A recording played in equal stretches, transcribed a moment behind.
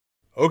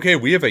Okay,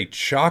 we have a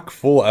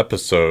chock-full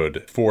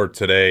episode for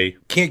today.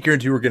 Can't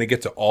guarantee we're going to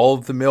get to all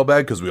of the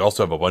mailbag because we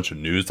also have a bunch of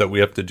news that we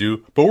have to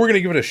do, but we're going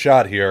to give it a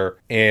shot here.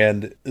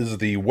 And this is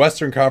the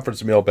Western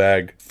Conference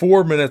mailbag.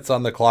 4 minutes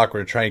on the clock. We're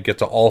going to try and get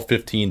to all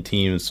 15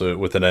 teams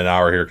within an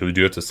hour here because we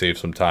do have to save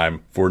some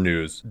time for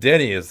news.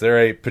 Danny, is there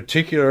a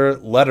particular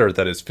letter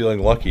that is feeling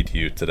lucky to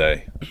you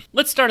today?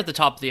 Let's start at the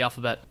top of the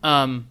alphabet.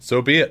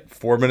 So be it.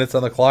 4 minutes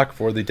on the clock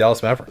for the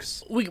Dallas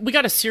Mavericks. We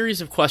got a series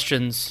of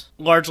questions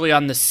largely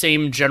on the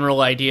same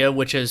general idea,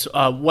 which is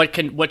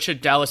what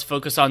should Dallas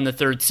focus on the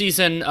third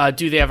season?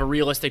 Do they have a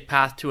realistic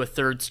path to a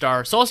third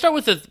star? So I'll start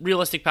with the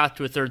realistic path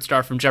to a third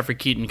star from Jeffrey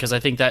Keaton, because I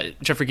think that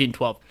Jeffrey Keaton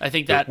 12. I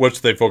think that what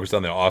should they focus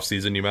on the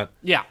offseason, you meant?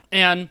 Yeah,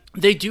 and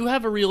they do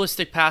have a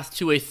realistic path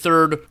to a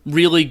third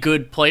really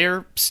good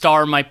player.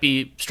 Star might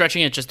be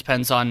stretching it, just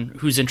depends on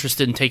who's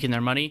interested in taking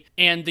their money.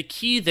 And the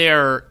key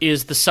there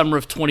is the summer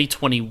of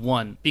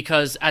 2021,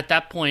 because at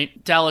that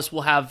point Dallas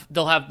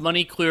they'll have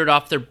money cleared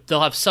off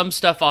they'll have some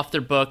stuff off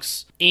their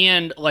books.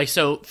 And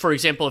so for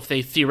example, if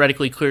they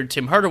theoretically cleared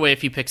Tim Hardaway,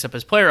 if he picks up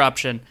his player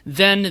option,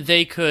 then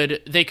they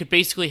could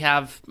basically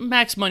have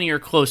max money or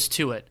close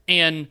to it.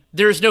 And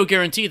there's no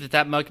guarantee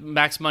that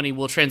max money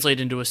will translate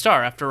into a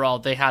star. After all,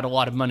 they had a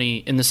lot of money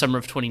in the summer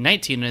of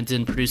 2019 and it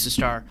didn't produce a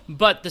star.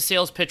 But the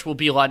sales pitch will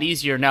be a lot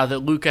easier now that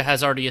Luka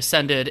has already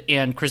ascended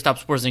and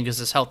Kristaps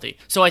Porzingis is healthy.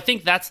 So I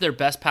think that's their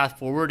best path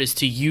forward, is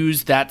to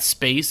use that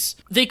space.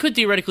 They could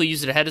theoretically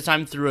use it ahead of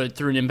time through an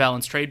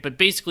imbalanced trade, but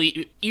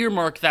basically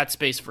earmark that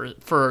space for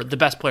the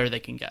best player they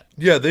can get.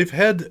 Yeah, they've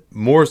had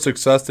more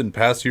success in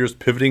past years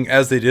pivoting,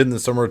 as they did in the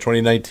summer of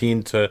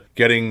 2019, to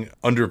getting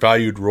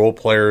undervalued role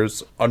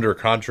players under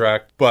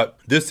contract. But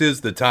this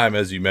is the time,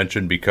 as you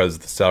mentioned, because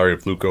the salary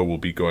of Luka will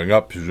be going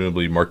up.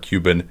 Presumably Mark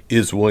Cuban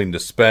is willing to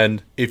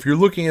spend. If you're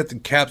looking at the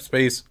cap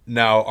space,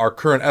 now our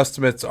current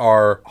estimates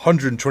are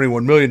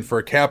 $121 million for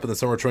a cap in the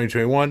summer of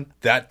 2021.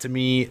 That to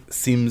me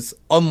seems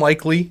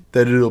unlikely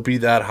that it'll be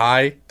that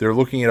high. They're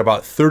looking at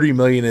about $30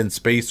 million in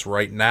space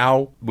right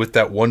now with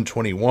that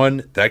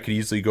 121. That could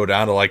easily go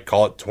down to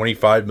call it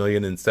 $25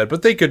 million instead.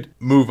 But they could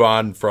move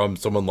on from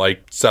someone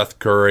like Seth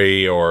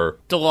Curry or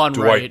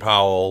Dwight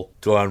Powell,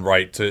 DeLon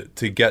Wright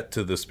to get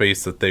to the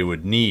space that they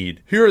would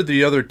need. Here are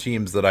the other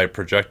teams that I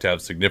project to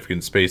have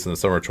significant space in the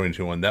summer of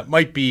 2021 that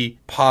might be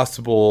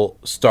possible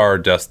star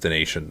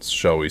destinations,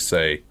 shall we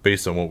say,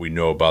 based on what we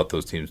know about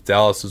those teams.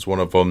 Dallas is one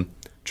of them.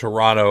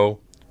 Toronto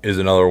is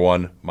another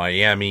one.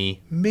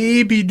 Miami,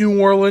 maybe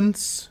New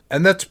Orleans.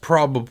 And that's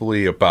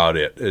probably about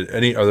it.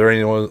 Are there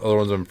any other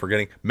ones I'm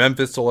forgetting?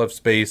 Memphis will have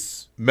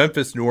space.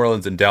 Memphis, New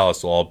Orleans, and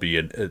Dallas will all be,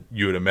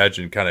 you would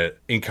imagine, kind of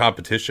in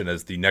competition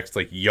as the next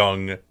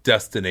young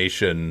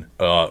destination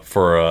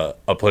for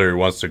a player who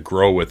wants to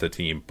grow with a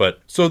team.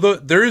 But so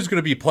there is going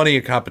to be plenty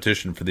of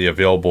competition for the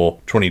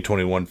available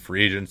 2021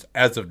 free agents.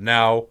 As of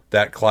now,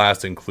 that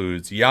class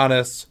includes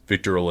Giannis,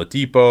 Victor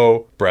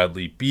Oladipo,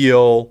 Bradley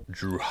Beal,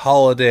 Drew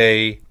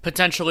Holiday.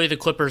 Potentially the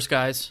Clippers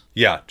guys.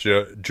 Yeah,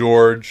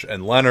 George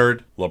and Leonard.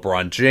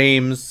 LeBron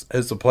James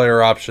is a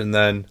player option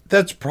then.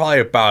 That's probably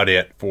about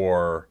it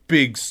for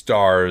big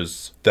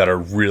stars that are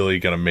really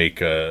going to make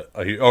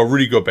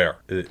Rudy Gobert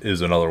is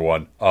another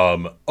one.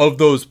 Of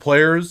those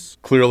players,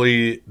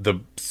 clearly the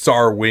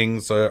star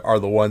wings are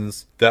the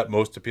ones that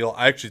most appeal.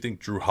 I actually think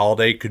Drew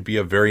Holiday could be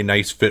a very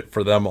nice fit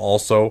for them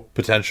also,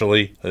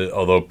 potentially,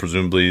 although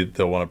presumably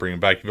they'll want to bring him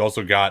back. You've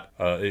also got,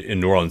 in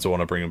New Orleans, they'll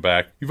want to bring him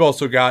back. You've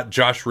also got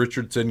Josh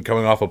Richardson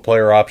coming off a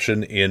player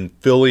option in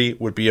Philly,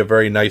 would be a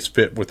very nice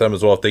fit with them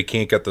as well. If they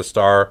can't get the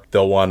star,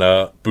 they'll want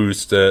to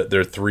boost their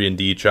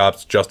 3-and-D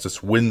chops.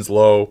 Justice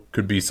Winslow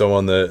could be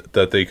someone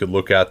that they could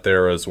look at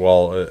there as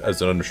well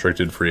as an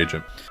unrestricted free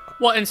agent.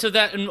 Well, and so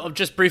that, and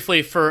just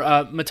briefly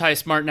for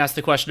Matthias Martin asked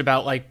the question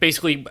about,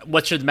 basically,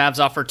 what should the Mavs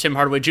offer Tim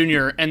Hardaway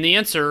Jr.? And the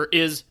answer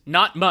is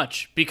not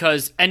much,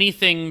 because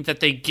anything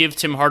that they give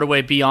Tim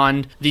Hardaway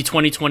beyond the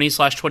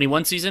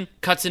 2020/21 season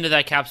cuts into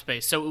that cap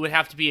space. So it would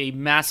have to be a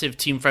massive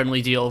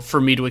team-friendly deal for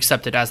me to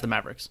accept it as the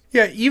Mavericks.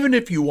 Yeah, even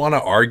if you want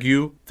to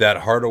argue that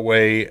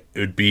Hardaway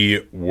would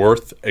be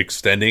worth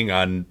extending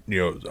on,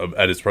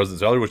 at his present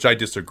salary, which I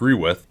disagree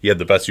with. He had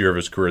the best year of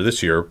his career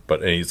this year,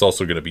 and he's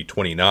also going to be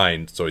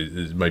 29, so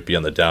he might be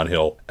on the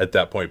downhill at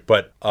that point.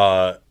 But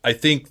I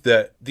think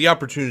that the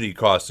opportunity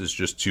cost is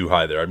just too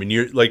high there. I mean,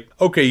 you're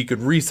okay, you could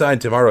re-sign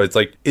Tim Hardaway. It's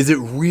is it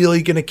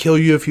really going to kill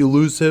you if you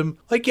lose him?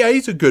 Yeah,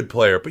 he's a good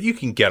player, but you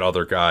can get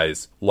other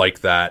guys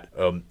like that,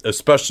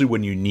 especially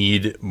when you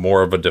need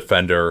more of a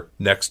defender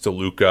next to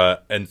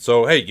Luka. And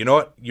so, hey, you know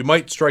what? You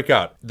might strike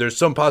out. There's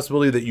some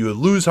possibility that you would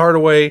lose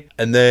Hardaway,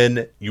 and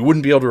then you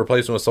wouldn't be able to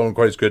replace him with someone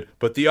quite as good.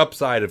 But the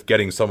upside of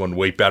getting someone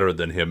way better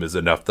than him is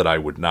enough that I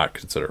would not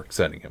consider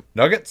extending him.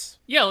 Nuggets?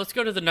 Yeah, let's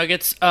go to the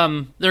Nuggets. There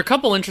are a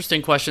couple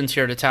interesting questions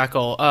here to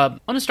tackle. I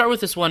want to start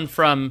with this one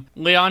from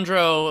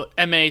Leandro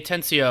M.A.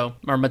 Tencio,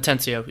 or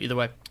Matencio, either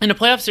way. In a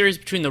playoff series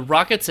between the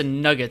Rockets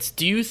and Nuggets,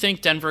 do you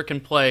think Denver can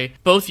play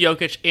both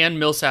Jokic and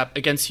Millsap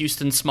against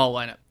Houston's small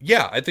lineup?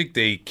 Yeah, I think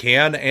they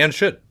can and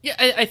should. Yeah,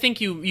 I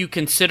think you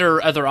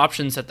consider other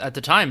options at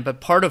the time, but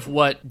part of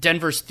what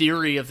Denver's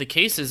theory of the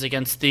case is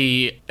against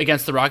the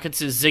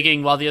Rockets is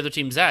zigging while the other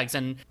team zags,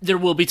 and there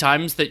will be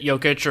times that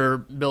Jokic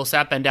or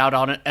Millsap end up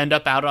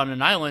out on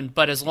an island.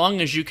 But as long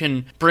as you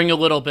can bring a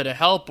little bit of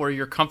help, or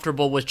you're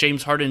comfortable with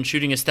James Harden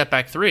shooting a step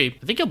back three,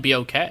 I think you'll be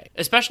okay.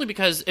 Especially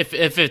because if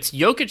it's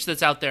Jokic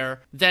that's out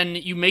there, then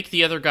you make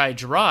the other guy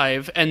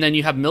drive, and then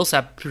you have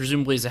Millsap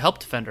presumably as a help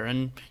defender.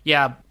 And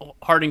yeah,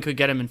 Harden could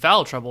get him in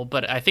foul trouble,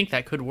 but I think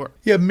that could work.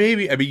 Yeah,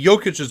 maybe. I mean,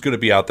 Jokic is going to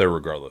be out there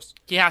regardless.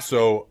 Yeah.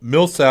 So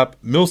Millsap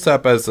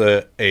as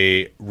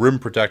a rim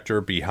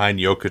protector behind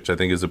Jokic, I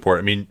think is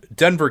important. I mean,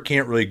 Denver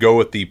can't really go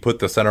with the put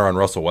the center on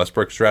Russell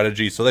Westbrook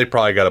strategy, so they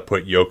probably got to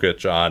put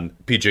Jokic on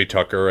PJ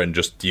Tucker and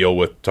just deal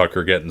with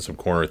Tucker getting some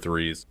corner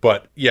threes.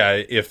 But yeah,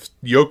 if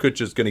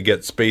Jokic is going to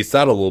get spaced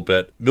out a little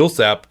bit,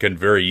 Millsap can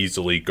very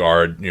easily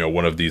guard,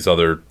 one of these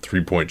other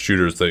 3-point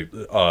shooters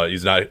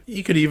that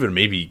he could even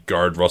maybe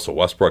guard Russell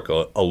Westbrook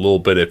a little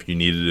bit if you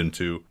needed him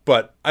to.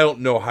 But I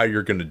don't know how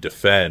you're going to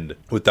defend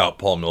without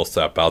Paul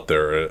Millsap out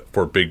there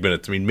for big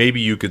minutes. I mean,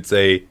 maybe you could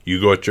say you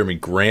go with Jeremy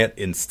Grant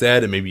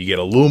instead, and maybe you get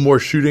a little more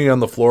shooting on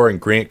the floor, and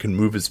Grant can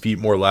move his feet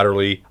more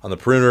laterally on the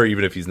perimeter,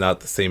 even if he's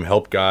not the same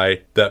help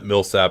guy that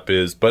Millsap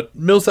is. But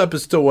Millsap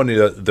is still one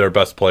of their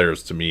best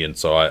players to me, and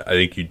so I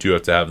think you do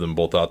have to have them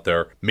both out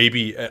there.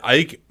 Maybe,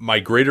 I think my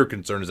greater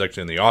concern is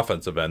actually on the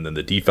offensive end than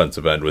the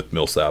defensive end with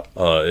Millsap,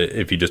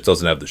 if he just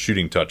doesn't have the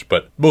shooting touch.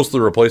 But most of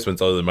the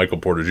replacements other than Michael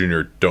Porter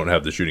Jr. don't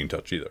have the shooting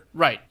touch either.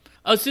 Right.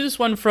 Let's see this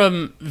one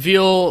from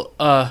Veal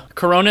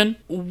Coronin.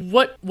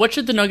 What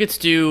should the Nuggets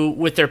do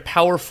with their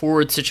power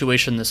forward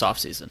situation this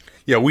offseason?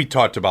 Yeah, we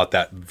talked about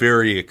that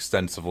very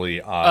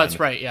extensively on that's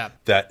right, yeah.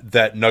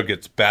 that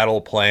Nuggets battle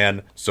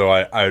plan. So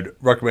I'd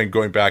recommend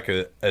going back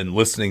and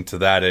listening to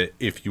that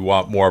if you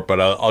want more.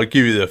 But I'll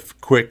give you the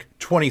quick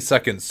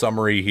 20-second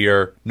summary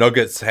here.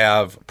 Nuggets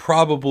have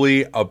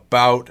probably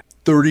about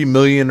 $30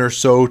 million or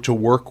so to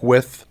work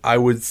with, I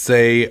would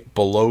say,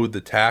 below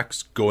the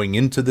tax going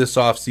into this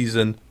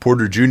offseason.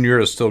 Porter Jr.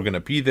 is still going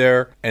to be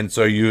there, and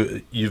so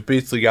you've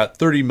basically got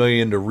 $30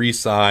 million to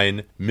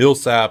re-sign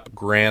Millsap,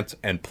 Grant,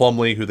 and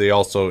Plumlee, who they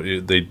are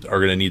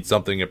going to need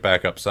something at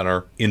backup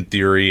center in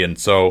theory. And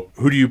so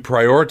who do you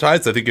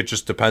prioritize? I think it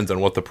just depends on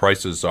what the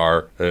prices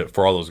are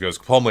for all those guys.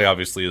 Plumlee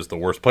obviously is the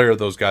worst player of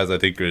those guys. I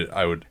think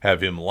I would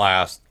have him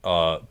last,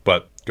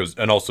 but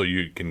and also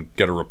you can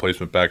get a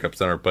replacement backup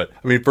center. But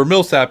I mean, for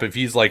Millsap, if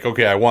he's like,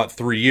 okay, I want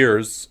 3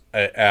 years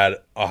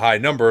at a high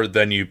number,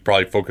 then you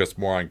probably focus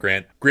more on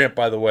Grant. Grant,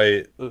 by the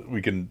way, we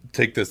can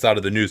take this out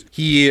of the news.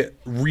 He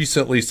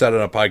recently said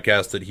on a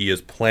podcast that he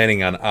is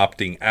planning on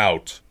opting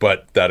out,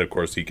 but that, of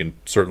course, he can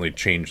certainly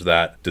change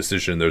that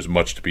decision. There's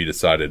much to be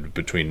decided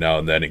between now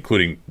and then,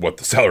 including what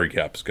the salary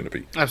cap is going to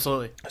be.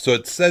 Absolutely. So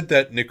it's said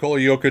that Nikola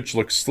Jokic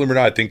looks slimmer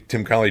now. I think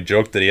Tim Connelly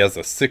joked that he has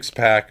a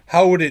six-pack.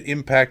 How would it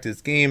impact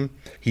his game?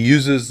 He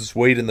uses his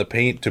weight in the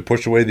paint to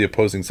push away the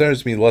opposing centers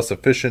to be less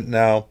efficient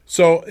now.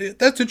 So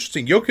that's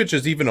interesting. Jokic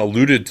has even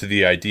alluded to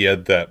the idea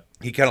that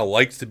he kind of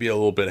likes to be a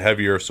little bit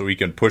heavier so he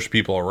can push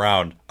people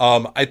around.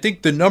 I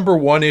think the number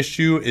one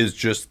issue is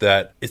just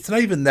that it's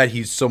not even that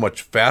he's so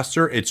much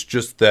faster. It's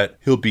just that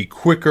he'll be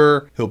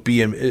quicker.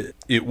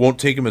 It won't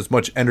take him as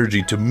much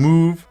energy to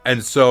move.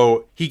 And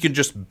so he can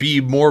just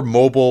be more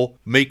mobile,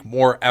 make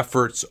more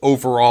efforts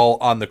overall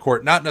on the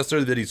court. Not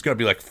necessarily that he's going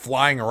to be like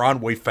flying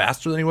around way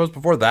faster than he was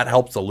before. That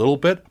helps a little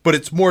bit. But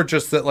it's more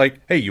just that,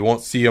 like, hey, you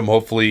won't see him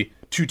hopefully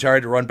too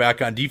tired to run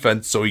back on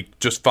defense, so he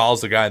just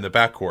follows the guy in the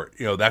backcourt.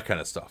 That kind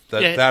of stuff.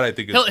 That I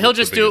think is he'll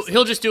just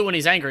do it when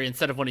he's angry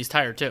instead of when he's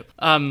tired too.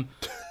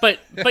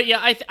 But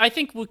yeah, I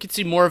think we could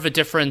see more of a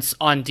difference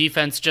on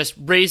defense. Just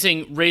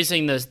raising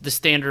the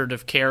standard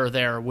of care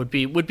there would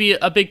be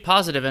a big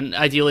positive, and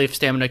ideally if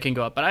stamina can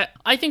go up. But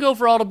I think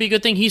overall it'll be a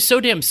good thing. He's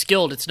so damn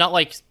skilled. It's not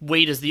like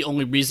weight is the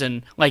only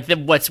reason. Like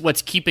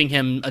what's keeping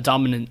him a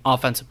dominant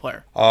offensive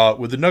player.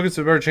 Would the Nuggets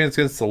have a better chance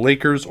against the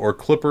Lakers or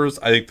Clippers?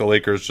 I think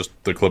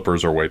the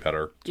Clippers are way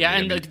better. Yeah,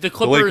 and the Clippers.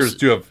 The Lakers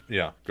do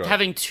have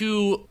having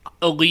two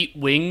elite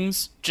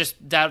wings. Just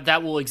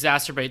that will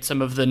exacerbate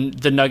some of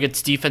the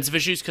Nuggets' defensive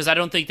issues because I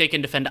don't think they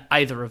can defend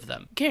either of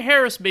them. K.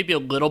 Harris maybe a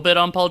little bit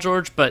on Paul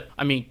George, but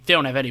I mean they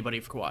don't have anybody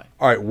for Kawhi.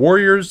 All right,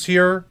 Warriors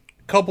here.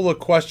 Couple of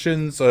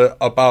questions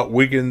about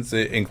Wiggins,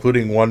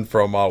 including one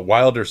from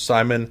Wilder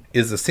Simon.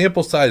 Is the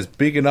sample size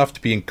big enough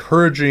to be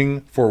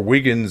encouraging for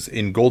Wiggins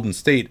in Golden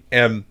State?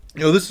 And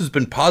this has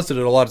been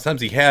posited a lot of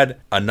times. He had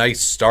a nice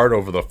start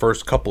over the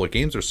first couple of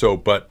games or so,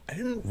 but I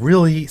didn't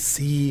really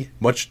see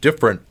much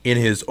different in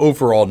his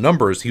overall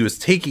numbers. He was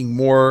taking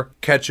more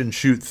catch and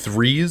shoot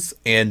threes,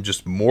 and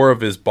just more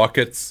of his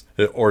buckets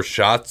or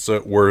shots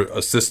were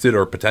assisted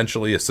or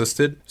potentially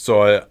assisted.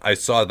 So I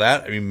saw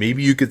that. I mean,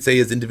 maybe you could say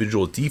his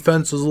individual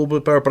defense was a little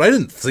bit better, but I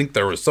didn't think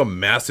there was some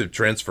massive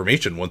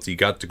transformation once he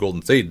got to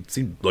Golden State. It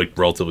seemed like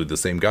relatively the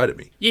same guy to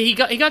me. Yeah,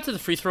 he got to the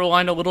free throw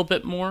line a little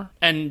bit more,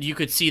 and you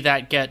could see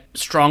that get get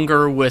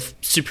stronger with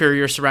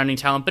superior surrounding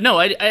talent. But no,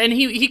 and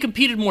he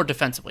competed more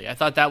defensively. I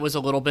thought that was a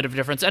little bit of a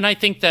difference. And I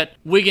think that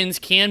Wiggins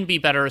can be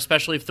better,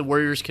 especially if the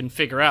Warriors can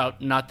figure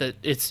out, not that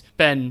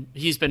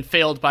he's been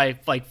failed by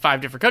like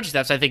 5 different coaching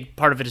staffs. I think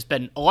a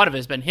lot of it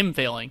has been him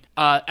failing,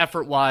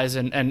 effort-wise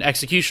and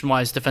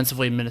execution-wise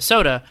defensively in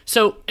Minnesota.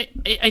 So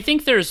I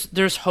think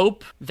there's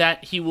hope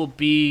that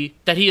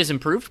he has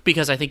improved,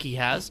 because I think he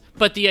has.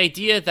 But the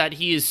idea that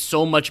he is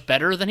so much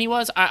better than he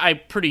was, I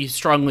pretty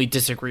strongly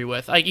disagree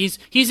with. Like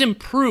he's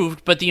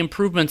improved, but the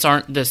improvements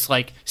aren't this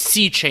like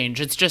sea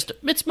change.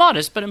 It's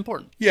modest but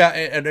important. Yeah,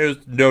 and it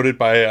was noted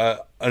by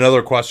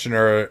another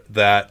questioner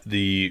that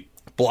the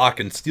block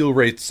and steal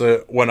rates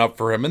went up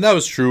for him, and that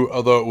was true.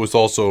 Although it was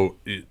also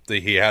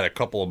he had a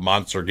couple of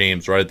monster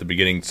games right at the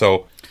beginning.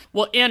 So.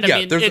 Well, and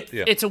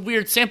it's a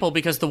weird sample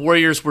because the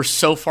Warriors were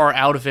so far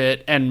out of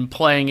it and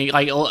playing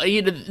like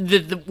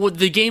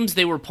the games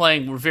they were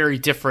playing were very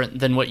different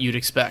than what you'd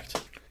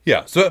expect.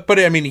 Yeah. So, but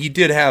I mean, he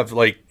did have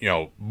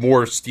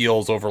more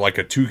steals over like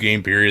a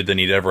 2-game period than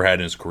he'd ever had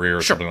in his career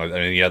or something like that.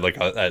 I mean, he had like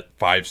a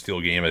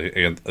 5-steal game. I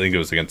think it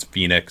was against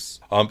Phoenix.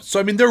 So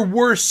I mean, there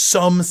were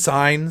some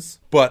signs.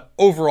 But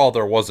overall,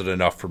 there wasn't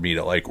enough for me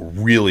to like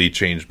really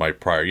change my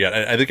prior.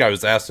 Yeah, I think I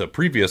was asked a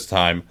previous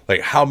time,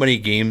 like, how many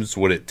games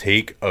would it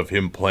take of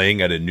him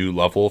playing at a new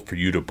level for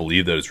you to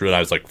believe that it's really? I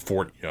was like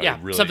 40.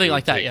 Really something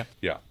like that.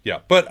 Yeah.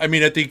 But I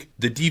mean, I think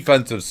the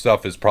defensive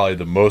stuff is probably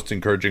the most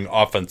encouraging.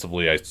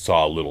 Offensively, I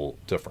saw a little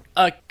different.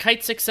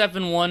 Kite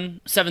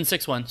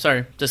 761.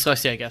 Sorry,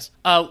 dyslexia, I guess.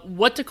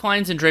 What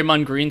declines in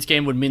Draymond Green's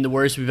game would mean the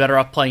Warriors would be better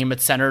off playing him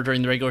at center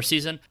during the regular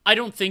season? I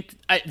don't think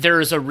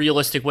there is a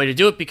realistic way to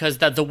do it, because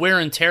the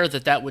wear and tear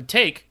that would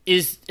take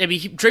is,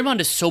 Draymond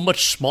is so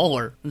much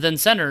smaller than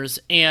centers,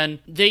 and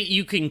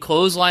you can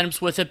close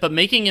lineups with it, but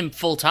making him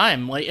full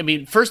time,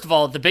 first of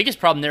all, the biggest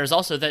problem there is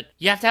also that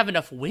you have to have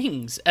enough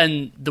wings,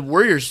 and the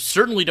Warriors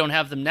certainly don't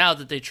have them now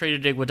that they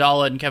traded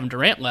Iguodala and Kevin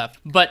Durant left.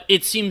 But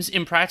it seems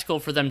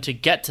impractical for them to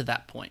get to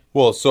that point.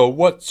 Well, so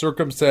what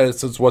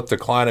circumstances, what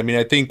decline? I mean,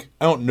 I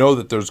don't know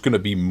that there's going to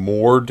be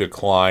more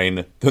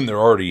decline than there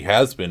already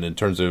has been in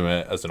terms of him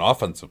as an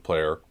offensive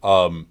player.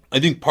 I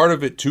think part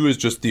of it too is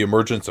just the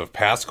emergence of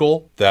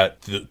Pascal,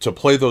 that to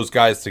play those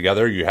guys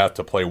together, you have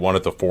to play one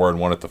at the 4 and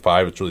one at the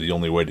 5. It's really the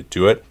only way to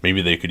do it.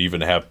 Maybe they could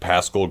even have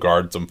Pascal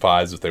guard some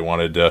 5s if they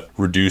wanted to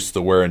reduce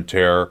the wear and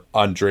tear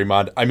on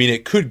Draymond. I mean,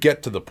 it could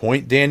get to the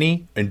point,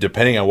 Danny, and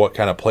depending on what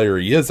kind of player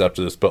he is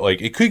after this, but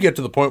like it could get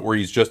to the point where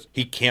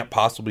he can't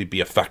possibly be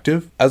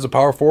effective as a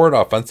power forward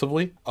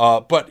offensively.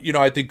 But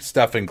I think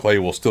Steph and Clay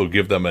will still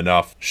give them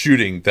enough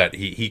shooting that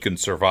he can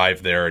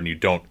survive there, and you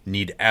don't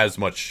need as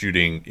much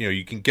shooting.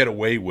 You can get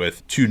away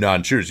with 2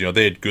 non-shooters.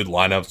 They had good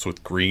lineups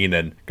with Green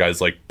and guys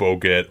like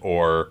Bogut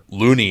or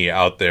Looney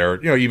out there,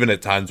 even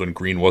at times when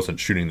Green wasn't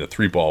shooting the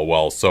 3-ball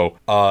well. So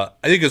I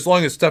think as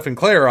long as Steph and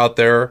Clay are out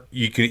there,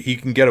 he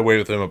can get away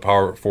with him a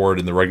power forward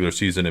in the regular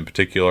season in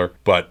particular.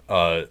 But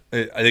I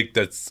think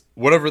that's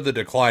whatever the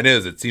decline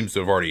is, it seems to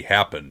have already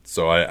happened.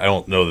 So I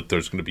don't know that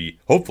there's going to be,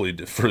 hopefully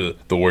for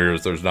the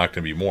Warriors, there's not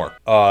going to be more.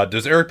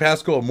 Does Eric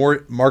Pascal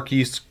or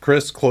Marquise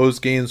Chris close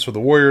games for the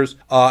Warriors?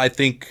 I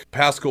think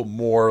Pascal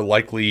more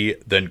likely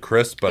than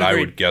Chris, but agreed. I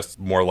would guess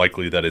more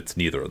likely that it's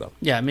neither of them.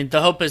 Yeah, I mean,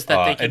 the hope is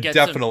that they can get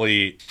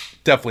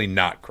definitely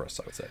not Chris,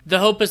 I would say. The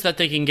hope is that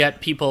they can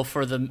get people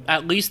for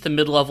at least the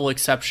mid-level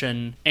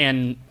exception,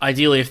 and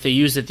ideally, if they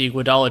use it, the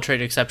Iguodala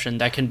trade exception,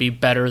 that can be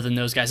better than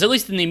those guys, at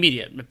least in the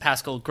immediate. If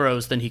Pascal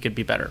grows, then he could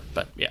be better.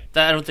 But yeah,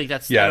 I don't think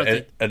that's...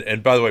 Yeah,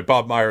 and by the way,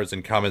 Bob Myers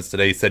in comments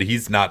today said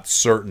he's not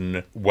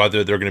certain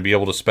whether they're going to be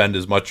able to spend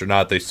as much or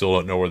not. They still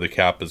don't know where the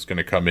cap is going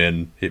to come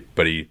in,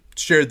 but he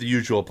shared the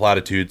usual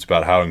platitudes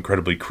about how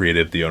incredibly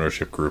creative the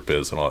ownership group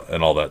is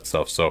and all that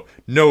stuff. So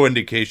no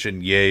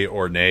indication yay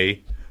or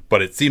nay.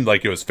 But it seemed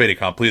like it was fait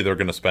accompli they're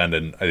going to spend,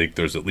 and I think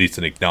there's at least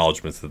an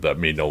acknowledgement that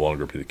may no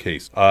longer be the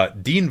case.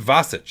 Dean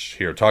Vasic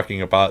here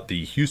talking about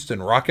the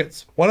Houston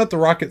Rockets. Why don't the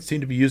Rockets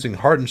seem to be using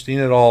Hartenstein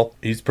at all?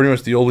 He's pretty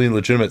much the only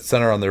legitimate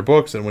center on their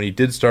books, and when he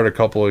did start a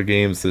couple of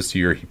games this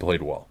year, he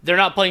played well. They're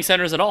not playing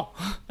centers at all.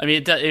 I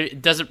mean,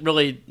 it doesn't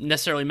really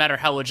necessarily matter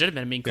how legitimate.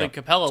 I mean, Clint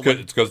Capella...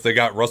 It's because they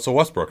got Russell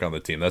Westbrook on the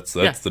team. That's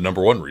the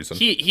number one reason.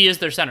 He is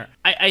their center.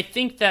 I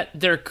think that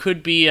there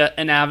could be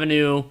an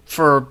avenue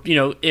for,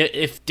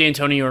 if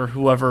D'Antoni or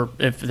whoever,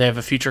 if they have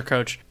a future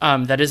coach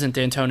that isn't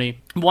D'Antoni,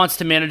 wants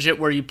to manage it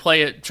where you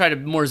try to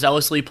more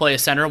zealously play a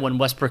center when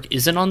Westbrook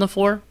isn't on the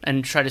floor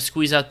and try to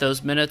squeeze out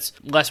those minutes.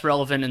 Less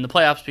relevant in the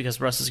playoffs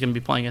because Russ is going to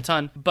be playing a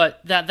ton.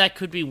 But that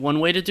could be one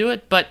way to do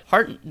it. But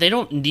they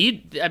don't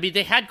need... I mean,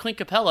 they had Clint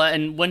Capella,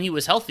 and when he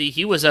was healthy,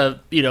 he was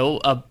a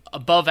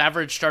above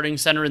average starting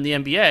center in the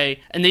NBA,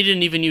 and they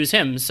didn't even use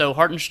him. So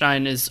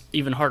Hartenstein is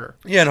even harder.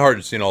 Yeah, and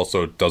Hartenstein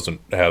also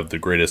doesn't have the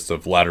greatest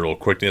of lateral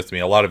quickness. I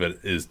mean, a lot of it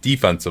is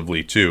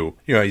defensively too.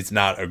 He's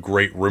not a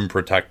great rim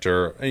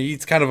protector.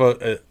 He's kind of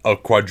a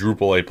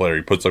quadruple A player.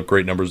 He puts up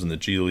great numbers in the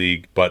G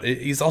League, but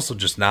he's also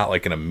just not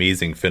like an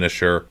amazing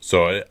finisher.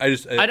 So I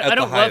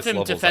don't love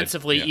him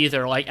defensively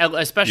either. Like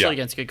especially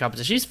against good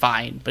competition, he's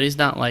fine, but he's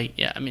not like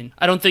I mean,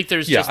 I don't think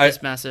there's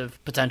this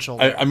massive potential.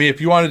 I mean,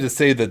 if you wanted to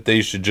say that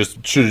they should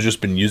have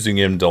just been using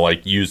him to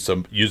like use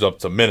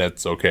up some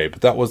minutes, okay,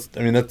 but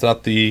that's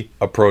not the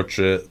approach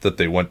that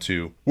they went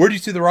to. Where do you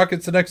see the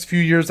Rockets the next few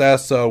years?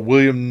 Asks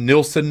William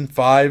Nilsson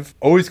 5.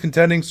 Always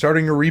contending,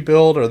 starting a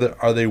rebuild.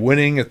 Are they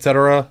winning,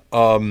 etc.?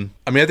 I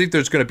mean, I think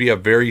there's going to be a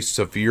very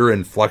severe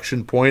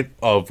inflection point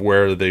of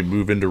where they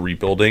move into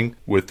rebuilding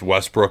with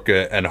Westbrook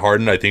and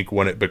Harden. I think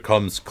when it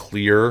becomes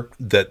clear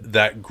that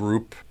that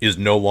group is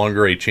no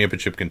longer a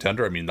championship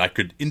contender. I mean, that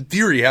could, in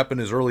theory, happen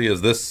as early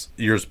as this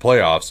year's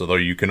playoffs, although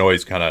you can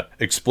always kind of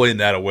explain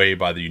that away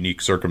by the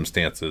unique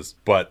circumstances.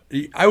 But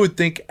I would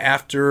think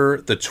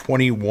after the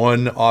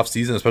 21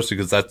 offseason, especially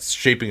because that's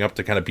shaping up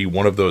to kind of be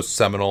one of those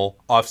seminal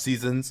off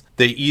seasons,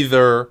 they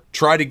either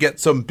try to get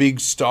some big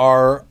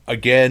star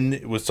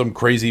again with some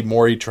crazy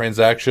Morey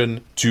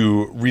transaction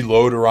to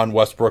reload around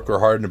Westbrook or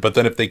Harden, but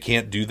then if they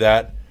can't do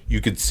that,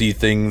 you could see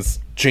things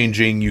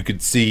changing. You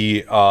could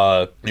see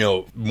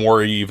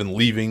Morey even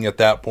leaving at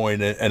that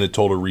point and a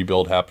total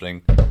rebuild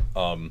happening.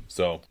 And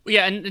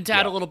to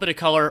add a little bit of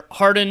color,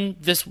 Harden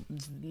this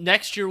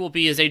next year will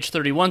be his age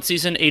 31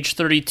 season, age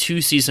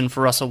 32 season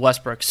for Russell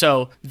Westbrook.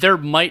 So there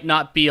might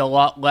not be a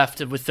lot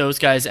left with those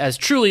guys as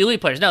truly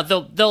elite players. Now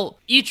they'll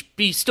each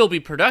still be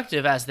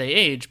productive as they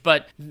age,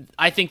 but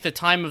I think the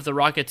time of the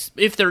Rockets,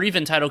 if they're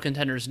even title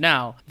contenders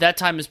now, that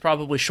time is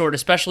probably short,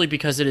 especially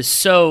because it is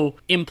so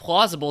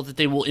implausible that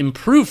they will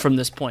improve from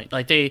this point.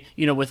 Like they,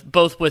 with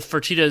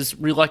Fertitta's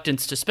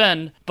reluctance to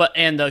spend,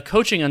 and the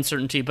coaching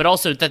uncertainty, but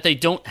also that they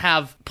don't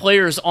have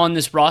players on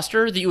this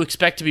roster that you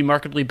expect to be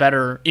markedly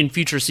better in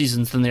future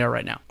seasons than they are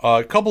right now.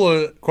 A couple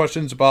of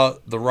questions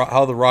about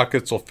how the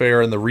Rockets will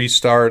fare in the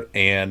restart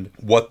and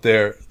what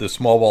the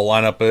small ball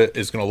lineup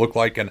is going to look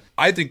like. And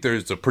I think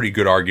there's a pretty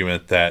good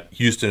argument that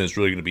Houston is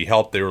really going to be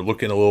helped. They were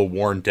looking a little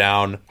worn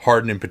down.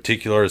 Harden in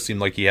particular, it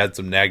seemed like he had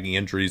some nagging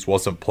injuries,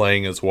 wasn't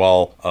playing as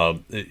well.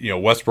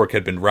 Westbrook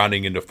had been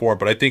rounding into form,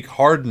 but I think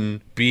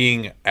Harden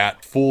being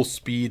at full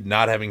speed,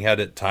 not having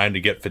had time to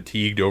get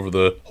fatigued over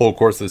the whole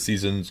course of the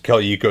season.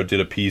 Kelly Iko did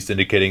a piece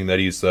indicating that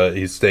he's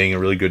staying in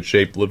really good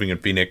shape, living in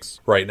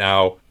Phoenix right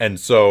now. And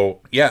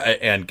so,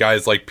 and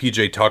guys like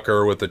PJ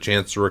Tucker with a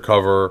chance to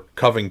recover,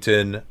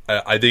 Covington,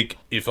 I think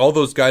if all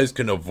those guys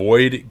can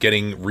avoid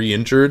getting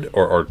re-injured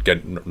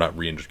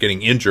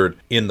getting injured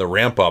in the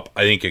ramp up,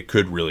 I think it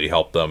could really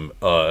help them.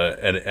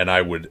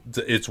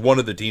 It's one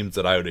of the teams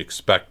that I would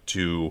expect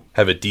to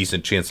have a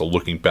decent chance of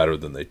looking better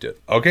than they did.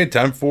 Okay,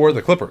 time for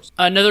the Clippers.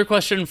 Another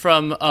question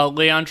from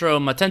Leandro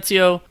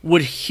Matencio.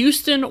 Would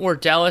Houston or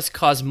Dallas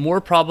cause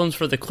more problems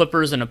for the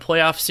Clippers in a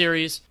playoff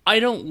series? I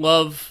don't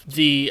love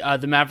the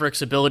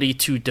Mavericks' ability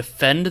to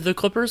defend the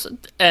Clippers,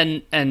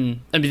 and I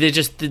mean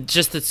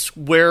it's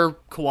where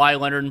Kawhi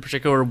Leonard in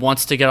particular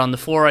wants to get on the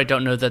floor. I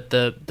don't know that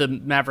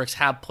the Mavericks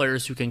have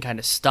players who can kind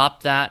of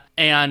stop that.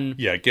 And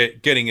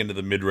getting into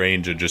the mid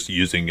range and just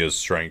using his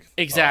strength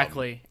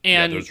exactly.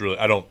 There's really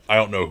I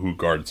don't know who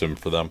guards him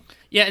for them.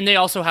 Yeah, and they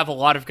also have a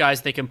lot of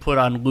guys they can put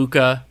on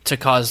Luka to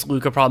cause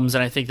Luka problems,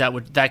 and I think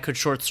that could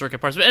short circuit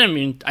parts of it. And I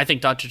mean, I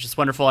think Doncic is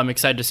wonderful. I'm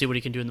excited to see what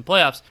he can do in the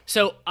playoffs.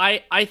 So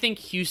I think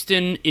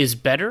Houston is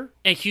better,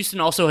 and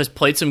Houston also has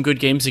played some good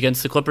games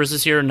against the Clippers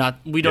this year.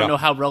 We don't know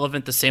how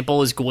relevant the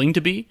sample is going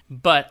to be,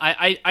 but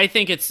I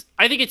think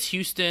it's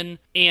Houston,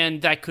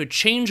 and that could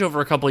change over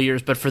a couple of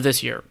years. But for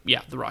this year,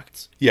 the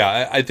Rockets.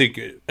 Yeah, I think,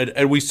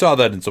 and we saw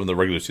that in some of the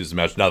regular season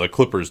matches. Now the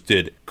Clippers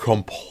did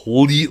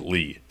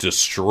completely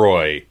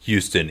destroy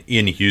Houston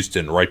in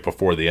Houston right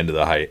before the end of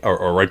the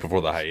right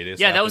before the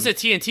hiatus. Yeah, that was a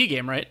TNT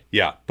game, right?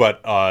 Yeah,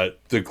 but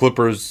the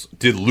Clippers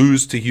did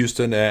lose to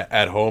Houston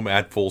at home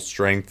at full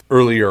strength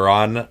earlier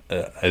on.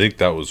 I think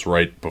that was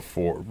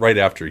right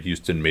after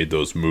Houston made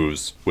those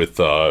moves with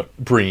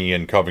bringing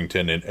in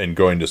Covington and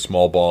going to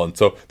small ball. And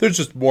so there's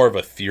just more of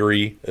a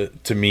theory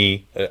to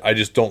me. I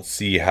just don't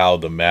see how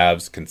the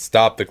Mavs can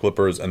stop the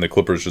Clippers, and the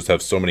Clippers just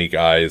have so many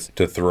guys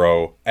to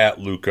throw at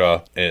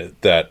Luka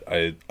that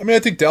I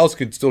think Dallas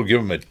could still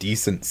give them a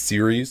decent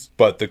series,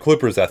 but the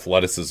Clippers'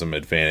 athleticism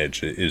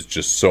advantage is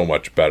just so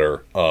much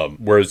better.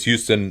 Whereas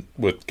Houston,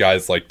 with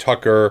guys like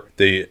Tucker,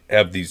 they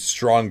have these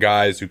strong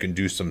guys who can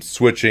do some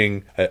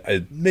switching.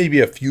 maybe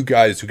a few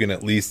guys who can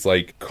at least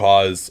like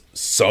cause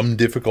some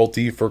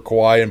difficulty for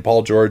Kawhi and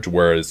Paul George,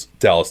 whereas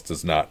Dallas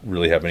does not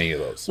really have any of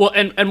those. Well,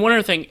 and one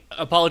other thing,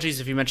 apologies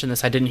if you mentioned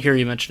this, I didn't hear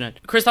you mention it.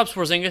 Kristaps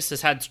Porzingis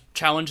has had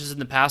challenges in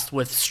the past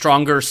with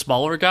stronger,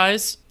 smaller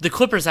guys. The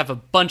Clippers have a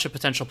bunch of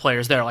potential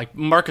players there, like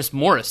Marcus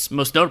Morris,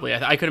 most notably.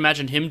 I could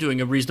imagine him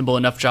doing a reasonable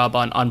enough job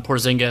on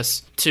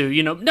Porzingis to,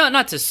 you know,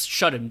 not to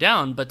shut him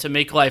down, but to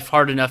make life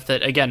hard enough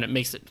that, again, it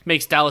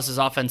makes Dallas's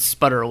offense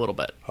sputter a little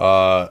bit.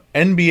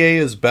 NBA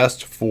is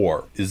best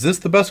four. Is this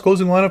the best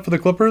closing lineup for the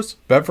Clippers?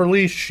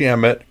 Beverly,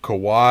 Shamet,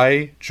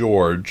 Kawhi,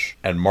 George,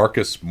 and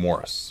Marcus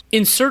Morris.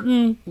 In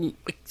certain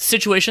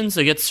situations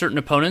against certain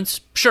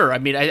opponents, sure. I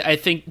mean, I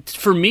think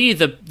for me,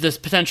 the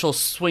potential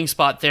swing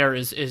spot there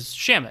is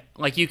Shamet.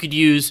 Like, you could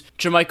use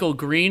JaMychal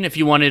Green if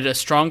you wanted a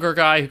stronger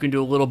guy who can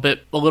do a little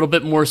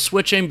bit more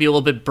switching, be a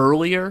little bit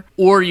burlier,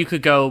 or you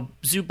could go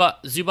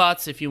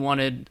Zubats if you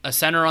wanted a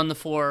center on the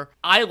floor.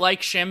 I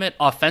like Shamet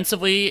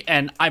offensively,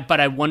 but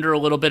I wonder a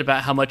little bit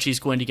about how much he's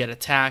going to get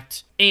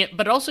attacked.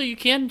 But also, you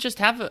can just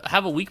have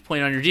a weak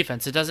point on your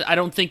defense. I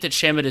don't think that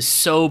Shamet is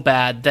so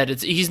bad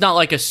that he's not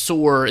like a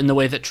sore in the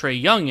way that Trae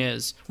Young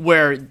is,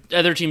 where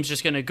other teams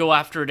just going to go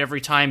after it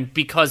every time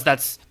because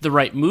that's the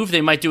right move.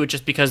 They might do it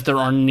just because there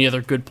aren't any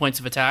other good points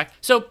of attack.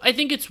 So I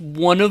think it's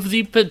one of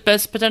the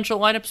best potential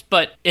lineups.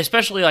 But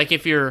especially like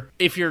if you're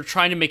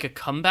trying to make a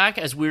comeback,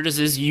 as weird as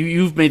it is,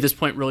 you've made this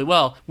point really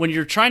well. When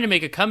you're trying to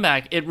make a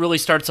comeback, it really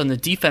starts on the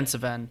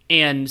defensive end,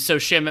 and so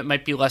Shamet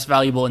might be less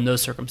valuable in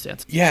those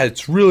circumstances. Yeah,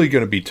 it's really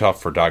going to be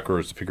tough for Doc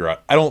Rivers to figure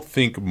out. I don't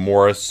think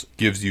Morris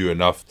gives you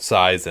enough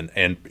size and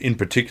in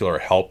particular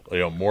help. You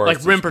know, Morris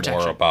like rim is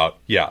protection. more about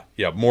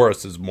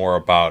Morris is more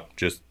about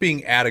just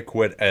being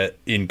adequate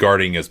in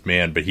guarding his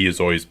man, but he has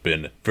always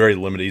been very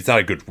limited. He's not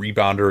a good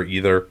rebounder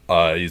either.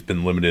 He's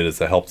been limited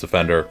as a help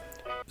defender.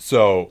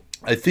 So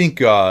I think,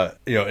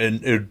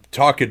 and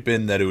talk had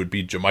been that it would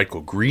be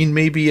JaMychal Green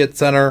maybe at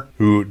center,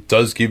 who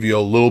does give you a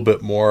little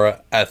bit more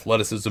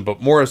athleticism,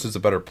 but Morris is a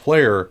better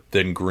player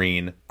than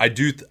Green. I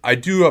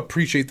do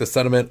appreciate the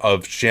sentiment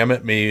of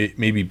Shamet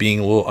maybe being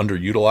a little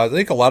underutilized. I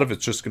think a lot of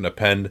it's just going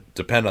to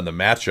depend on the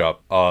matchup.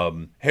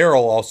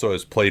 Harrell also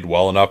has played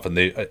well enough, and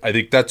I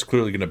think that's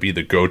clearly going to be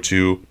the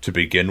go-to to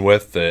begin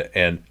with.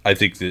 And I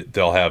think that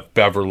they'll have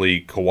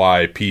Beverly,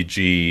 Kawhi,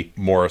 PG,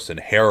 Morris,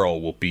 and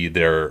Harrell will be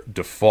their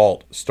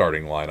default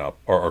starting lineup,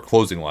 or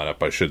closing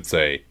lineup, I should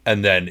say.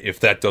 And then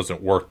if that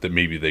doesn't work, then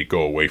maybe they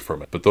go away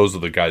from it. But those are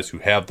the guys who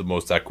have the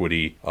most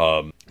equity.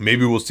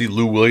 Maybe we'll see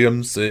Lou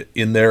Williams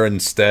in there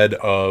instead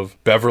of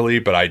Beverly,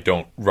 but I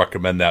don't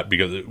recommend that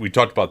because we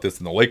talked about this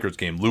in the Lakers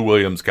game. Lou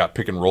Williams got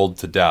pick and rolled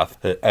to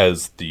death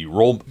as the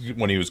roll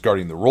when he was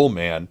guarding the roll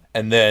man,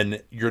 and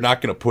then you're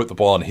not going to put the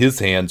ball in his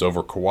hands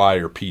over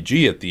Kawhi or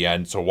PG at the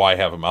end, so why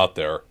have him out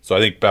there? So I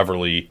think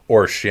Beverly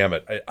or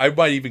Shamet. I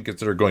might even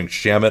consider going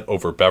Shamet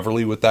over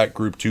Beverly with that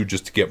group too,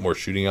 just to get more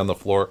shooting on the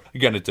floor.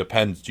 Again, it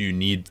depends. Do you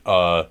need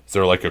is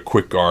there like a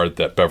quick guard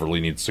that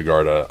Beverly needs to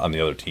guard on the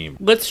other team?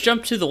 Let's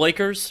jump to the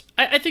Lakers.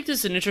 I think this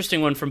is an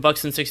interesting one from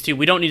Bucks and 6-2.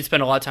 We don't need to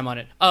spend a lot of time on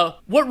it.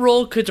 What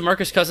role could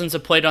DeMarcus Cousins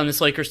have played on this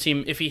Lakers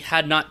team if he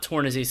had not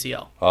torn his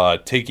ACL?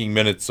 Taking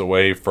minutes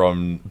away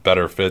from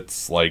better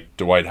fits like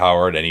Dwight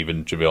Howard and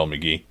even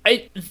JaVale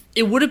McGee.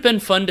 It would have been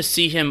fun to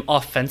see him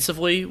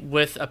offensively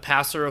with a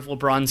passer of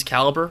LeBron's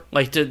caliber.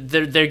 Like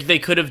they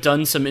could have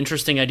done some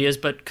interesting ideas,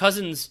 but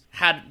Cousins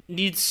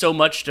needs so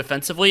much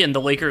defensively, and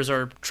the Lakers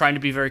are trying to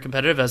be very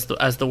competitive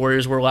as the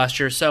Warriors were last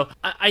year. So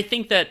I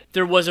think that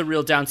there was a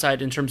real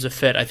downside in terms of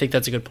fit. I think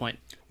that's a good point.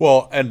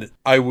 Well, and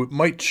I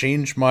might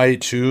change my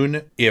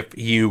tune if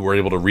he were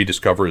able to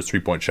rediscover his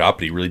three-point shot,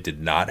 but he really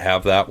did not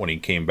have that when he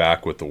came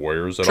back with the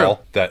Warriors at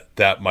all.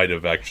 That might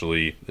have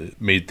actually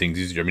made things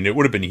easier. I mean, it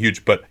would have been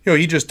huge, but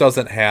he just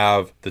doesn't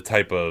have the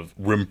type of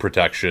rim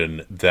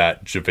protection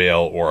that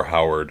JaVale or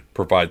Howard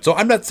provide. So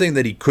I'm not saying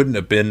that he couldn't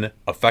have been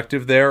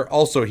effective there.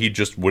 Also, he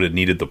just would have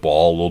needed the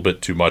ball a little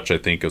bit too much, I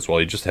think, as well.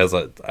 He just has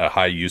a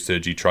high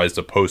usage. He tries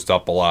to post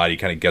up a lot. He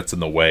kind of gets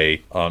in the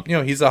way.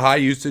 He's a high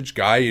usage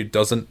guy who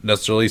doesn't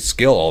necessarily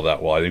skill all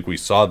that well. I think we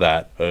saw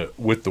that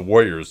with the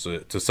Warriors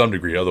to some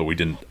degree, although we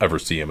didn't ever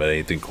see him at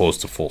anything close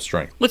to full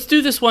strength. Let's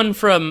do this one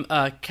from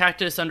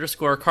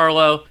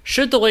Cactus_Carlo.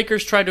 Should the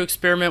Lakers try to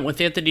experiment with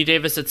Anthony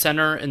Davis at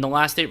center in the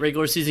last 8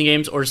 regular season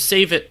games, or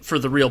save it for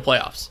the real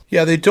playoffs?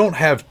 Yeah, they don't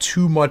have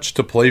too much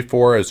to play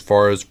for as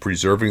far as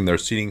preserving their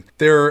seeding.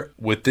 They're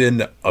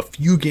within a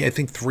few games, I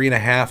think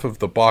 3.5 of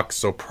the Bucks,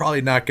 so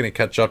probably not going to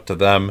catch up to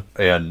them.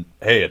 And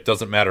hey, it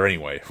doesn't matter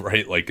anyway,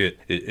 right? Like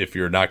if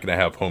you're not going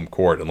to have home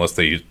court, unless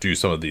they do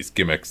some of these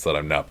gimmicks that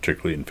I'm not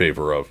particularly in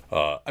favor of.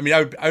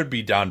 I would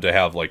be down to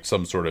have like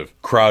some sort of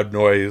crowd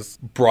noise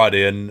brought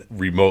in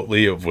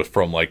remotely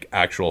from like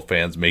actual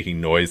fans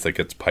making noise that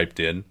gets piped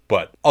in.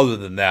 But other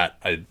than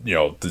that,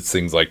 these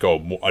things like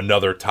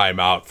another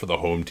timeout for the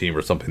home team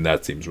or something,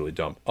 that seems really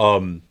dumb.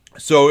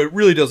 So it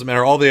really doesn't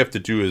matter. All they have to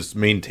do is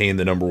maintain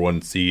the number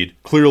 1 seed.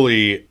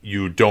 Clearly,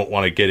 you don't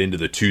want to get into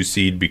the 2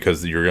 seed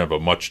because you're going to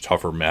have a much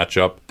tougher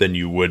matchup than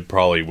you would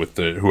probably with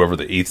whoever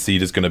the 8th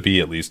seed is going to be,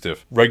 at least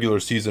if regular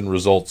season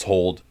results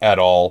hold at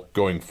all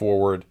going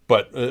forward.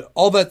 But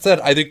all that said,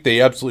 I think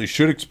they absolutely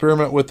should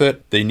experiment with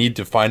it. They need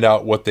to find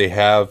out what they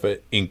have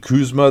in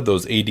Kuzma.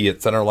 Those AD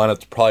at center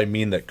lineups probably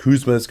mean that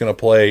Kuzma is going to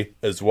play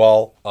as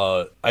well.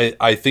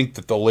 I think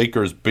that the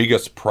Lakers'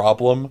 biggest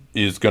problem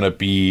is going to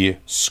be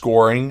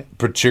scoring,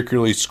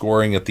 particularly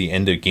scoring at the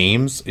end of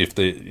games. If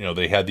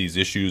they had these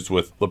issues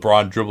with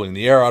LeBron dribbling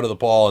the air out of the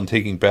ball and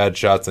taking bad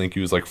shots. I think he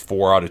was like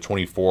 4 out of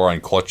 24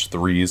 on clutch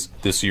threes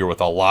this year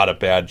with a lot of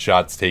bad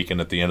shots taken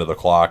at the end of the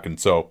clock. And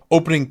so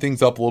opening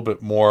things up a little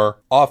bit more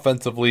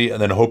offensively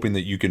and then hoping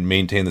that you can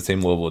maintain the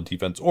same level of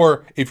defense.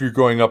 Or if you're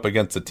going up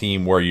against a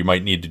team where you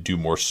might need to do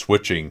more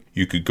switching,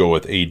 you could go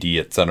with AD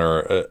at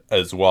center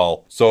as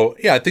well. So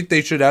yeah, I think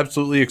they should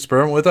absolutely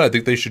experiment with it. I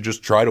think they should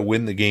just try to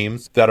win the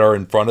games that are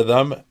in front of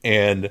them.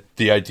 And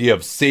the idea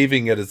of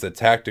saving it as a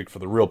tactic for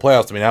the real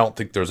playoffs, I mean, I don't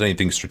think there's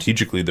anything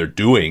strategically they're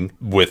doing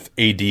with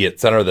AD at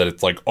center that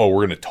it's like, oh,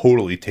 we're going to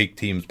totally take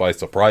teams by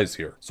surprise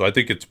here. So I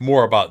think it's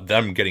more about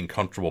them getting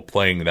comfortable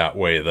playing that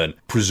way than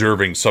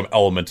preserving some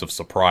element of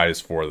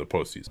surprise for the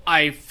postseason.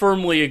 I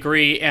firmly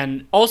agree.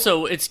 And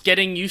also, it's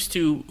getting used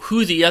to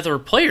who the other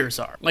players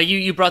are. Like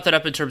you brought that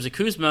up in terms of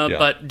Kuzma,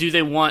 but do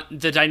they want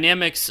the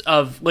dynamics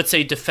of, let's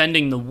say,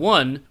 defending the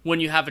 1 when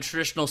you have a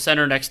traditional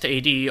center next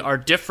to AD are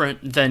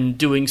different than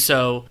doing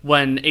so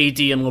when AD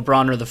and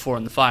LeBron are the 4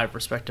 and the 5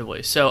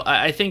 respectively. So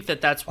I think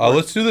that's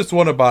let's do this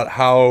one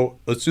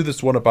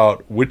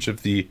about which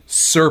of the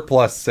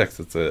surplus 6,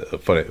 it's a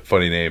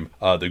funny name,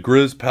 the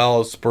Grizz,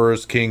 Pals,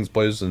 Spurs, Kings,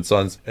 Blazers, and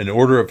Suns, in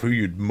order of who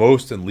you'd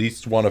most and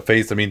least want to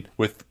face. I mean,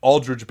 with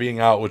Aldridge being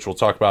out, which we'll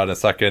talk about in a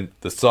second,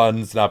 the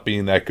Suns not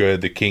being that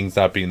good, the Kings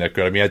not being that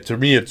good. I mean, to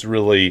me, it's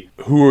really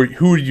who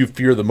do you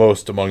fear the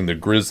most among the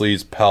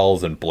Grizzlies,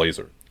 Pels, and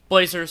Blazers?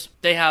 Blazers,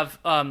 they have,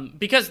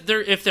 because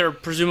if they're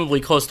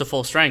presumably close to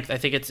full strength, I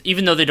think it's,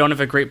 even though they don't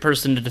have a great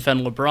person to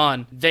defend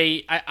LeBron,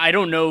 I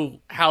don't know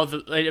how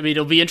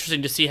it'll be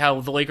interesting to see how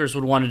the Lakers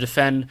would want to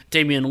defend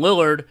Damian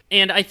Lillard,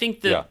 and I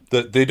think that...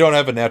 Yeah, they don't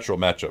have a natural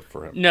matchup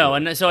for him. No,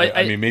 and so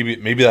I mean,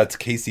 maybe that's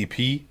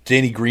KCP.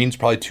 Danny Green's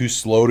probably too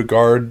slow to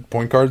guard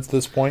point guards at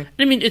this point.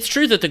 I mean, it's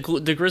true that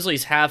the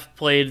Grizzlies have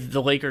played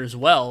the Lakers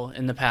well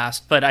in the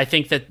past, but I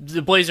think that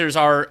the Blazers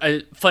are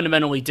a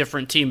fundamentally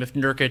different team if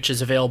Nurkic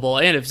is available,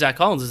 and if Zach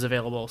Collins is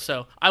available.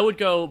 So I would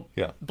go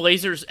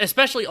Blazers,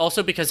 especially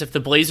also because if the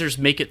Blazers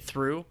make it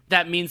through,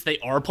 that means they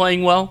are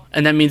playing well,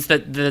 and that means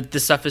that the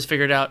stuff is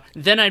figured out.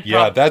 Then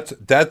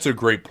that's a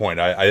great point.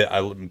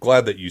 I'm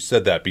glad that you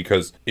said that,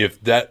 because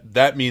if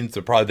that means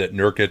that probably that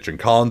Nurkic and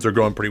Collins are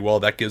going pretty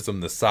well, that gives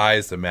them the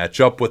size to match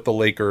up with the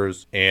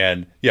Lakers.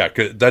 And yeah,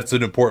 that's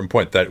an important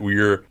point, that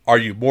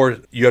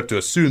you have to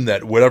assume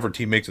that whatever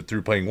team makes it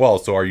through playing well.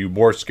 So are you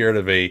more scared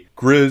of a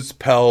Grizz,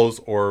 Pels,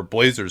 or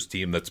Blazers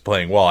team that's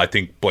playing well? I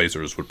think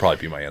Blazers would probably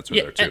be my answer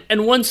there too.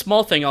 And one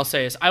small thing I'll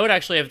say is I would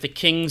actually have the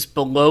Kings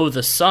below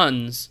the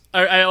Suns.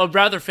 I would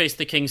rather face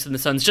the Kings than the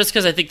Suns, just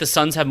because I think the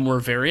Suns have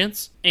more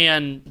variance,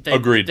 and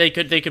agreed. They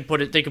could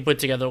put it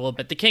together a little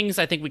bit. The Kings,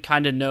 I think we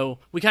kind of know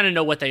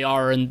what they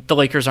are, and the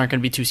Lakers aren't going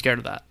to be too scared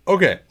of that.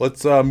 Okay,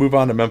 let's move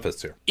on to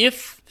Memphis here.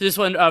 If this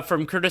one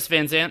from Curtis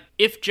Van Zant,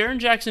 if Jaren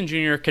Jackson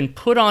Jr. can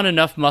put on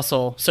enough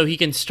muscle so he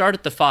can start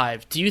at the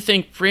 5, do you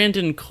think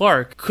Brandon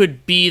Clark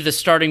could be the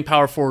starting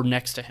power forward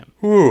next to him?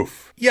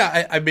 Oof.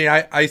 Yeah, I mean,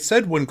 I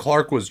said when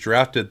Clark was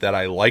drafted that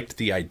I liked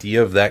the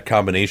idea of that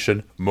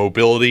combination,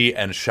 mobility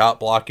and shot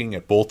blocking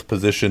at both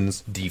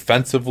positions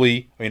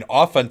defensively. I mean,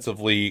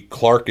 offensively,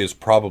 Clark is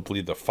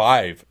probably the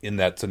 5 in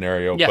that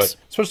scenario. Yes.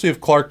 But especially if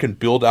Clark can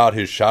build out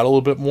his shot a little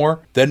bit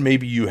more, then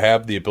maybe you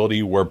have the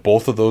ability where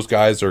both of those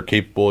guys are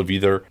capable of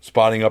either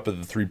spotting up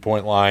at the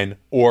 3-point line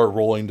or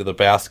rolling to the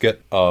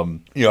basket. I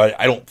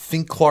don't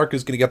think Clark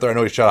is going to get there. I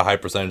know he shot a high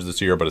percentage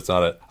this year, but it's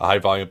not a high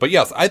volume. But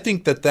yes, I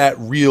think that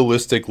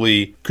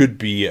realistically could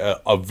be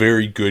a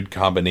very good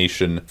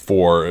combination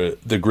for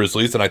the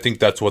Grizzlies. And I think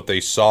that's what they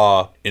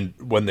saw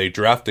when they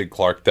drafted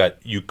Clark, that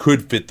you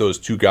could fit those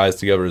two guys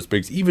together as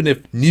bigs, even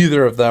if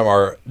neither of them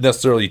are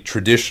necessarily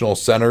traditional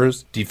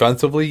centers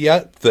defensively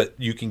yet, that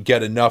you can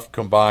get enough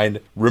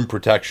combined rim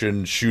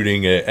protection,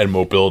 shooting, and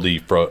mobility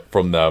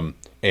from them.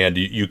 And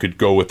you could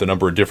go with a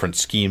number of different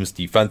schemes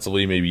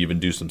defensively, maybe even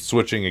do some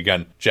switching.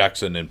 Again,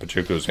 Jackson in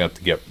particular is going to have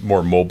to get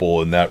more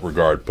mobile in that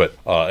regard, but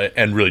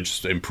and really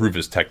just improve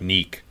his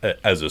technique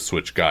as a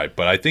switch guy.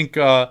 But I think,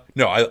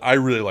 I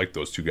really like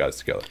those two guys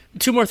together.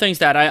 Two more things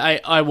that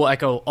I will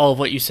echo all of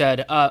what you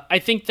said. I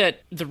think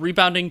that the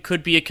rebounding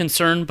could be a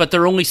concern, but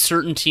there are only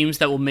certain teams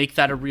that will make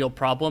that a real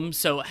problem.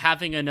 So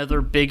having another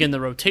big in the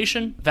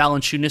rotation,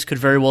 Valanciunas could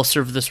very well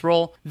serve this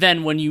role.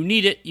 Then when you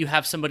need it, you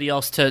have somebody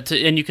else to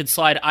and you could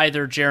slide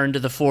either Jaren to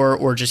the 4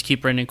 or just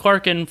keep Brandon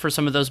Clark in for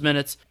some of those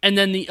minutes. And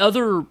then the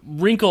other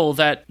wrinkle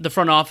that the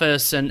front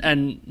office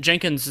and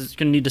Jenkins is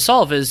going to need to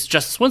solve is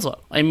Justice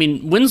Winslow. I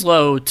mean,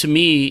 Winslow, to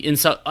me,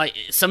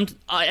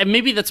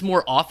 maybe that's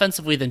more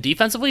offensively than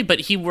defensively,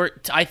 but he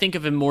worked. I think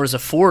of him more as a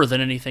 4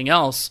 than anything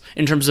else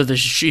in terms of the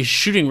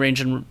shooting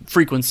range and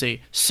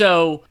frequency.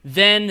 So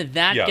then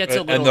that gets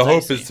a little and the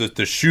dicey. hope is that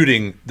the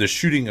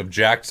shooting of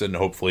Jackson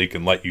hopefully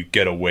can let you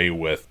get away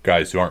with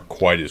guys who aren't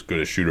quite as good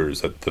as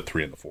shooters at the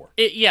 3 and the 4.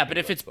 But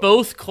if it's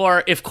both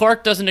Clark, if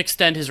Clark doesn't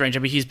extend his range, I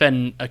mean, he's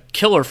been a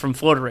killer from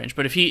floater range,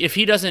 but if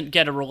he doesn't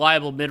get a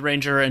reliable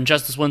mid-ranger and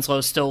Justice Winslow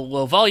is still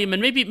low volume,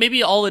 and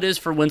maybe all it is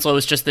for Winslow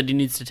is just that he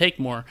needs to take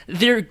more,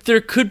 there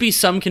could be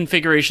some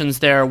configurations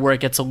there where it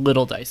gets a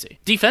little dicey.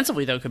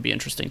 Defensively, though, it could be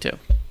interesting too.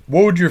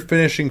 What would your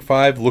finishing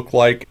 5 look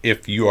like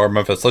if you are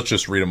Memphis? Let's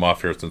just read them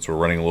off here since we're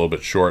running a little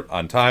bit short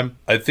on time.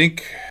 I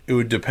think it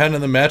would depend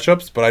on the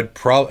matchups, but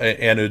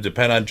and it would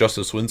depend on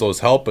Justice Winslow's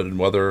health and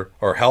whether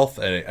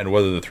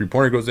the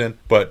 3-pointer goes in.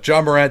 But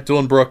John Morant,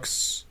 Dylan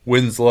Brooks,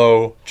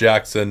 Winslow,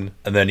 Jackson,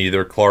 and then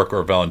either Clark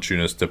or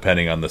Valanciunas,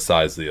 depending on the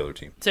size of the other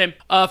team. Same.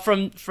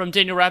 From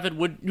Daniel Ravid,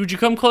 would you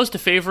come close to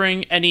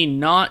favoring any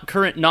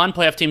current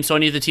non-playoff teams, so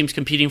any of the teams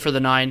competing for the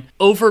 9,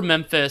 over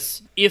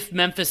Memphis if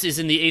Memphis is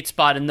in the 8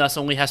 spot and thus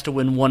only has to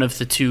win one of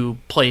the 2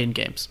 play-in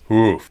games?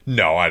 Oof.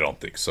 No, I don't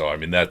think so. I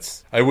mean,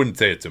 I wouldn't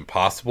say it's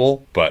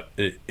impossible, but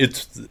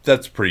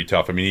that's pretty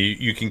tough. I mean,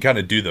 you can kind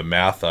of do the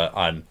math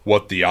on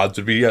what the odds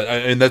would be,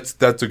 and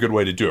that's a good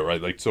way to do it,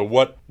 right? Like, so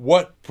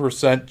what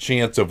percent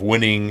chance of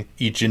winning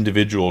each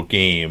individual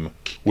game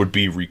would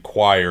be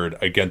required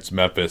against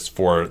Memphis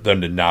for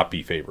them to not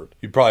be favored?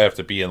 You'd probably have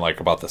to be in like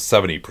about the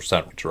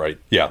 70% range, right?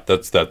 Yeah,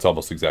 that's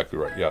almost exactly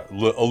right. Yeah, a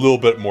little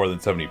bit more than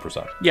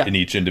 70% in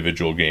each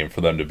individual game for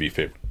them to be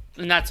favored.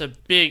 And that's a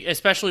big,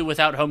 especially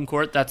without home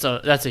court, that's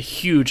a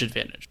huge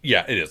advantage.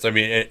 Yeah, it is. I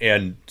mean,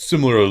 and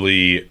similar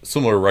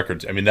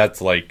records. I mean,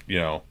 that's like,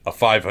 a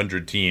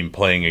 500 team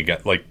playing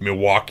against, like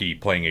Milwaukee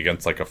playing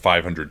against like a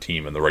 500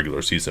 team in the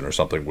regular season or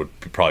something would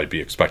probably be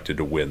expected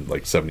to win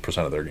like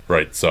 70% of their game,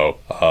 right? So,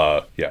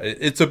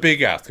 it's a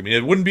big ask. I mean,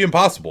 it wouldn't be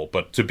impossible,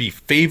 but to be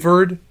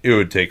favored, it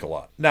would take a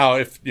lot. Now,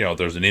 if,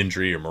 there's an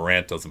injury or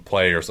Morant doesn't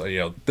play or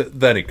so,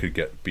 then it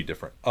could be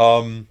different.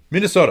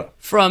 Minnesota.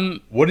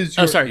 What is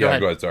your...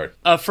 Go ahead. Sorry.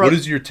 What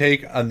is your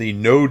take on the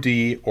no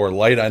D or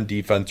light on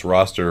defense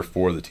roster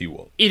for the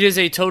T-Wolves? It is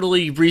a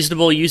totally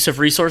reasonable use of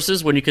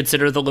resources when you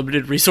consider the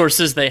limited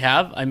resources they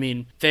have. I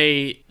mean,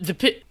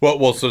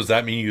 Well, so does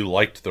that mean you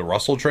liked the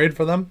Russell trade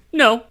for them?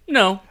 No.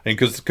 And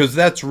because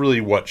that's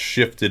really what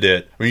shifted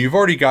it. I mean, you've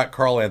already got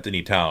Karl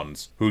Anthony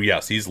Towns, who,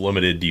 yes, he's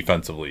limited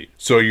defensively.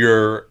 So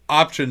your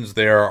options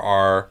there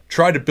are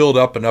try to build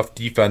up enough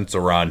defense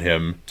around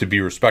him to be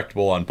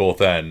respectable on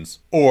both ends,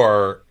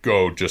 or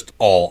go just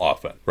all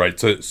offense, right?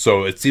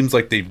 So it seems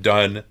like they've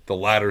done the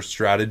latter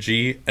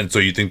strategy, and so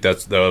you think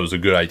that was a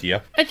good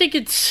idea? I think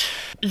it's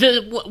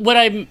what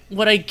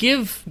I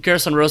give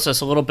Gerson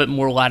Rosas a little bit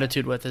more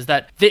latitude with is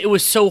that it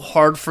was so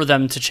hard for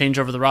them to change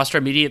over the roster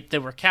immediately. They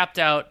were capped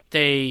out.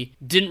 They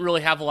didn't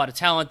really have a lot of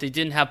talent. They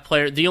didn't have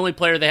the only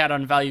player they had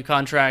on value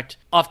contract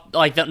off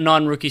like that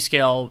non-rookie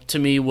scale to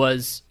me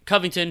was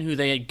Covington, who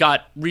they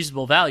got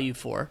reasonable value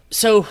for.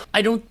 So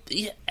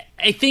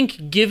I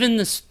think given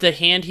the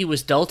hand he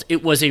was dealt,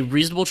 it was a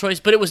reasonable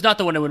choice, but it was not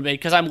the one I would have made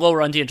because I'm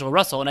lower on D'Angelo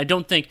Russell, and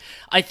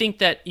I think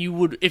that you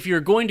would, if you're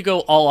going to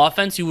go all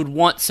offense, you would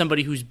want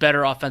somebody who's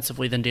better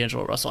offensively than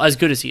D'Angelo Russell, as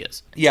good as he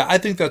is. Yeah, I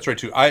think that's right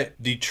too.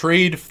 The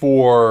trade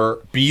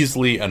for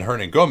Beasley and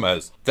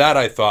Hernangomez, that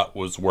I thought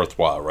was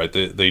worthwhile, right?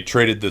 They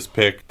traded this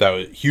pick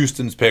that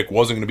Houston's pick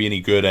wasn't going to be any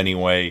good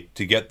anyway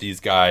to get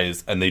these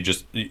guys, and they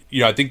just,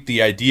 I think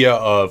the idea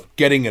of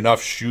getting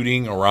enough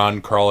shooting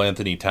around Karl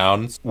Anthony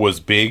Towns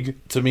was big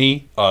to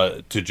me,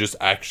 to just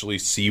actually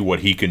see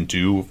what he can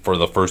do for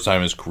the first time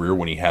in his career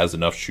when he has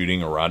enough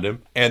shooting around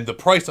him. And the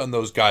price on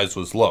those guys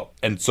was low.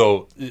 And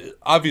so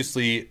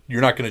obviously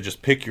you're not going to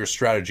just pick your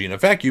strategy in a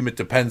vacuum. It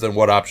depends on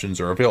what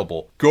options are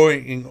available.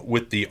 Going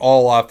with the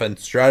all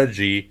offense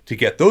strategy to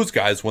get those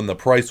guys when the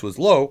price was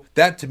low,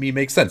 that to me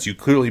makes sense. You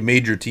clearly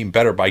made your team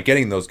better by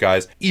getting those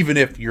guys, even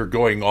if you're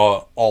going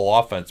all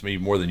offense,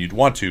 maybe more than you'd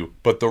want to.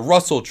 But the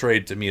Russell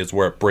trade to me is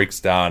where it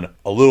breaks down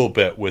a little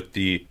bit with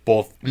the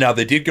both. Now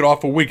they did get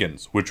off of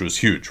Wiggins, which was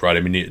huge, right? I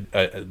mean,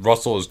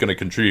 Russell is going to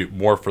contribute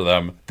more for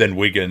them than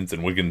Wiggins,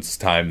 and Wiggins'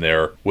 time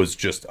there was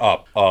just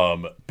up.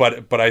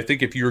 But I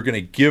think if you were going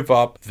to give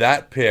up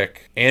that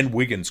pick and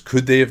Wiggins,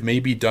 could they have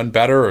maybe done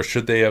better, or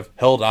should they have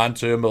held on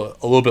to him a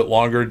little bit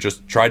longer,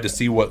 just tried to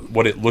see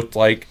what it looked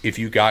like if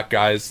you got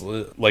guys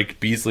like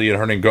Beasley and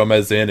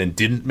Hernangomez in and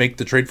didn't make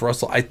the trade for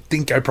Russell? I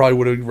think I probably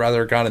would have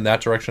rather gone in that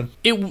direction.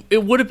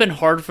 It would have been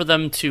hard for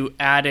them to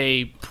add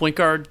a point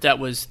guard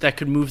that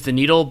could move the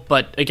needle,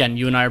 but again,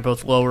 you and I are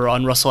both lower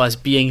on Russell as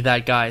being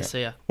that guy. So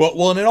yeah.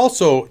 Well, and it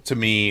also, to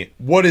me,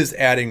 what is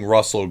adding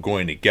Russell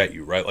going to get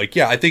you, right? Like,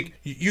 yeah, I think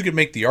you could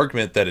make the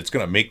argument that it's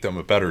going to make them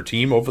a better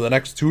team over the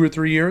next 2 or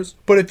 3 years.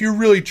 But if you're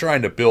really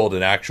trying to build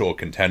an actual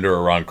contender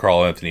around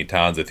Karl Anthony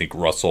Towns, I think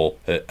Russell,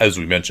 as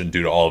we mentioned,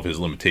 due to all of his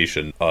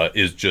limitation,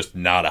 is just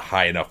not a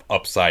high enough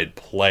upside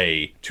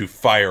play to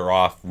fire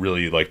off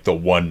really like the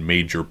one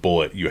major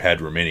bullet you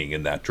had remaining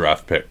in that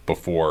draft pick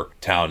before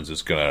Towns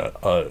is going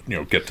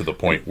to, get to the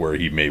point where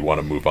he may want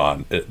to move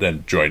on,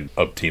 then join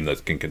a team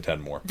that can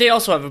contend more. They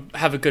also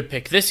have a good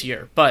pick this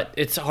year, but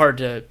it's hard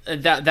to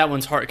that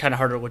one's kind of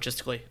harder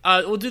logistically.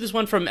 We'll do this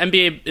one from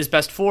NBA is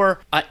best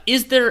 4.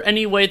 Is there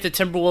any way the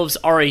Timberwolves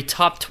are a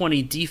top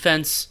 20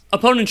 defense?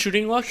 Opponent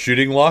shooting luck?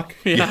 Shooting luck?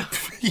 Yeah.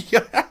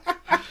 Yeah.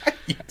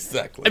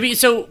 Exactly. I mean,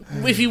 so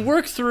if you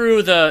work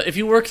through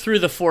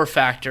the 4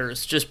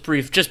 factors, just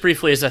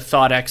briefly as a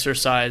thought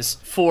exercise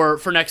for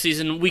next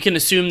season, we can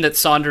assume that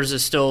Saunders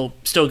is still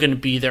going to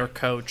be their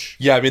coach.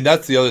 Yeah, I mean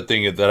that's the other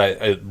thing that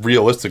I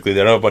realistically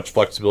they don't have much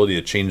flexibility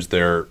to change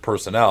their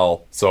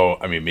personnel. So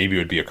I mean maybe it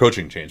would be a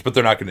coaching change, but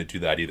they're not going to do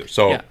that either.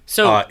 So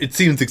it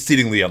seems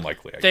exceedingly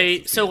unlikely.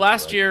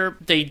 Last year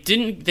they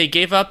didn't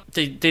give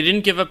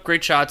up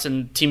great shots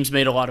and teams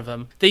made a lot of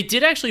them. They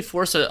did actually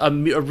force a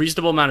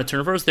reasonable amount of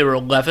turnovers. They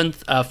were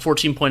 11th,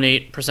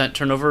 14.8%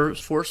 turnovers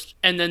forced,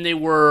 and then they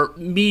were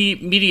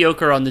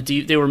mediocre on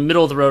they were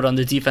middle of the road on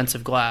the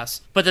defensive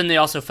glass. But then they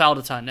also fouled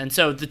a ton, and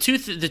so the two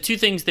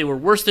things they were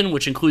worst in,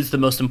 which includes the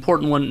most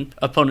important one,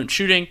 opponent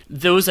shooting,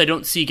 those I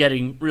don't see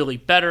getting really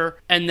better.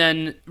 And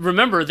then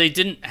remember they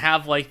didn't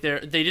have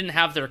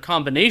their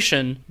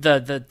combination,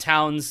 the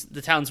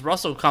Towns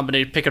Russell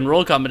combination, pick and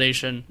roll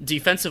combination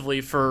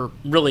defensively for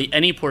really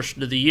any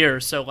portion of the year.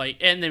 So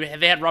and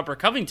they had Robert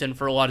Covington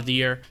for a lot of the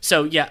year.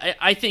 So yeah,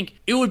 I think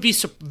it would be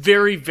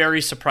very,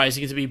 very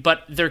surprising to me,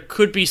 but there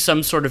could be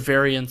some sort of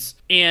variance.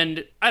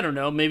 And I don't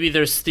know, maybe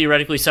there's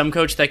theoretically some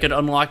coach that could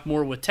unlock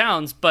more with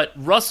Towns, but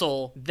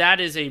Russell, that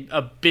is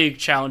a big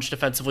challenge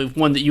defensively,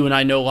 one that you and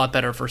I know a lot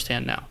better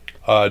firsthand now.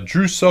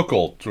 Drew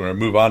Sokol, we're going to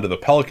move on to the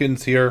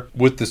Pelicans here.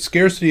 With the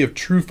scarcity of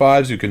true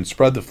fives who can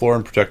spread the floor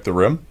and protect the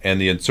rim,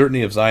 and the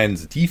uncertainty of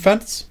Zion's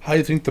defense, how do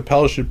you think the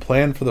Pelicans should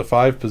plan for the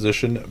 5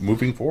 position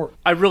moving forward?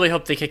 I really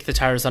hope they kick the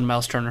tires on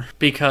Miles Turner,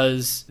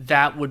 because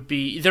that would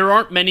be... There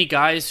aren't many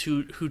guys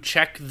who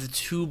check the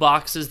 2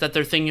 boxes that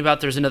they're thinking about.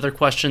 There's another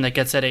question that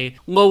gets at a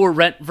lower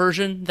rent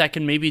version that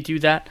can maybe do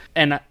that,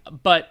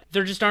 but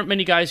there just aren't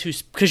many guys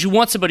because you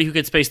want somebody who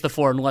can space the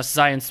floor, unless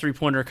Zion's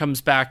three-pointer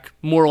comes back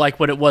more like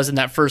what it was in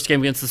that first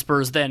game against the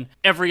Spurs than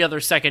every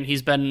other second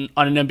he's been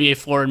on an NBA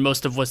floor in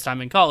most of his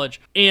time in college.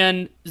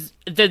 And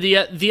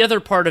the other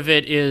part of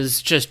it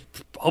is just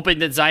hoping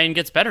that Zion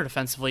gets better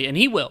defensively, and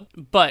he will,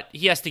 but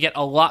he has to get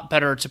a lot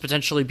better to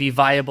potentially be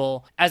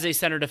viable as a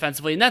center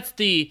defensively. And that's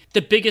the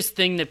biggest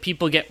thing that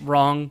people get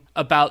wrong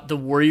about the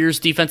Warriors'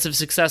 defensive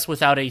success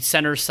without a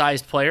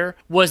center-sized player,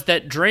 was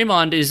that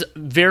Draymond is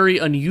very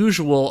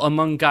unusual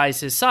among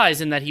guys his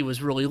size in that he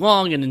was really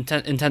long and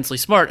intensely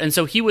smart, and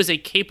so he was a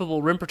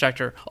capable rim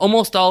protector.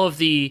 Almost all of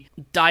the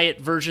diet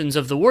versions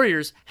of the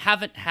Warriors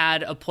haven't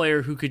had a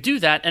player who could do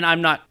that, and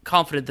I'm not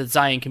confident that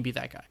Zion can be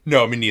that guy.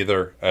 No, me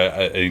neither.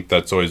 I think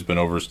that's always been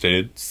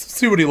overstated.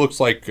 See what he looks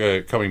like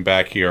coming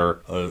back here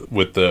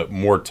with the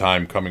more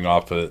time coming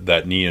off of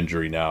that knee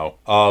injury now.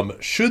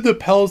 Should the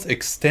Pels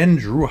extend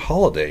Drew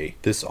Holiday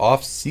this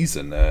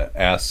offseason?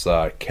 Asks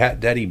Cat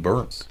Daddy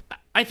Burns.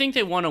 I think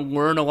they want to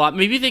learn a lot.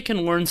 Maybe they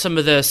can learn some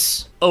of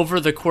this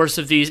over the course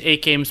of these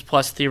 8 games,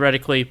 plus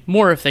theoretically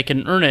more if they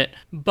can earn it.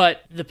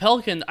 But the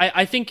Pelicans,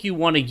 I think you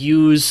want to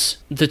use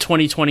the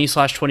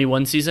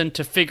 2020/21 season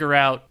to figure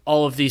out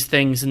all of these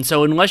things. And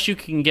so unless you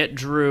can get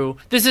Drew,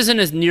 this isn't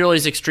as nearly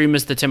as extreme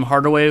as the Tim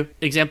Hardaway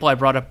example I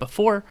brought up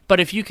before,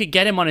 but if you could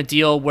get him on a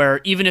deal where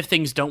even if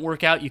things don't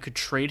work out, you could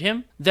trade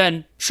him,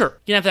 then sure,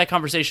 you can have that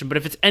conversation. But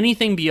if it's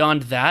anything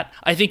beyond that,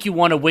 I think you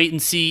want to wait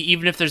and see,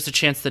 even if there's a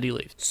chance that he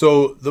leaves.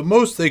 So the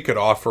most they could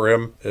offer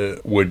him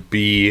would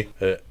be,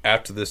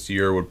 after this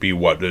year, would be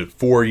what,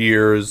 4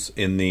 years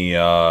in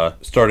the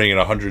starting at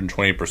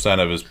 120%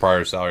 of his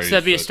prior salary. So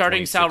that'd be a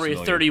starting salary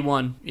of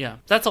 31. Yeah,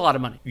 that's a lot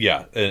of money.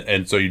 Yeah,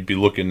 and so you'd be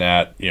looking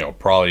at,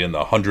 probably in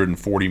the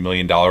 $140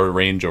 million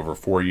range over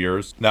 4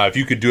 years. Now, if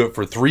you could do it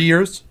for 3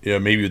 years,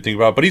 maybe you'd think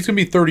about it, but he's going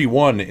to be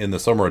 31 in the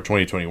summer of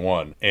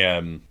 2021.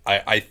 And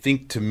I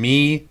think, to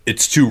me,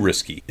 it's too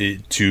risky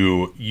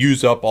to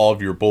use up all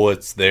of your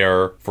bullets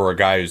there for a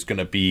guy who's going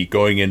to be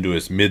going into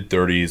his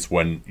mid-30s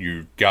when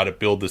you got to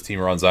build this team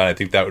around Zion. I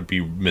think that would be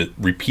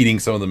repeating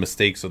some of the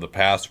mistakes of the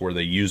past where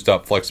they used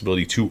up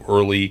flexibility too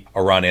early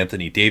around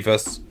Anthony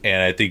Davis.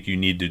 And I think you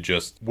need to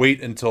just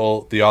wait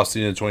until the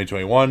offseason in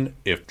 2021.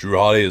 If Drew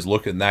Holiday is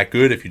looking that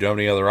good, if you don't have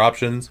any other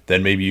options,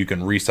 then maybe you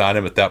can re-sign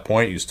him at that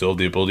point. You still have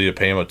the ability to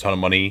pay him a ton of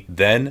money.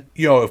 Then,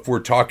 if we're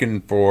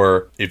talking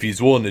if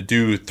he's willing to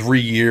do 3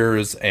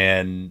 years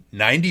and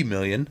 $90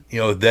 million,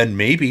 then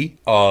maybe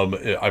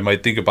I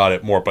might think about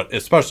it more. But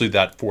especially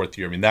that 4th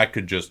year, I mean, that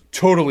could just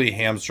totally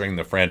hamstring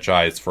the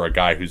franchise for a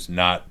guy guy who's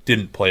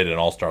didn't play at an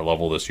all-star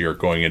level this year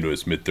going into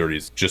his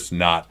mid-30s. Just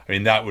not. I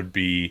mean, that would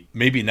be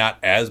maybe not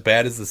as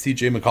bad as the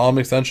CJ McCollum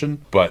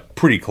extension, but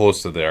pretty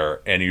close to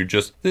there. And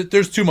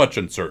there's too much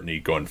uncertainty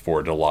going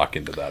forward to lock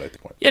into that at the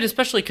point. Yeah,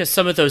 especially because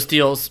some of those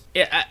deals,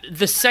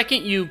 the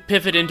second you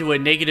pivot into a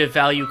negative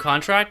value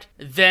contract,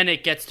 then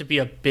it gets to be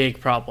a big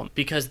problem,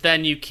 because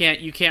then you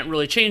can't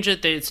really change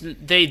it.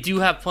 They do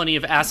have plenty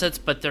of assets,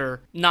 but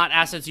they're not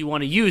assets you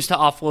want to use to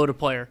offload a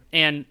player.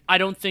 And I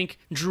don't think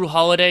Drew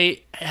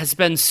Holiday has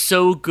been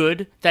so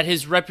good that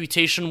his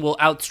reputation will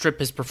outstrip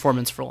his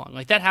performance for long.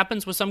 Like, that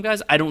happens with some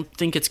guys. I don't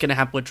think it's going to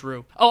happen with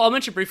Drew. Oh, I'll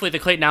mention briefly the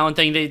Clayton Allen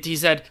thing. He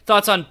said,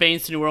 thoughts on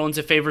Baines to New Orleans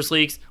if Favors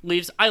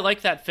leaves. I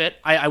like that fit.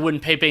 I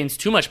wouldn't pay Baines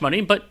too much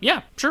money, but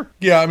yeah, sure.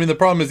 Yeah, I mean, the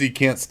problem is he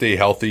can't stay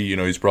healthy.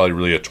 He's probably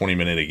really a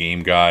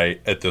 20-minute-a-game guy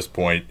at this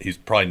point. He's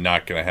probably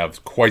not going to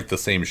have quite the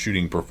same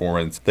shooting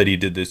performance that he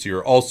did this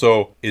year.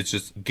 Also, it's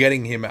just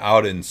getting him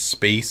out in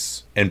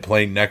space and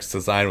playing next to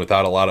Zion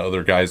without a lot of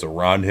other guys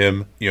around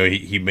him.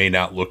 He may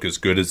not look as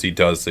good as he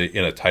does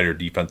in a tighter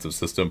defensive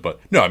system, but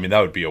no, I mean,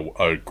 that would be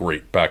a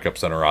great backup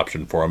center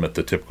option for him at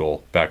the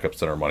typical backup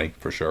center money,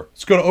 for sure.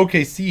 Let's go to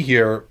OKC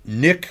here.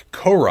 Nick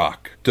Korok.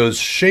 Does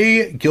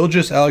Shai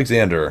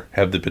Gilgeous-Alexander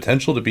have the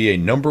potential to be a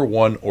number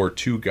 1 or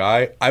 2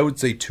 guy? I would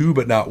say 2,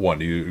 but not 1.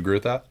 Do you agree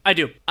with that? I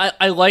do.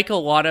 I like a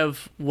lot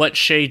of what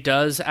Shai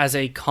does as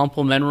a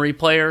complementary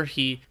player.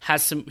 He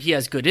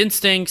has good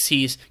instincts.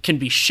 He can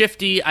be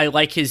shifty. I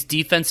like his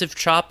defensive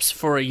chops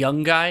for a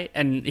young guy,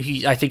 and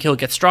I think he'll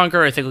get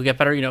stronger. I think he'll get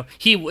better.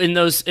 He in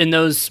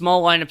those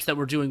small lineups that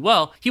were doing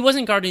well, he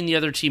wasn't guarding the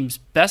other team's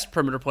best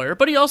perimeter player,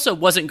 but he also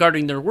wasn't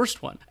guarding their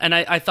worst one. And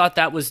I thought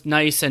that was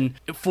nice. And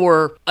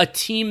for a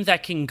team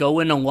that can go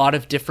in a lot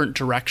of different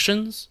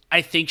directions,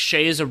 I think Shai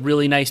is a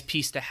really nice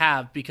piece to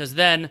have, because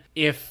then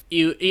if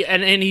you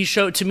and he's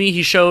shown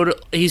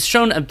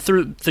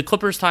through the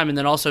Clippers time and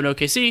then also in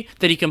OKC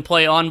that he can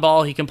play on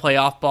ball, he can play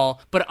off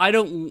ball. But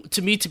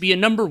to be a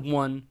number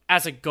 1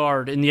 as a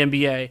guard in the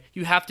NBA,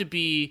 you have to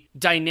be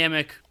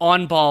dynamic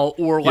on ball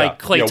or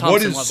like Klay Thompson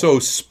what is level. so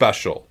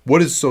special?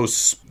 What is so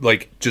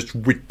just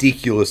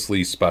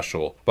ridiculously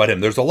special about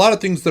him? There's a lot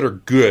of things that are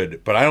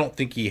good, but I don't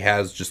think he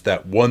has just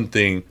that one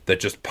thing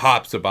that just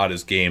pops about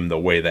his game the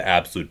way the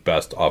absolute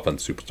best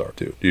offense superstar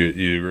do. Do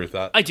you agree with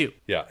that? I do.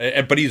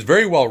 Yeah, but he's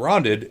very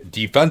well-rounded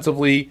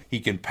defensively. He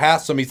can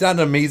pass some. He's not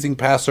an amazing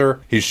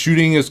passer. His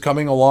shooting is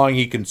coming along.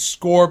 He can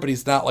score, but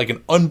he's not like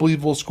an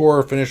unbelievable scorer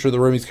or finisher of the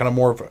rim. He's kind of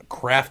more of a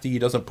crafty. He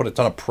doesn't put a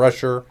ton of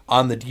pressure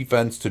on the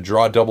defense to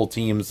draw double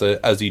teams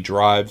as he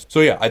drives.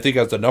 So yeah, I think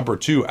as a number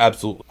 2,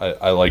 absolutely,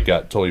 I like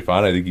that totally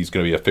fine. I think he's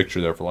going to be a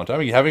fixture there for a long time. I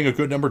mean, having a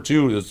good number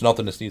 2, there's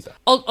nothing to sneeze at.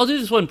 I'll do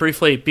this one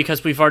briefly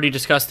because we've already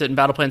discussed it in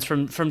Battle Plans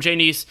from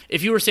Janice.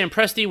 If you were Sam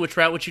Presti, which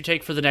route would you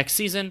take for the next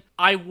season?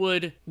 I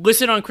would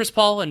listen on Chris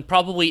Paul and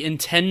probably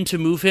intend to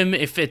move him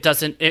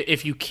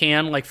if you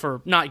can, like,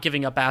 for not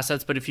giving up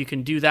assets, but if you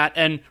can do that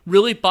and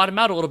really bottom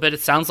out a little bit.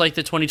 It sounds like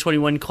the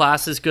 2021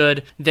 class is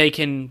good. They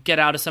can get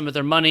out of some of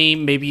their money.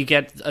 Maybe you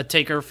get a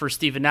taker for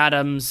Steven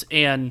Adams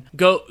and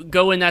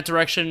go in that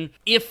direction.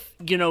 If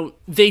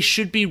they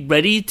should be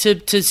ready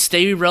to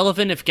stay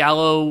relevant if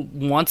Gallo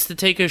wants to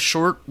take a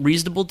short,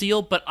 reasonable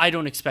deal, but I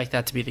don't expect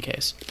that to be the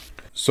case.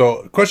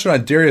 So, question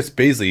on Darius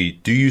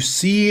Bazley. Do you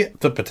see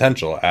the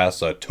potential?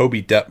 Asks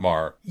Toby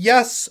Detmar.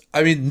 Yes.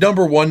 I mean,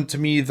 number 1 to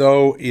me,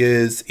 though,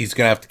 is he's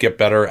going to have to get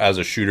better as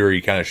a shooter.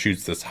 He kind of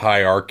shoots this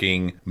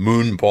high-arcing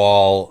moon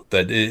ball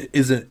that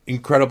isn't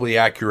incredibly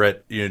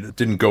accurate. It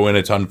didn't go in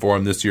a ton for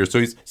him this year. So,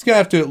 he's going to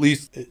have to at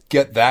least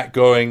get that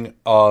going.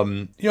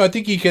 I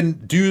think he can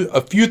do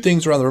a few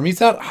things around the rim.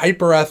 He's not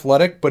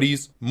hyper-athletic, but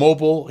he's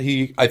mobile.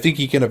 I think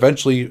he can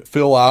eventually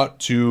fill out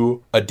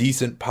to a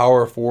decent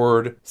power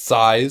forward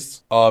size.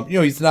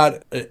 He's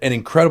not an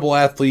incredible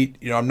athlete.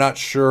 I'm not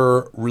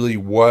sure really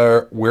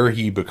where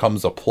he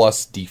becomes a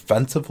plus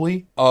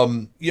defensively.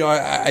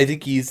 I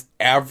think he's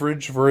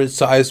average for his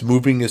size,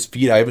 moving his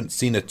feet. I haven't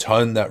seen a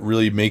ton that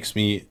really makes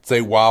me say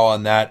wow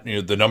on that.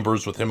 The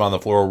numbers with him on the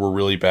floor were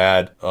really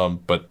bad.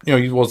 But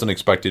he wasn't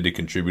expected to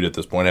contribute at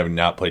this point, having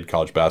not played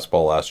college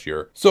basketball last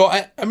year. So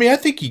I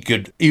think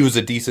he was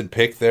a decent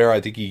pick there.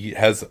 I think he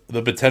has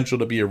the potential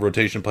to be a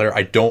rotation player.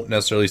 I don't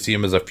necessarily see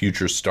him as a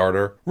future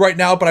starter right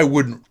now, but I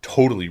wouldn't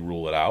totally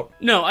rule it out.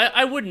 No,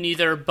 I wouldn't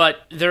either,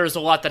 but there's a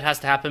lot that has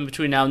to happen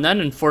between now and then.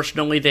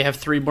 Unfortunately, they have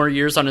 3 more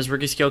years on his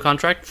rookie scale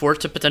contract for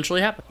it to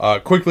potentially happen.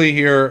 Quickly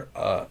here,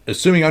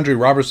 assuming Andre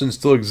Robertson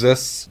still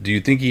exists, do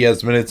you think he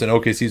has minutes in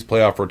OKC's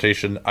playoff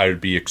rotation? I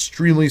would be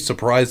extremely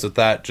surprised at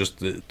that, just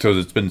because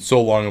it's been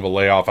so long of a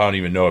layoff. I don't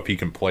even know if he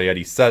can play yet.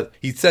 He says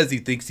he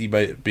thinks he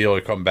might be able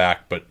to come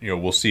back, but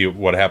we'll see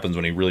what happens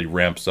when he really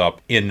ramps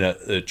up in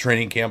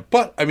training camp.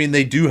 But I mean,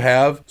 they do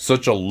have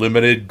such a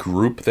limited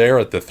group there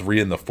at the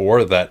 3 and the 4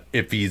 before that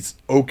if he's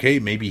okay,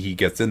 maybe he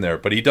gets in there,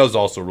 but he does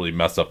also really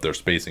mess up their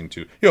spacing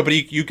too.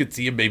 But you could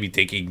see him maybe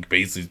taking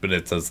Baisley's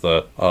minutes as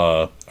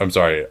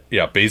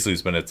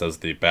Baisley's minutes as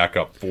the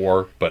backup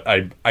 4, but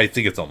I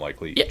think it's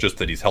unlikely just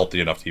that he's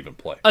healthy enough to even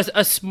play.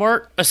 A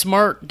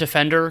smart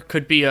defender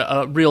could be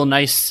a real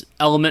nice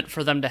element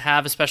for them to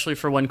have, especially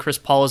for when Chris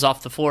Paul is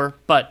off the floor,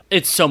 but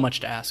it's so much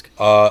to ask.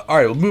 All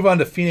right, we'll move on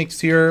to Phoenix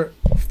here.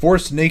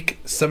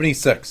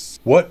 ForceNake76.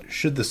 What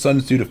should the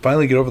Suns do to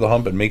finally get over the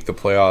hump and make the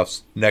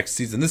playoffs next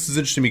season? This is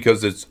interesting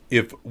because it's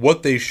if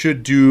what they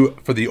should do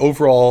for the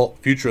overall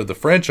future of the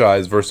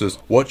franchise versus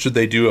what should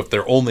they do if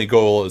their only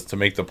goal is to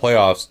make the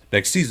playoffs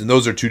next season.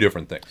 Those are two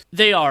different things.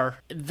 They are.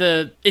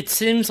 It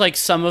seems like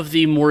some of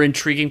the more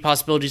intriguing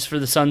possibilities for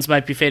the Suns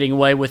might be fading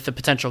away with the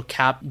potential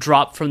cap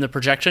drop from the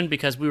projection,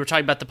 because we were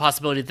talking about the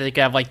possibility that they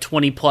could have like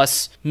 20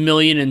 plus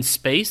million in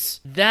space.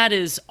 That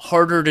is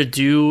harder to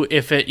do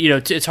if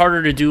it's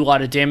harder to do a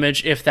lot of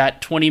damage if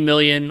that 20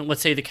 million,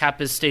 let's say the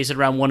cap stays at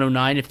around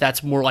 109, if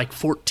that's more like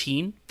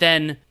 14,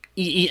 then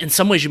in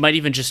some ways you might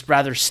even just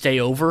rather stay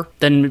over.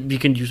 Then you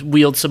can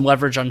wield some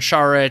leverage on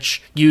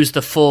Šarić, use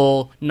the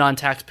full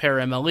non-taxpayer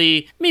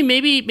MLE. I mean,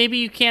 maybe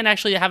you can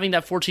actually, having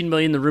that 14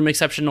 million, the room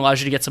exception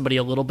allows you to get somebody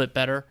a little bit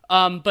better.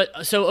 I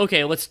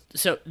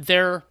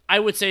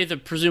would say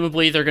that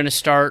presumably they're going to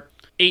start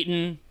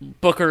Ayton,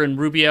 Booker, and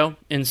Rubio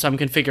in some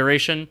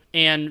configuration.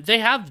 And they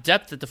have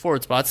depth at the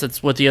forward spots.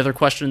 That's what the other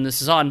question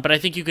this is on. But I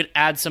think you could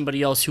add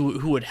somebody else who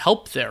would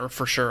help there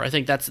for sure. I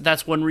think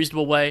that's one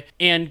reasonable way.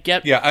 And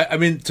get... Yeah, I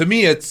mean, to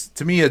me,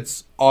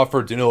 it's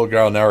offer Danilo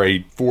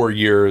Gallinari 4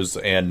 years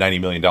and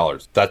 $90 million.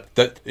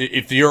 That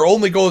if your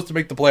only goal is to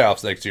make the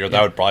playoffs next year,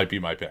 that would probably be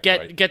my pick.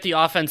 Get the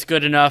offense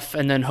good enough,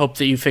 and then hope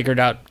that you figured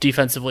out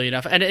defensively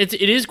enough. And it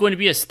is going to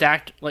be a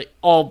stacked, like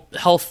all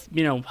health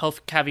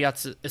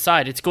caveats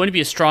aside, it's going to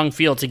be a strong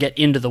field to get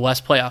into the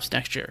West playoffs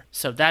next year.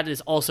 So that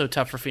is also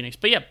tough for Phoenix.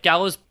 But yeah,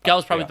 Gallo's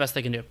probably the best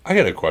they can do. I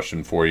got a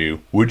question for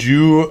you. Would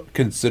you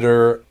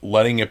consider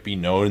letting it be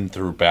known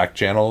through back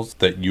channels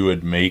that you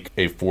would make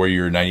a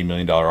 4-year, $90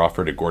 million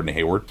offer to Gordon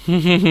Hayward?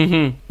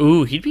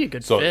 Ooh, he'd be a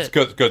good fit. So it's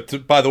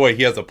good. By the way,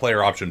 he has a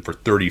player option for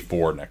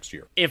 34 next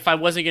year. If I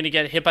wasn't going to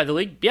get hit by the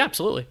league, yeah,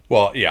 absolutely.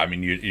 Well, yeah, I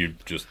mean, you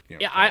just...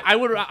 I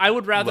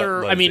would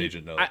rather...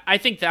 I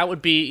think that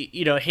would be,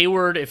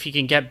 Hayward, if he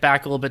can get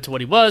back a little bit to what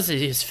he was,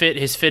 his fit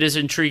is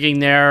intriguing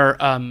there.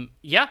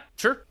 Yeah,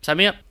 sure. Sign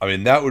me up. I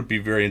mean, that would be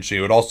very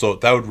interesting.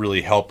 That would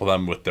really help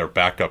them with their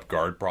backup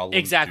guard problems.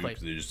 Exactly.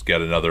 Because they just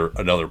get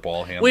another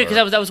ball handler. Wait,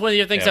 because that was one of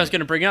the other things I was going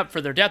to bring up for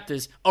their depth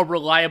is a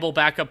reliable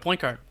backup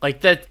point guard.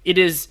 Like that, it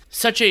is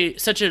such a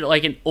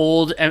like an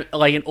old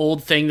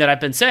thing that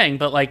I've been saying,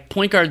 but like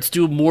point guards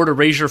do more to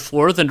raise your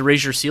floor than to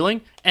raise your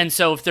ceiling. And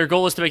so if their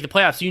goal is to make the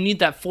playoffs, you need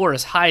that floor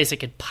as high as it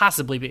could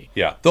possibly be.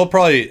 Yeah, they'll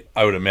probably,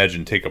 I would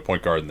imagine, take a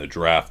point guard in the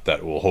draft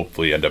that will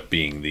hopefully end up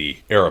being the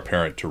heir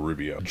apparent to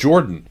Rubio.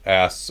 Jordan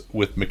asks,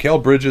 with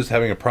Mikal Bridges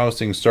having a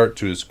promising start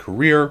to his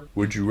career,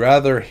 would you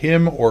rather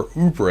him or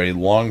Oubre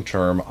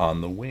long-term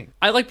on the wing?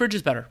 I like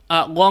Bridges better.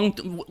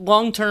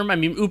 Long-term, I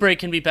mean, Oubre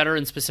can be better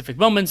in specific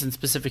moments, in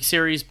specific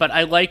series, but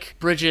I like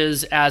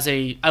Bridges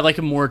I like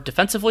him more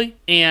defensively,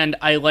 and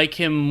I like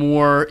him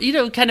more,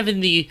 kind of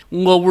in the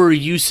lower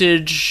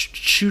usage,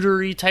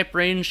 shootery type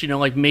range,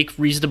 like make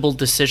reasonable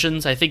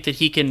decisions. I think that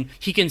he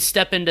can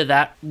step into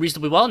that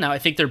reasonably well. Now, I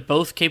think they're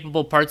both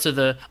capable parts of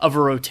a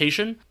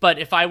rotation, but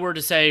if I were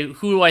to say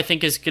who do I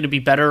think is going to be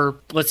better,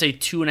 let's say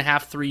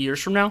 2.5, 3 years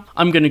from now,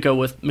 I'm going to go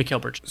with Mikal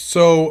Bridges.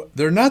 So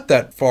they're not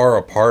that far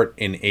apart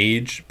in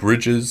age.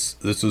 Bridges,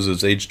 this was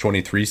his age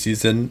 23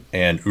 season,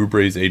 and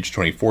Oubre's age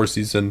 24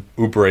 season.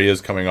 Oubre is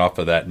coming off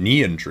of that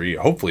knee injury.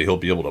 Hopefully he'll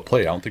be able to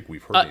play. I don't think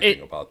we've heard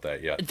anything about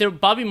that yet.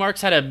 Bobby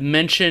Marks had a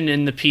mention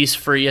in the piece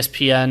for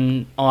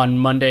ESPN on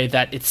Monday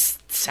that it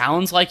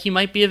sounds like he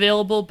might be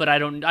available, but I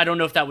don't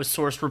know if that was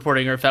source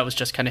reporting or if that was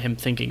just kind of him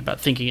thinking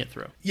it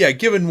through. Yeah,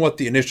 given what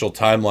the initial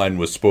timeline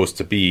was supposed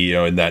to be,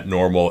 in that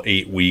normal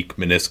 8-week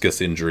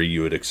meniscus injury,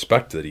 you would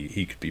expect that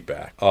he could be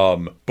back.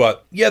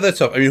 But yeah, that's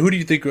tough. I mean, who do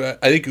you think? I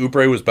think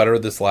Oubre was better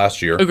this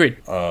last year. Agreed.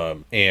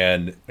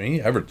 And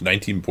he averaged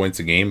 19 points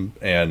a game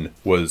and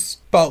was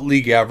about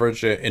league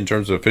average in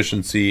terms of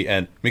efficiency.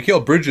 And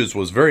Mikal Bridges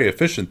was very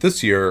efficient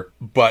this year,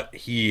 but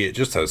he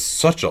just has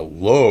such a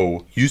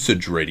low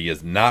usage rate. He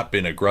has not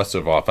been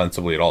aggressive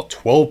offensively at all.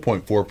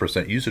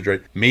 12.4% usage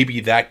rate. Maybe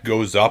that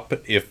goes up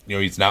if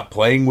he's not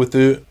playing with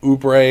the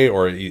Oubre,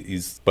 or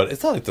but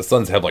it's not like the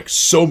Suns have like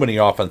so many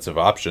offensive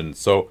options.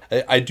 So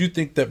I do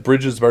think that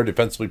Bridges is better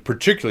defensively,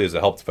 particularly as a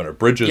help defender.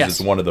 Bridges is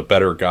one of the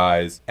better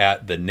guys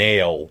at the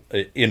nail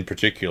in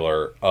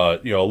particular. A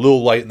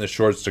little light in the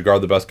shorts to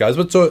guard the best guys,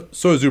 but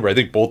so is Oubre. I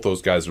think both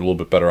those guys are a little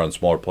bit better on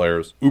smaller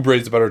players.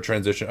 Oubre's a better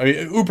transition. I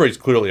mean, Oubre's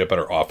clearly a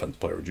better offense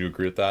player. Would you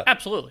agree with that?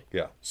 Absolutely.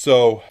 Yeah.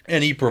 So,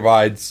 and he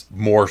provides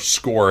more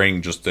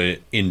scoring, just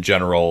in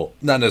general,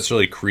 not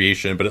necessarily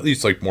creation, but at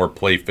least like more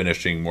play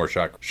finishing, more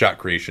shot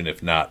creation,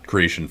 if not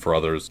creation for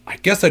others. I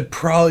guess I'd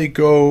probably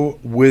go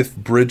with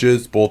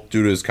Bridges, both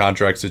due to his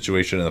contract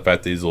situation and the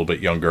fact that he's a little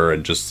bit younger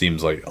and just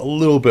seems like a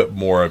little bit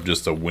more of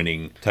just a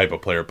winning type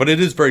of player. But it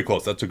is very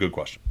close. That's a good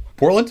question.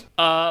 Portland?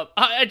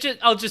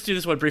 I'll just do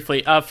this one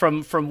briefly.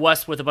 From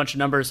West with a bunch of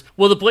numbers.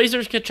 Will the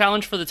Blazers get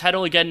challenged for the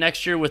title again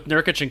next year with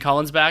Nurkic and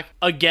Collins back?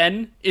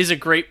 Again is a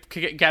great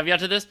caveat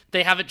to this.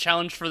 They haven't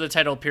challenged for the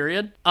title,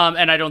 period.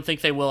 And I don't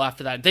think they will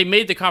after that. They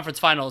made the conference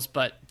finals,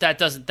 but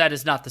that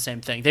is not the same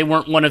thing. They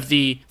weren't one of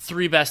the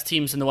three best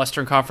teams in the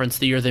Western Conference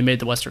the year they made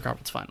the Western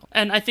Conference final.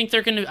 And I think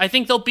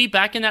they'll be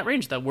back in that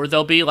range though, where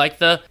they'll be like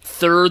the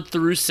third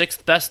through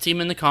sixth best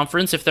team in the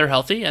conference if they're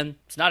healthy, and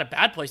it's not a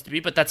bad place to be,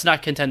 but that's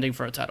not contending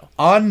for a title.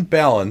 On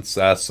balance,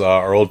 asks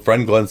our old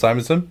friend Glenn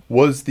Simonson,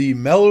 was the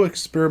Melo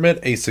experiment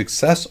a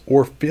success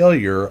or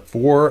failure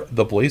for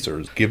the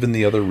Blazers, given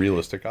the other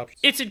realistic options?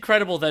 It's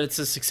incredible that it's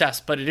a success,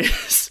 but it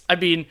is. I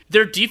mean,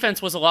 their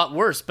defense was a lot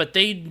worse, but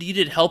they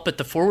needed help at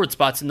the forward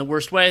spots in the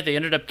worst way. They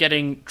ended up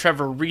getting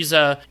Trevor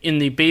Ariza in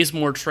the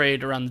Bazemore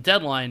trade around the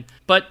deadline.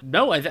 But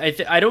no,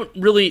 I don't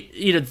really,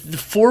 the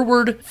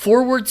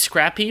forward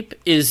scrap heap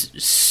is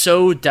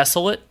so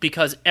desolate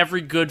because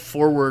every good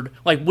forward,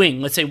 like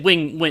wing, let's say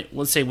wing,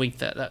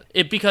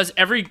 because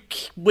every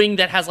wing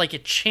that has like a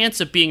chance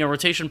of being a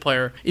rotation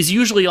player is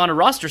usually on a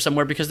roster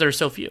somewhere because there are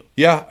so few.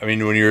 Yeah, I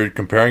mean, when you're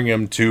comparing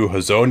him to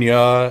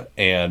Hazonia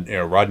and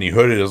Rodney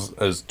Hood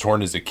has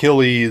torn his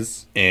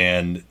Achilles,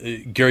 and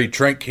Gary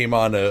Trent came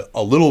on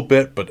a little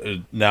bit, but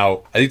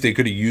now I think they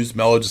could have used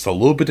Melo just a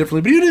little bit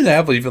differently, but he didn't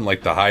have even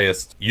like the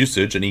highest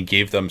usage, and he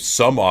gave them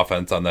some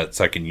offense on that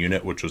second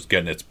unit, which was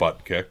getting its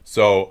butt kicked.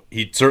 So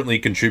he certainly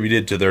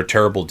contributed to their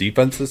terrible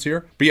defense this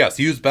year. But yes,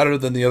 he was better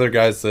than the other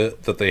guys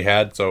that they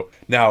had. So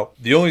now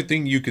the only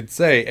thing you could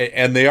say,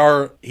 and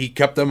he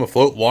kept them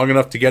afloat long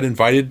enough to get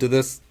invited to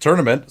this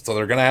tournament, so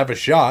they're going to have a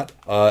shot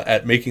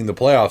at making the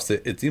playoffs.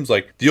 It seems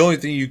like the only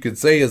thing you could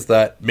say is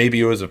that maybe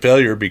it was a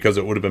failure because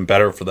it would have been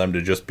better for them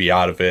to just be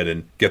out of it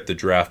and get the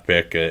draft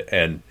pick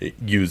and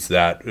use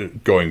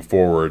that going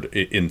forward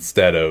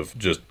instead of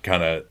just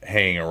kind of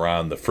hanging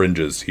around the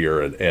fringes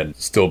here and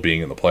still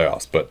being in the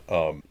playoffs. But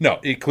no,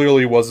 it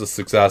clearly was a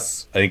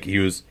success. I think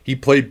he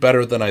played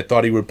better than I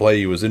thought he would play.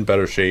 He was in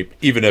better shape,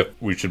 even if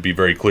we should be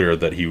very clear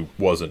that he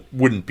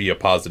wouldn't be a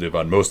positive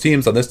on most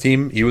teams. On this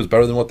team, he was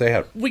better than what they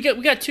had. We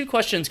got two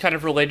questions kind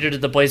of related to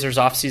the Blazers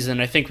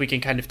offseason. I think we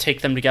can kind of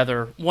take them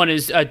together. One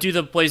is, do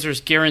the Blazers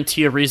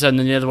guarantee Ariza? And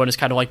then the other one is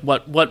kind of like,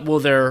 what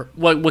could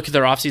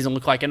their offseason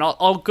look like? And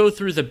I'll go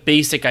through the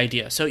basic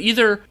idea. So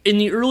either in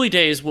the early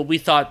days, what we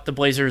thought the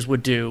Blazers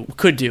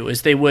could do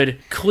is they would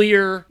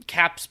clear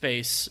cap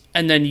space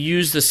and then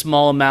use the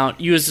small amount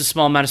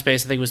of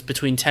space, I think it was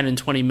between 10 and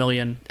 20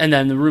 million, and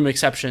then the room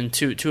exception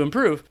to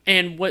improve.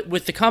 And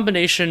with the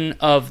combination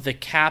of the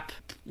cap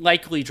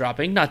likely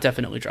dropping, not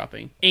definitely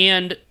dropping,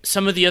 and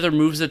some of the other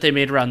moves that they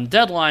made around the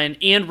deadline,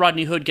 and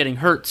Rodney Hood getting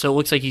hurt, so it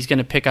looks like he's going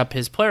to pick up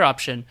his player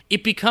option,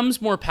 it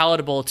becomes more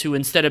palatable to,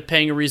 instead of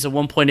paying Ariza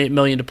 $1.8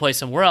 million to play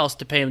somewhere else,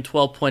 to pay him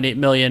 $12.8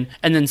 million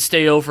and then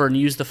stay over and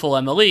use the full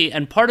MLE.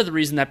 And part of the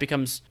reason that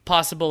becomes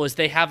possible is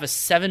they have a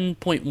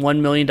 $7.1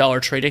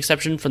 million trade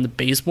exception from the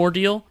Bazemore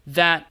deal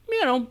that,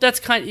 that's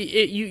kind of,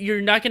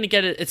 you're not going to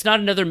get it. It's not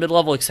another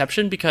mid-level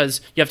exception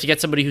because you have to get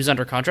somebody who's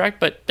under contract,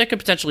 but that could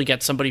potentially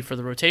get somebody for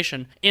the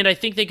rotation. And I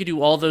think they could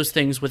do all those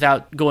things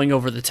without going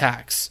over the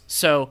tax.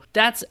 So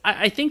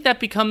I think that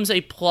becomes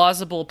a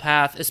plausible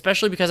path,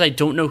 especially because I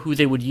don't know who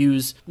they would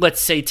use, let's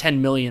say, $10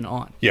 million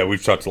on. Yeah,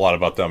 we've talked a lot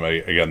about them.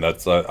 Again,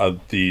 that's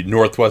the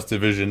Northwest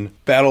Division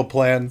Battle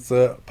Plans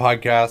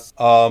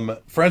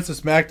podcast.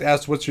 Francis Mack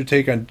asked, what's your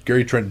take on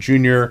Gary Trent Jr.?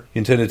 You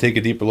intend to take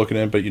a deeper look at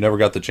him, but you never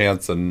got the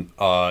chance. And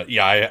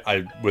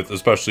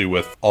especially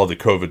with all the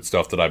COVID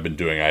stuff that I've been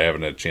doing, I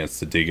haven't had a chance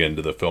to dig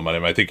into the film on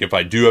him. I think if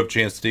I do have a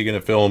chance to dig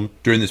into film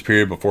during this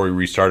period before we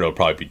restart, it'll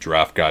probably be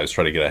Draft Guys.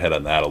 Try to get ahead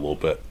on that a little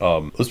bit.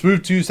 Let's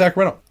move to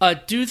Sacramento.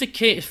 Do the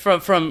King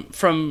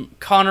from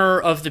Connor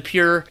of the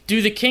Pure?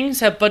 Do the Kings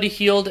have Buddy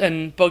Hield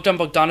and Bogdan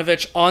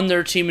Bogdanovic on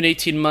their team in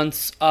 18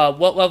 months?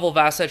 What level of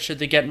assets should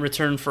they get in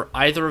return for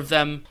either of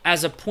them?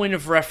 As a point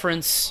of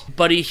reference,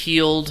 Buddy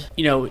Hield,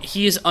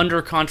 he is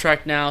under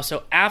contract now.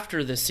 So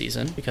after this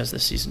season, because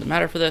this season doesn't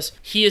matter for this,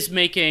 he is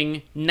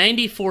making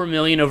 $94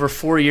 million over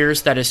 4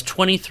 years. That is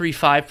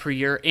 $23.5 per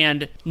year,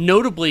 and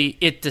notably,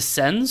 it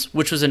descends,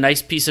 which was a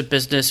nice piece of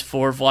business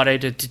for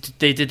Vlade.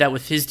 They did that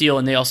with his deal,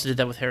 and they also did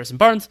that with Harrison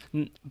Barnes.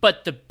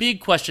 But the big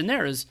question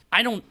there is,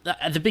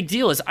 the big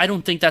deal is, I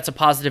don't think that's a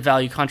positive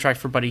value contract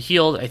for Buddy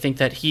Hield. I think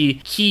that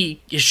his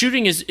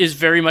shooting is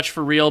very much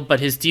for real, but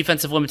his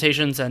defensive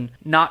limitations and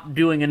not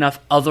doing enough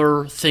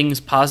other things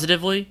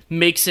positively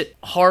makes it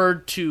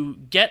hard to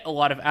get a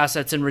lot of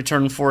assets in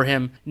return for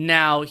him him.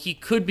 Now, he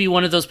could be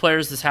one of those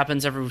players, this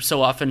happens every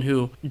so often,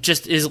 who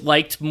just is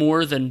liked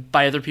more than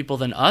by other people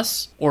than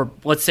us, or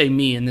let's say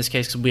me in this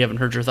case, because we haven't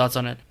heard your thoughts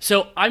on it.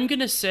 So I'm going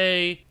to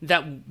say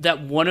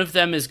that one of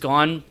them is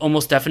gone,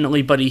 almost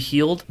definitely Buddy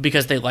Hield,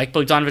 because they like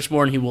Bogdanovich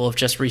more and he will have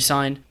just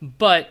re-signed.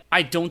 But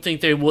I don't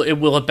think it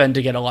will have been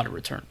to get a lot of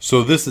return.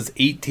 So this is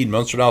 18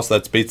 months from now, so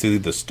that's basically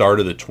the start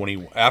of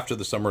after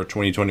the summer of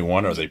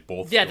 2021. Are they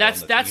both? Yeah,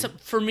 that's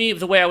for me,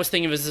 the way I was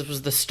thinking of it is this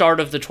was the start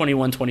of the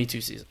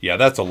 21-22 season. Yeah,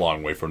 that's a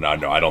long way from now.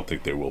 No, I don't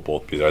think they will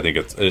both be there. I think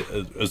it's,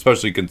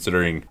 especially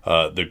considering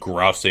the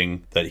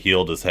grousing that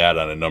Hield has had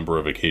on a number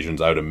of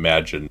occasions, I would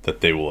imagine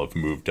that they will have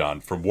moved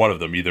on from one of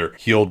them. Either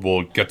Hield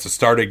will get to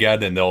start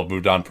again and they'll have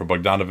moved on from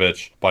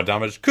Bogdanovich.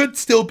 Bogdanovich could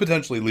still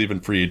potentially leave in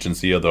free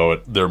agency, although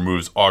their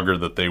moves augur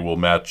that they will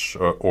match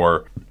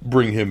or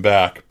bring him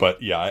back.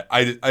 But yeah,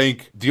 I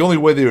think the only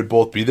way they would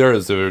both be there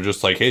is if they're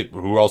just like, hey,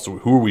 who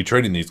are we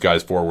trading these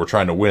guys for? We're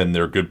trying to win.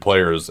 They're good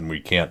players and we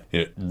can't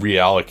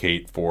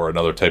reallocate for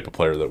another type of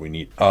player that we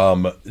need.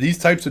 These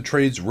types of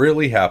trades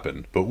rarely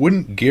happen, but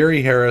wouldn't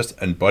Gary Harris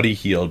and Buddy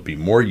Hield be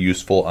more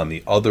useful on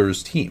the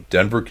other's team?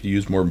 Denver could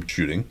use more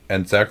shooting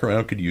and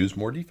Sacramento could use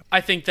more defense.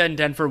 I think then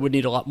Denver would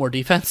need a lot more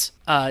defense.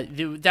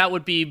 That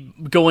would be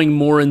going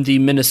more in the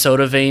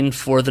Minnesota vein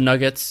for the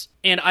Nuggets.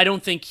 And I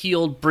don't think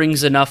Hield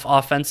brings enough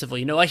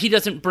offensively. He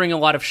doesn't bring a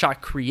lot of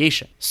shot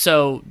creation.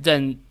 So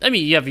then,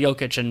 you have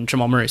Jokic and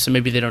Jamal Murray, so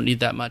maybe they don't need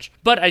that much.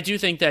 But I do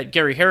think that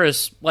Gary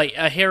Harris, like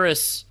a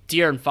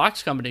De'Aaron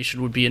Fox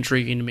combination, would be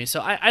intriguing to me.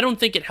 So I don't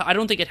think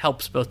it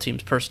helps both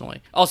teams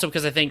personally. Also,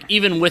 because I think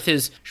even with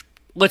his,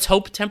 let's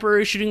hope,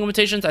 temporary shooting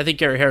limitations, I think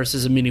Gary Harris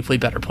is a meaningfully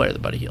better player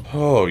than Buddy Hield.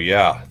 Oh,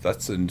 yeah.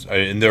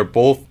 And they're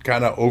both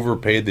kind of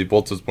overpaid. They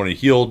both says Buddy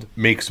Hield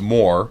makes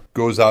more,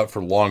 goes out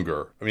for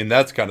longer.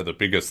 That's kind of the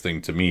biggest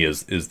thing to me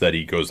is that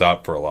he goes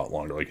out for a lot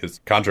longer. Like, his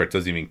contract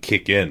doesn't even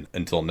kick in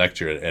until next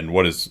year. And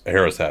what does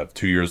Harris have?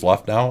 2 years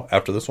left now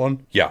after this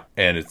one? Yeah.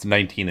 And it's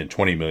 19 and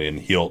 20 million.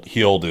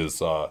 Hield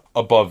is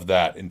above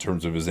that in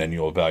terms of his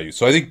annual value.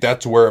 So I think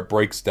that's where it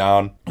breaks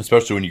down,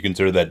 especially when you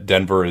consider that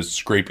Denver is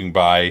scraping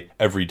by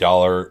every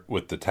dollar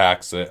with the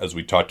tax, as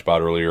we talked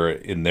about earlier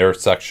in their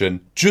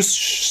section. Just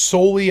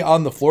solely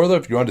on the floor, though,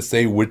 if you want to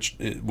say which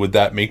would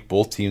that make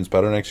both teams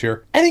better next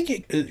year, I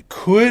think it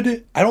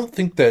could. I don't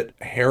think that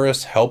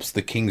Harris helps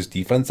the Kings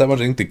defense that much.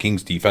 I think the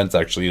Kings defense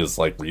actually is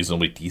like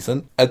reasonably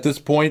decent at this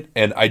point,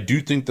 and I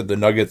do think that the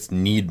Nuggets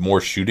need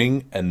more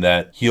shooting and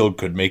that Hield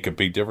could make a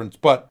big difference,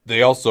 but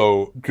they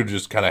also could have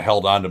just kind of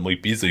held on to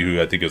Malik Beasley,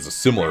 who I think is a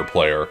similar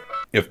player,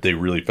 if they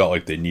really felt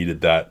like they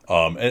needed that.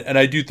 And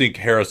I do think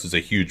Harris is a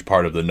huge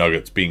part of the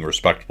Nuggets being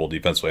respectable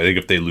defensively. I think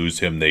if they lose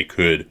him, they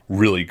could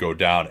really go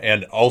down.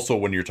 And also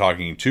when you're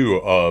talking too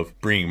of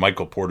bringing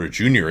Michael Porter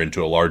Jr.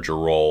 into a larger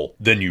role,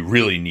 then you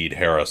really need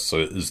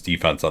Harris's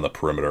defense on the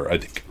perimeter. I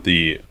think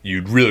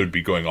you'd really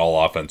be going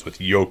all offense with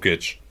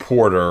Jokic,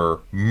 Porter,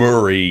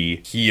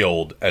 Murray,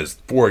 Hield as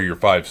 4 of your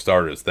 5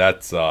 starters.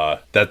 That's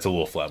a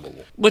little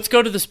flammable. Let's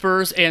go to the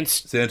Spurs and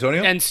San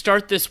Antonio and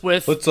start this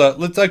with.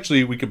 Let's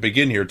actually, we could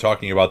begin here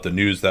talking about the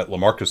news that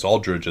LaMarcus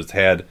Aldridge has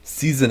had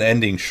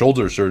season-ending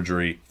shoulder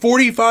surgery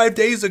 45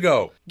 days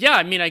ago. Yeah,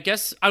 I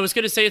guess I was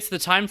going to say it's the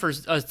time for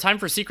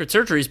secret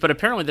surgeries, but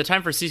apparently the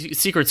time for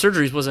secret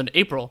surgeries was in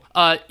April.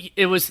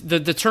 It was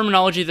the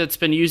terminology that's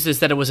been used is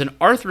that it was an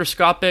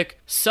arthroscopic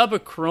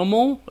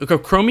subacromial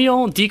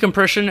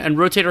decompression and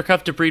rotator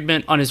cuff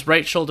debridement on his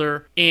right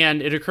shoulder,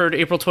 and it occurred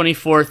April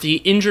 24th. He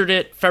injured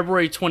it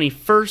February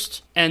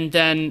 21st, and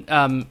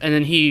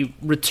then he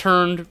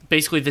returned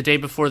basically the day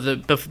before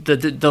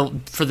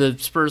for the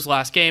Spurs'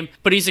 last game.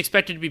 But he's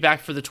expected to be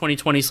back for the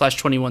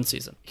 2020/21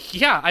 season.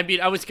 Yeah,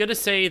 I was going to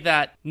say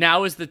that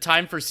now is the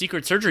time for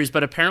secret surgeries,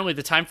 but apparently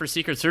the time for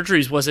secret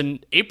surgeries was in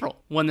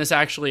April when this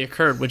actually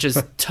occurred, which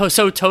is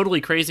so totally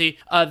crazy.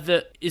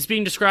 Is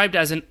being described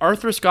as an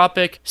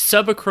arthroscopic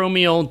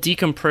subacromial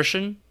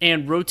decompression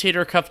and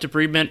rotator cuff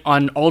debridement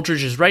on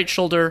Aldridge's right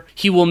shoulder.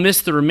 He will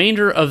miss the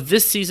remainder of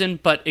this season,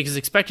 but is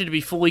expected to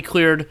be fully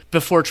cleared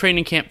before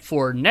training camp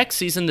for next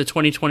season, the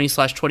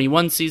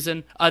 2020/21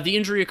 season. The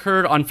injury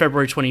occurred on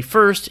February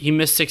 21st. He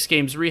missed 6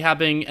 games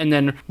rehabbing and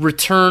then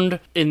returned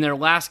in their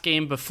last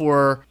game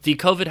before the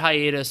COVID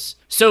hiatus.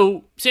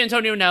 So San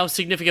Antonio now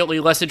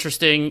significantly less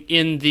interesting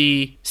in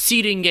the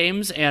seeding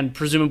games and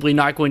presumably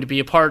not going to be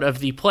a part of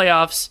the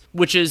playoffs,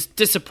 which is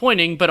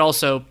disappointing, but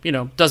also,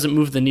 doesn't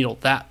move the needle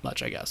that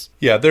much, I guess.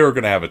 Yeah, they were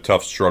going to have a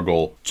tough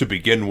struggle to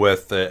begin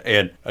with.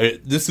 And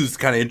this is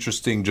kind of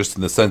interesting just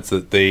in the sense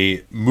that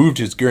they moved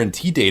his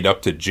guarantee date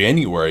up to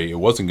January. It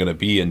wasn't going to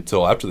be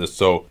until after this.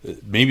 So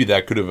maybe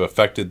that could have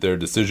affected their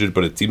decision,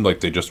 but it seemed like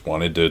they just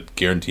wanted to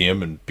guarantee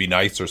him and be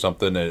nice or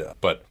something.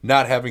 But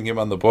not having him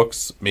on the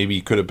books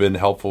maybe could have been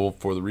helpful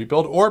for the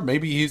rebuild, or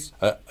maybe he's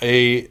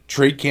a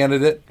trade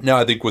candidate. Now,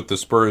 I think with the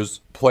Spurs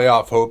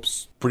playoff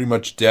hopes pretty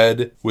much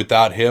dead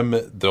without him.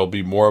 There'll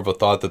be more of a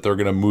thought that they're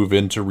going to move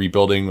into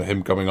rebuilding,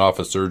 him coming off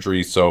of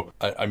surgery. So,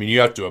 I mean, you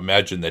have to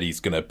imagine that he's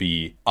going to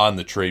be on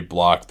the trade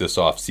block this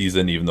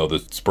offseason, even though the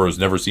Spurs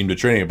never seem to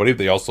trade anybody.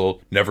 They also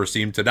never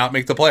seem to not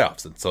make the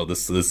playoffs. And so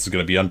this is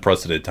going to be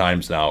unprecedented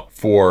times now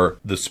for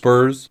the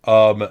Spurs.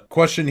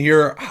 Question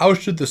here, how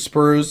should the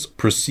Spurs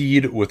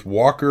proceed with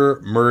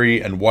Walker,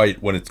 Murray, and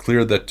White when it's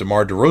clear that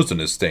DeMar DeRozan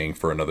is staying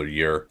for another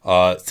year?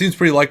 Seems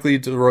pretty likely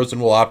DeRozan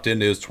will opt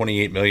into his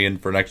 $28 million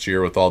for next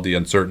year with all the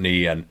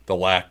uncertainty and the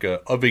lack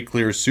of a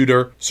clear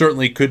suitor.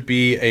 Certainly could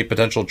be a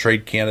potential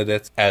trade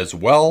candidate as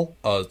well.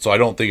 So I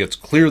don't think it's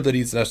clear that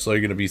he's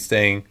necessarily going to be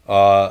staying.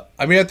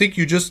 I mean, I think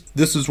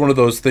this is one of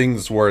those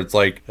things where it's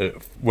like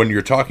when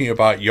you're talking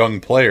about young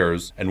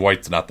players, and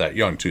White's not that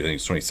young too, I think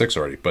he's 26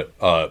 already, but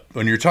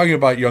when you're talking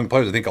about young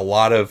players, I think a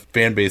lot of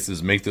fan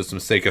bases make this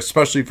mistake,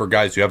 especially for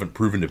guys who haven't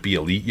proven to be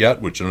elite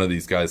yet, which none of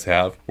these guys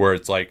have, where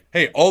it's like,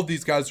 hey, all of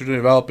these guys are going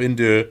to develop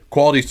into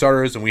quality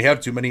starters and we have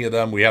too many of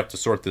them, we have to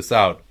sort this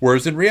out.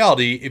 Whereas in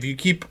reality, if you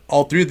keep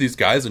all three of these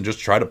guys and just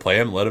try to play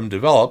them, let them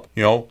develop,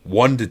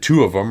 1 to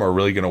 2 of them are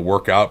really going to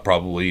work out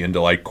probably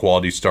into like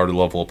quality starter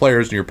level of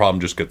players, and your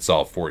problem just gets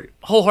solved for you.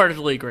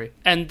 Wholeheartedly agree.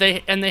 And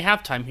they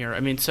have time here. I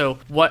mean, so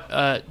what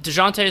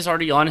DeJounte is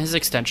already on his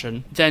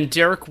extension. Then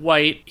Derek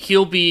White,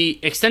 he'll be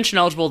extension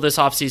eligible this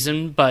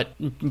offseason, but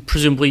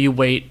presumably you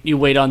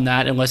wait on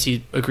that unless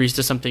he agrees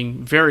to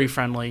something very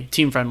friendly,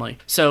 team friendly.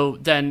 So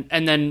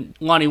then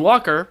Lonnie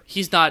Walker,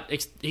 he's not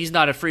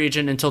a free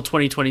agent until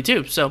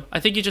 2022. So I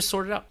think you just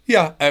sort it out.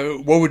 Yeah.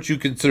 What would you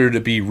consider to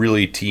be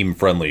really team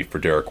friendly for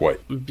Derek White?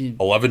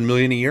 $11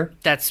 million a year?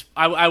 That's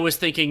I was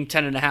thinking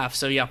 10.5.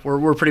 So yeah,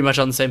 we're pretty much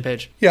on the same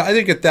page. Yeah, I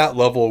think at that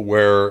level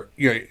where,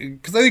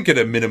 because I think at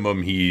a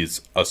minimum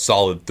he's a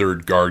solid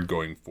third guard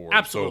going forward.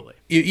 Absolutely. So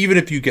even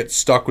if you get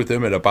stuck with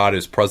him at about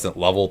his present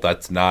level,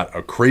 that's not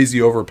a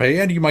crazy overpay,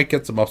 and you might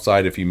get some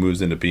upside if he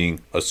moves into being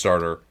a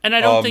starter. And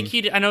I don't think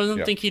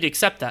he'd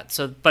accept that.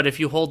 So, but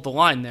if you hold the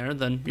line there,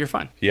 then you're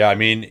fine. Yeah, I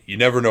mean, you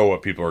never know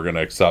what people are going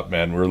to accept,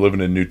 man. We're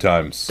living in new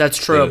times. That's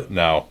true.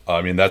 Now,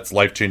 I mean, that's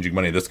life-changing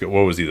money.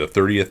 What was he, the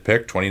 30th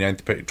pick,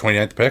 29th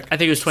pick? I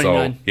think it was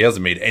 29. So he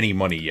hasn't made any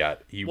money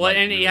yet. He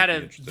had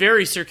a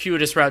very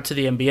circuitous route to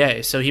the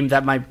NBA, so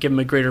that might give him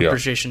a greater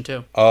appreciation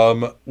too.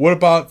 What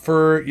about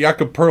for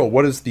Jakob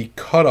Poeltl? What is the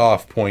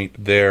cutoff point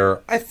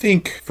there? I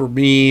think for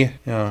me,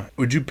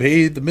 would you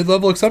pay the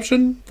mid-level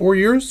exception 4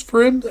 years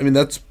for him? I mean,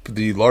 that's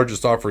the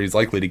largest offer he's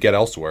likely to get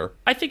elsewhere.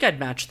 I think I'd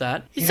match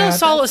that. He's a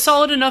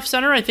solid enough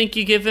center. I think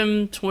you give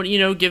him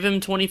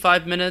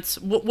 25 minutes.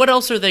 What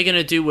else are they going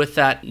to do with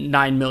that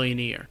 $9 million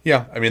a year?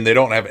 Yeah, I mean, they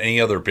don't have any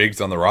other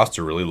bigs on the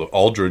roster really.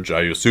 Aldridge,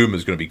 I assume,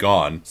 is going to be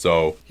gone.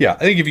 So yeah, I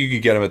think if you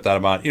could get him at that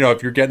amount,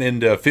 if you're getting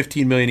into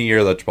 $15 million a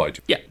year, that's probably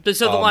too. Yeah, but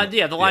so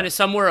the line is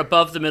somewhere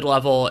above the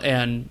mid-level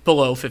and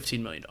below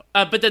 $15 million.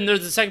 But then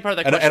there's the second part of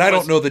that question. And I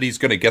don't know that he's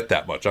going to get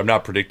that much. I'm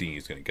not predicting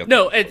he's going to get that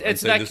much.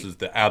 It's not. This is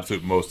the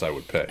absolute most I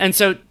would pay. And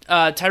so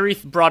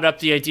Tyrese brought up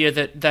the idea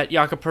that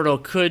Jakob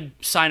Poeltl could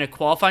sign a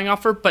qualifying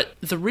offer, but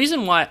the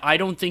reason why I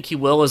don't think he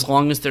will, as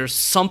long as there's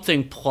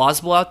something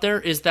plausible out there,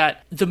 is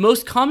that the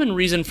most common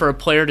reason for a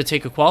player to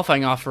take a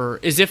qualifying offer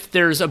is if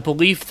there's a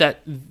belief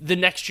that the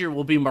next year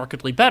will be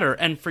markedly better.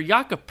 And for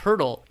Jakob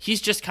Poeltl,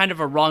 he's just kind of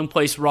a wrong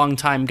place, wrong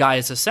time guy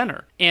as a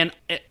center. And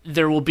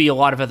there will be a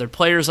lot of other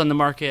players on the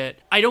market.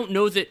 I don't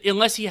know that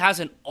unless he has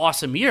an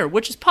awesome year,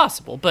 which is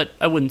possible, but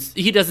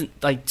he doesn't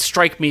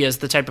strike me as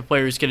the type of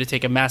player who's going to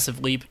take a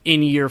massive leap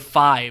in year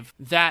 5,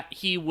 that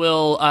he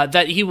will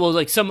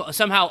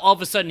somehow all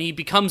of a sudden he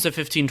becomes a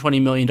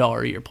 $15-20 million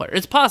a year player.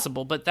 It's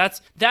possible, but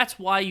that's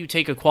why you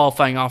take a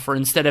qualifying offer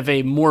instead of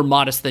a more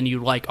modest than you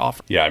like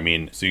offer. Yeah, I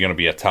mean, so you're going to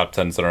be a top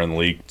 10 center in the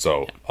league.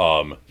 So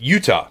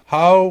Utah,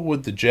 how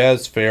would the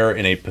Jazz fare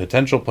in a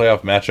potential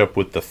playoff matchup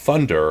with the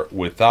Thunder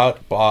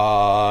without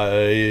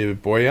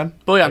Bojan?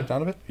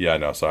 Bogdanovic? Yeah, I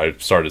know. So I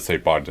started to say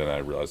Bogdan and I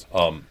realized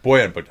Bojan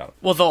Bogdanovic.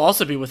 Well, they'll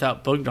also be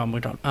without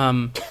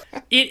Bogdan.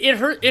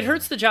 It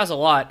hurts the Jazz a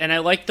lot, and I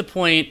like the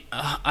point.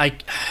 I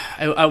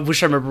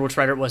wish I remember which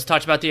writer it was.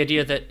 Talked about the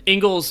idea that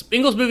Ingles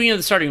moving into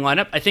the starting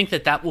lineup. I think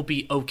that will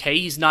be okay.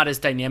 He's not as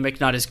dynamic,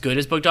 not as good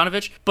as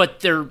Bogdanovic, but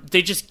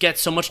they just get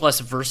so much less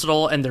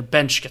versatile, and their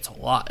bench gets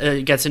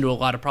into a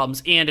lot of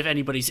problems. And if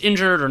anybody's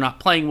injured or not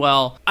playing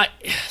well,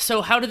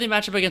 so how do they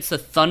match up against the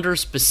Thunder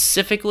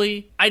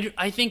specifically?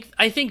 I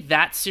think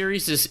that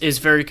series is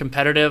very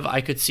competitive.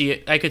 I could see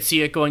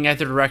it going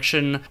either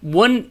direction.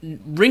 One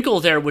wrinkle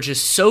there, which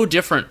is so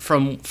different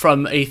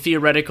from a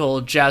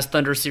theoretical Jazz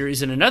Thunder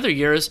series in another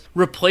year, is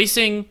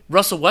replacing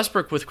Russell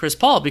Westbrook with Chris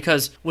Paul,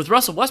 because with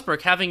Russell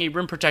Westbrook having a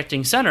rim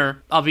protecting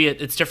center,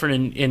 albeit it's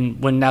different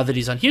now that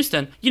he's on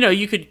Houston,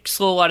 you could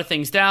slow a lot of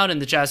things down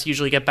and the Jazz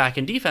usually get back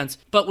in defense.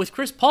 But with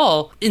Chris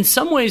Paul, in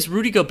some ways,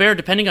 Rudy Gobert,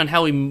 depending on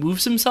how he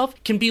moves himself,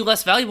 can be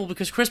less valuable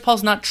because Chris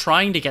Paul's not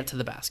trying to get to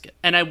the basket.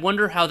 And I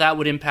wonder how that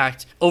would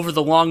impact over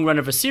the long run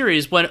of a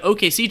series when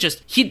OKC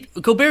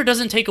Gobert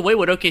doesn't take away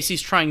what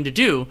OKC's trying to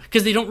do,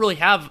 because they don't really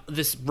have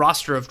this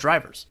roster of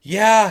drivers.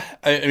 Yeah,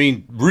 I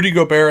mean, Rudy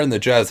Gobert and the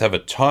Jazz have a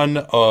ton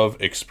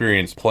of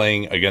experience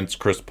playing against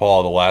Chris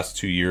Paul the last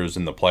 2 years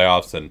in the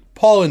playoffs, and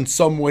Paul in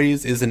some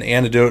ways is an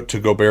antidote to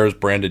Gobert's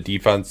brand of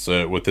defense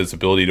with his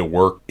ability to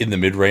work in the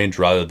mid-range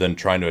rather than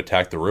trying to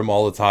attack the rim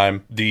all the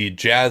time. The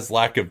Jazz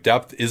lack of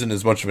depth isn't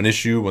as much of an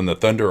issue when the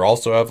Thunder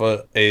also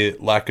have a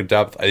lack of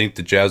depth. I think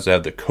the Jazz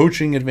have the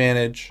coaching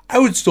advantage. I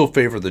would still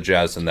favor the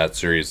Jazz in that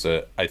series,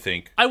 I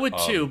think. I would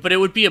too, but it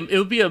would be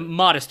a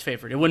modest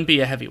favorite. It wouldn't be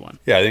a heavy one.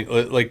 Yeah, I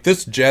think like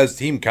this Jazz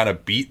team kind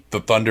of beat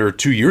the Thunder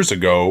 2 years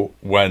ago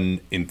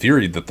when, in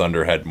theory, the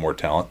Thunder had more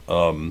talent.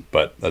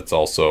 But that's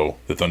also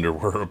the Thunder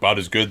were about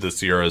as good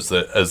this year as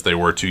they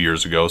were 2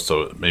 years ago.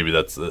 So maybe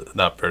that's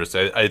not fair to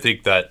say. I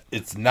think that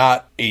it's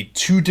not a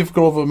too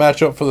difficult of a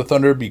matchup for the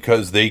Thunder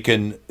because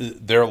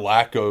their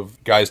lack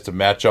of guys to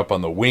match up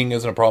on the wing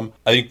isn't a problem.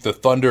 I think the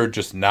Thunder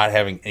just not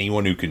having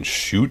anyone who can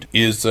shoot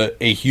is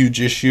a huge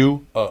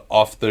issue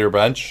off their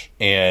bench,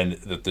 and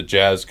that the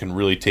Jazz can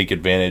really take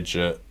advantage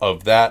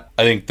of that.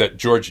 I think that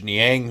George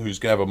Niang, who's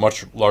going to have a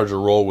much larger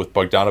role with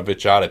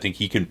Bogdanovic out, I think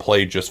he can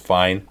play just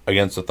fine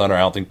against the Thunder. I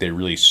don't think they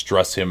really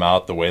stress him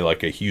out the way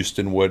like a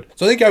Houston would.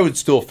 So I think I would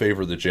still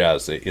favor the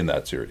Jazz in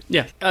that series.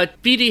 Yeah.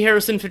 BD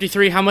Harrison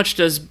 53, how much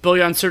does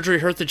Bojan surgery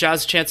hurt the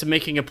Jazz's chance of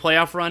making a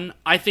playoff run?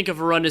 I think of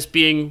a run as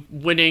being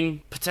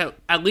winning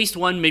at least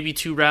one, maybe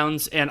 2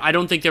 rounds, and I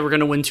don't think they were going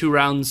to win 2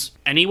 rounds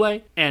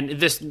anyway, and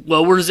this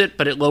lowers it,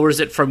 but it lowers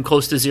it from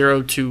close to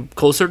 0 to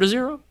closer to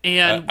 0.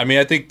 And I mean,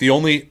 I think the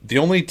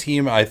only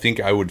team I think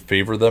I would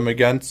favor them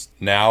against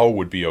now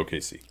would be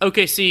OKC.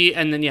 OKC,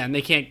 and then and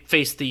they can't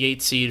face the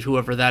 8th seed,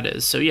 whoever that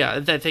is. So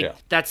I think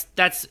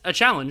that's a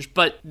challenge,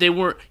 but they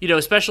weren't,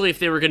 especially if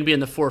they were going to be in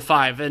the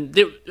 4-5,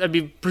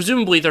 and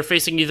presumably they're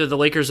facing either the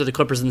Lakers or the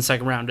Clippers in the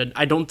second round, and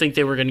I don't think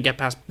they were going to get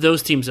past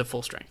those teams at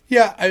full strength.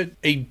 Yeah,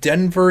 a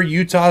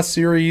Denver-Utah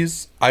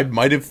series, I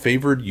might have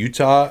favored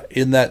Utah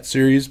in that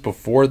series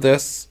before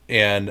this,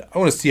 and I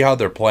want to see how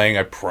they're playing.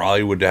 I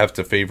probably would have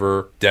to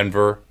favor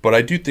Denver, but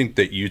I do think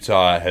that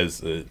Utah has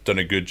done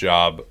a good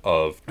job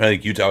I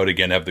think Utah would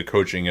again have the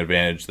coaching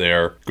advantage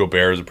there.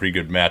 Gobert is a pretty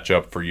good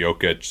matchup for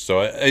Jokic,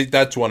 so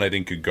that's one I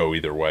think could go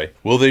either way.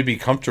 Will they be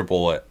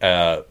comfortable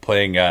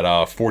playing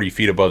at 40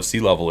 feet above sea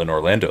level in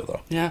Orlando,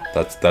 though? Yeah.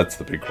 That's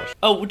the big question.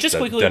 Oh, just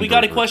quickly, we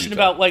got a question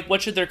about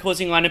what should their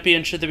closing lineup be,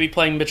 and should they be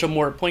playing Mitchell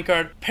Moore at point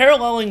guard?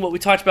 Paralleling what we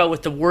talked about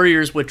with the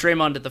Warriors with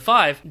Draymond at the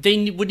 5,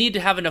 they would need to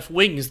have enough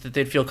wings that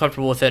they'd feel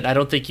comfortable with it. I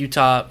don't think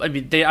Utah, I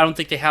don't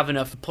think they have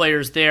enough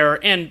players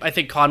there, and I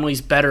think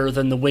Conley's better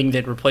than the wing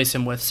they'd replace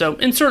him with. So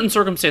in certain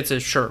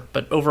circumstances, sure,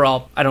 but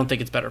overall, I don't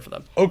think it's better for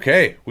them.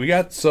 Okay, we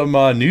got some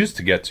news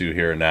to get to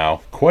here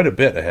now. Quite a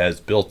bit has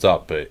built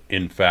up,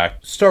 in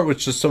fact. Start with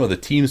just some of the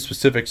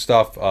team-specific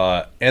stuff.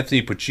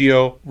 Anthony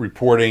Puccio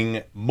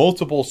reporting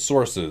multiple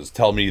sources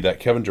tell me that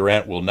Kevin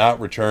Durant will not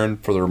return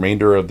for the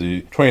remainder of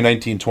the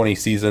 2019-20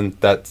 season.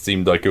 That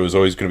seemed like it was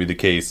always going to be the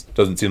case.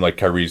 Doesn't seem like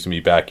Kyrie's going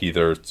to be back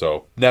either.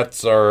 So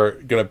Nets are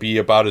going to be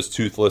about as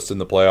toothless in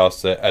the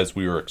playoffs as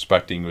we were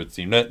expecting, it would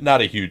seem.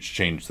 Not a huge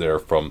change there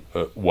from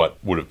what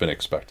would have been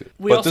expected.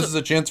 This is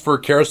a chance for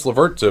Karis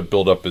LeVert to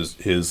build up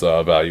his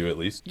value at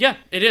least. Yeah,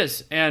 it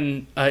is.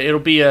 And it'll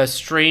be a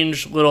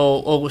strange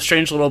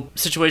little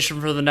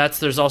situation for the Nets.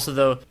 There's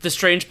also the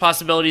strange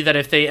possibility that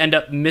if they end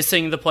up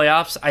missing the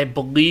playoffs, I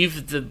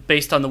believe that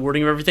based on the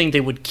wording of everything,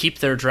 they would keep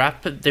their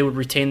draft pick. They would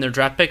retain their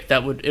draft pick.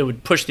 It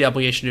would push the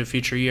obligation to a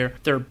future year.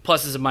 There are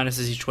pluses and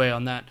minuses each way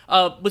on that.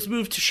 Let's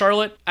move to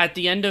Charlotte. At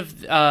the end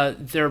of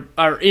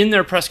in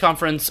their press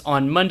conference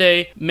on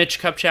Monday, Mitch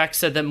Kupchak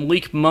said that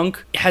Malik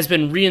Monk has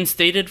been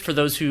reinstated. For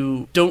those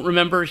who don't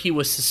remember, he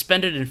was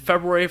suspended in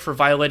February for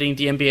violating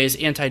the NBA's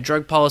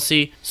anti-drug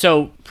policy.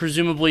 So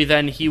presumably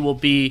then he will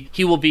be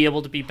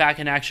able to be back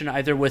in action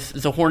either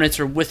with the Hornets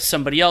or with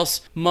somebody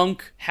else.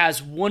 Monk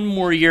has one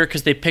more year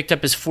because they picked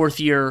up his 4th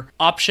year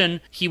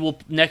option. He will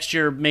next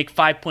year make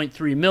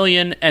 $5.3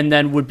 million and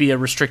then would be a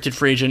restricted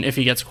free agent if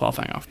he gets a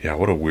qualifying offer. Yeah,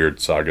 what a weird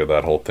saga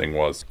that whole thing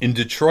was. In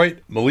Detroit,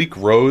 Malik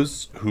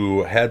Rose,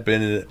 who had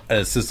been an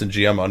assistant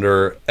GM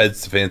under Ed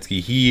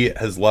Stefanski, he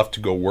has left to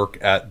go work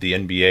at the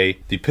NBA.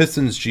 The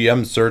Pistons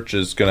GM search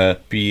is going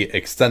to be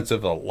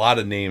extensive. A lot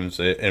of names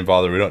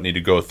involved. We don't need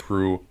to go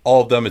through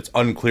all of them. It's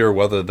unclear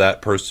whether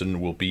that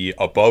person will be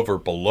above or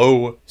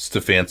below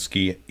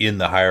Stefanski in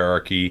the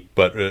hierarchy.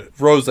 But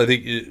Rose, I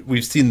think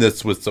we've seen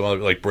this with some other,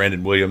 like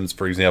Brandon Williams,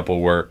 for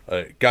example, where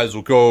guys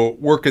will go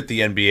work at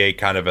the NBA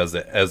kind of as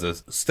a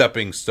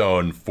stepping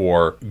stone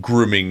for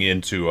grooming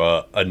into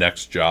a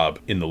next job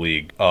in the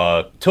league.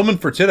 Tillman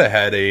Fertitta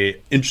had a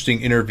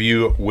interesting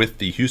interview with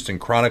the Houston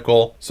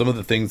Chronicle. Some of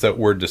the things that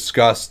were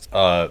discussed,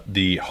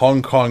 the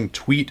Hong Kong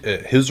tweet,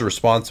 his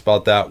response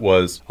about that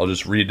was, I'll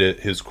just read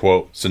his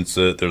quote, since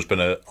there's been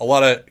a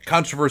lot of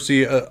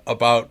controversy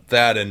about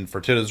that and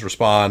Fertitta's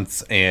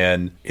response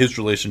and his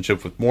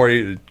relationship with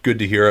Morey. Good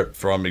to hear it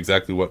from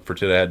exactly what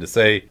Fertitta had to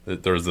say.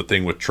 There was the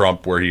thing with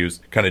Trump where he was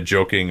kind of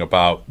joking about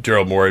about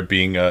Daryl Morey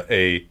being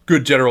a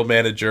good general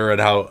manager and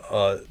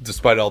how,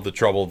 despite all the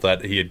trouble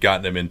that he had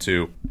gotten him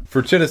into,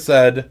 Fertitta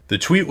said, the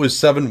tweet was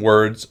 7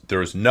 words. There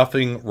was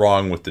nothing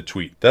wrong with the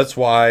tweet. That's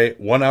why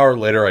 1 hour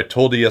later, I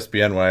told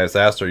ESPN when I was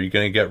asked, are you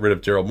going to get rid of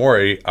Daryl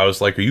Morey? I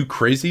was like, are you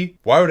crazy?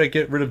 Why would I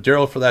get rid of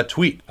Daryl for that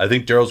tweet? I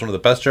think Daryl's one of the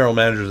best general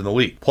managers in the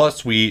league.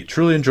 Plus, we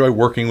truly enjoy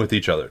working with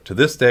each other. To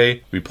this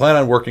day, we plan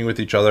on working with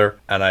each other,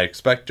 and I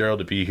expect Daryl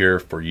to be here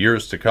for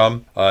years to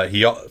come.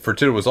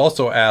 Fertitta was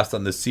also asked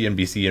on the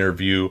CNBC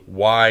interview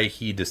why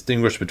he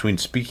distinguished between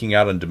speaking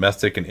out on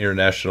domestic and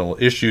international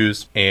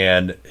issues,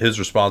 and his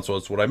response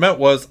was, what I meant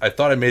was, I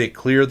thought I made it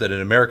clear that in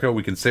America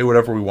we can say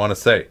whatever we want to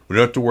say. We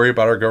don't have to worry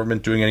about our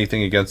government doing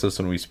anything against us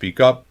when we speak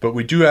up, but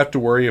we do have to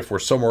worry if we're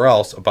somewhere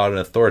else about an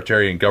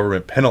authoritarian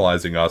government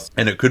penalizing us,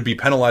 and it could be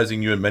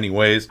penalizing you in many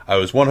ways. I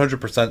was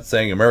 100%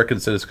 saying American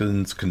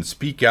citizens can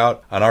speak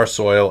out on our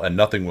soil and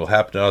nothing will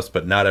happen to us,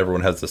 but not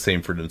everyone has the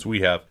same freedoms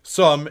we have.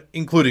 Some,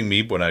 including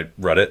me when I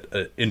read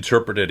it,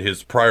 interpreted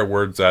his prior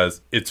words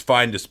as, it's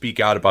fine to speak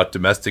out about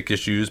domestic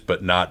issues,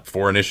 but not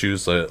foreign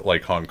issues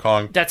like Hong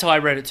Kong. That's how I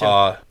read it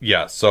too.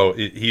 Yes. So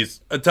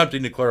he's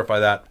attempting to clarify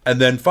that.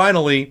 And then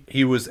finally,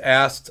 he was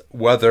asked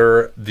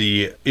whether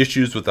the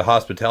issues with the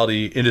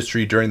hospitality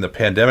industry during the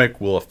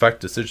pandemic will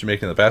affect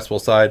decision-making on the basketball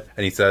side.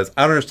 And he says,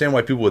 I don't understand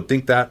why people would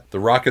think that. The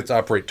Rockets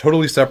operate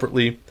totally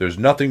separately. There's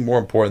nothing more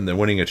important than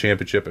winning a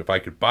championship. If I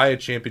could buy a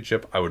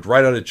championship, I would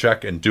write out a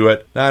check and do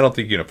it. No, I don't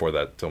think you can afford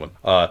that, Tillman.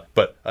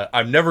 But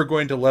I'm never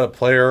going to let a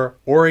player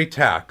or a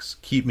tax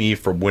keep me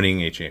from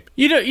winning a championship.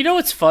 You know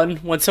what's fun?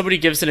 When somebody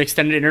gives an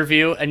extended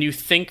interview and you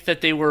think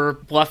that they were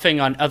bluffing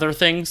on other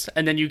things,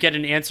 and then you get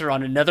an answer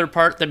on another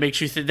part that makes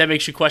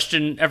you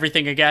question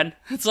everything again.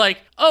 It's like,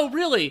 oh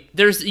really?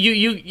 There's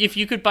you if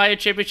you could buy a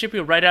championship,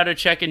 you'll write out a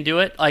check and do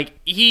it. Like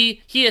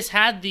he has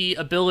had the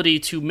ability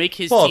to make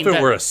his team. Well, if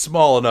it were a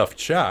small enough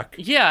check.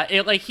 Yeah,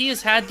 he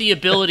has had the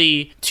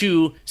ability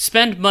to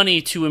spend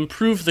money to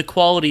improve the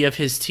quality of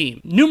his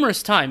team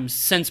numerous times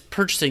since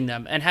purchasing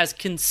them, and has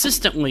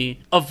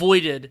consistently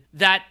avoided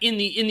that in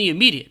the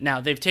immediate.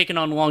 Now they've taken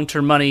on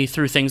long-term money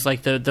through things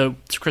like the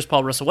Chris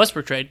Paul Russell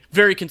Westbrook trade,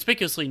 very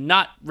conspicuously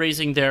not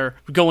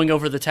going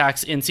over the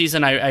tax in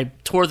season. I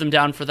tore them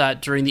down for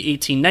that during the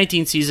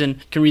 18-19 season.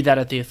 You can read that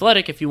at The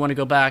Athletic if you want to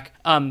go back,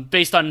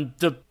 based on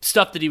the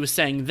stuff that he was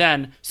saying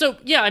then. So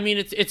yeah, I mean,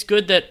 it's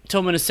good that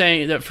Tillman is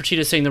saying, that Fertitta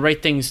is saying the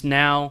right things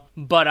now,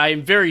 but I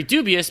am very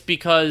dubious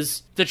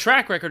because the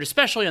track record,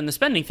 especially on the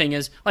spending thing,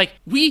 is like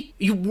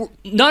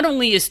not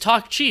only is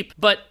talk cheap,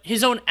 but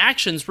his own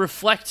actions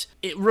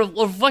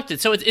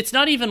reflected. So it's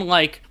not even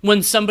like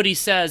when somebody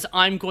says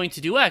I'm going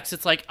to do X.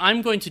 It's like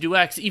I'm going to do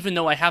X even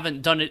though I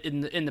haven't done it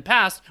in the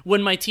past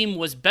when my team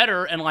was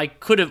better and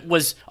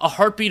was a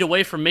heartbeat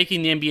away from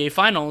making the NBA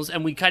Finals,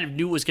 and we kind of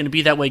knew it was going to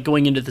be that way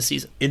going into the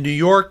season. In New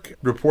York,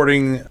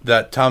 reporting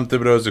that Tom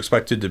Thibodeau is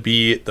expected to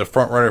be the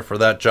front runner for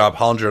that job.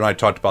 Hollinger and I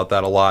talked about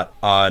that a lot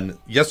on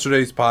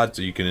yesterday's pod,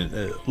 so you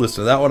can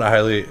listen to that one. I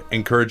highly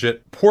encourage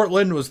it.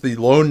 Portland was the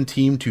lone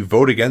team to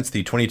vote against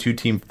the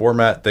 22-team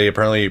format. They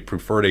apparently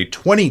preferred a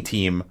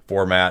 20-team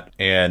format,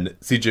 and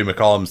CJ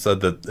McCollum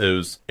said that it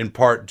was in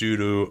part due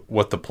to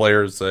what the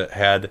players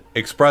had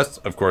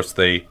expressed. Of course,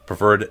 they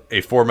preferred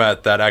a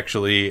format that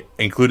actually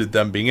included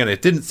them being in it.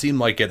 It didn't seem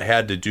like it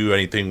had to do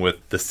anything with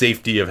the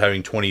safety of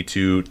having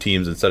 22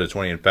 teams instead of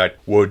 20. In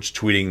fact, Woj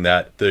tweeting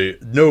that the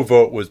no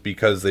vote was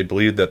because they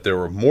believed that there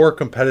were more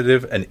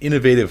competitive and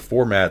innovative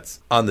formats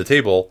on the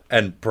table,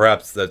 and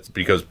perhaps that's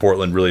because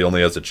Portland really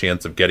only has a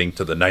chance of getting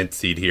to the 9th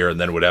seed here and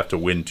then would have to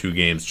win 2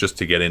 games just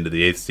to get into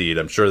the 8th seed.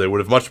 I'm sure they would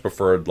have much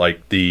preferred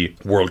like the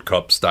World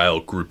Cup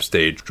style group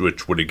stage,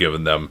 which would have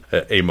given them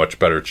a much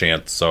better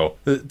chance. So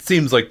it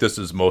seems like this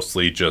is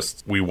mostly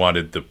just we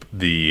wanted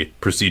the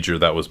procedure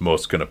that was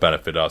most going to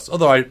benefit us.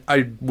 Although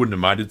I wouldn't have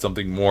minded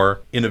something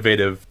more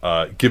innovative.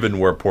 Given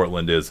where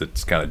Portland is,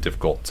 it's kind of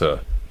difficult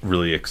to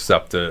really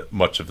accept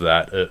much of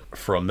that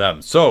from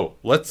them. So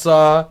let's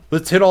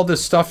hit all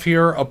this stuff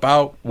here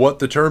about what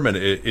the tournament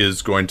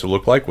is going to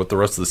look like, what the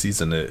rest of the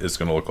season is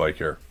going to look like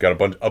here. Got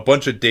a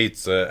bunch of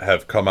dates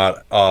have come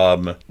out.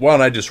 Why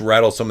don't I just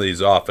rattle some of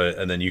these off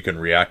and then you can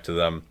react to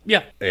them?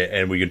 Yeah.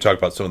 And we can talk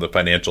about some of the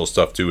financial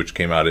stuff too, which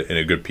came out in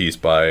a good piece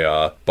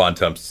by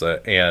Bontemps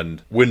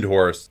and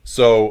Windhorse.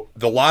 So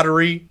the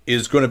lottery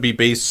is going to be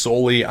based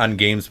solely on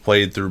games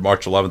played through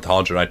March 11th.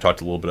 Hollinger and I talked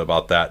a little bit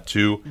about that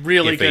too.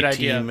 Really good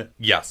idea.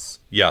 Yes.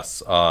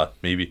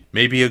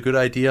 Maybe a good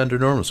idea under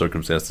normal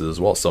circumstances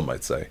as well, some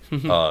might say.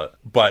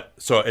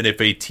 And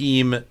if a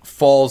team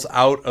falls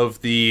out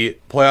of the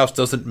playoffs,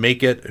 doesn't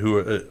make it, who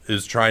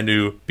is trying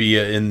to be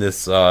in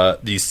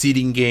these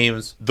seeding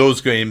games,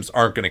 those games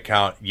aren't going to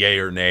count yay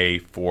or nay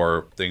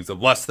for things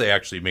unless they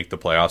actually make the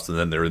playoffs, and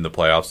then they're in the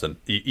playoffs. And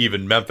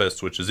even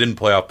Memphis, which is in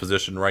playoff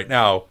position right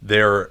now,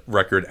 their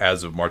record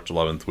as of March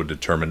 11th would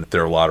determine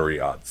their lottery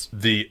odds.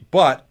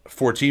 But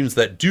for teams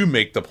that do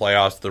make the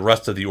playoffs, the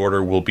rest of the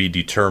order will be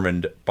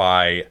determined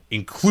by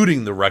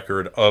including the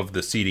record of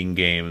the seeding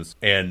games.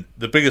 And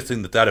the biggest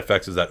thing that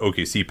affects is that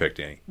OKC picked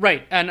any.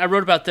 Right. And I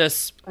wrote about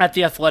this at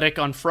The Athletic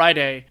on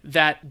Friday,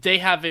 that they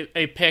have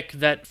a pick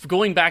that,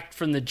 going back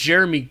from the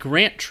Jeremy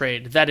Grant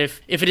trade, that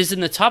if it is in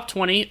the top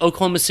 20,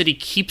 Oklahoma City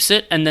keeps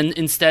it and then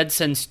instead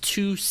sends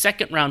 2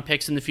 second-round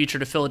picks in the future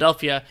to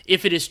Philadelphia.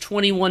 If it is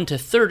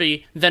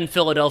 21-30, then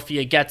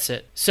Philadelphia gets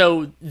it.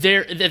 So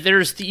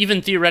there's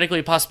even theoretically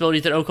a possibility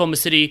that Oklahoma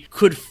City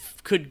could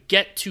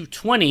get to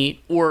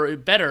 20 or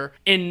better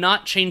and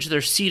not change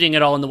their seeding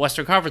at all in the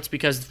Western Conference,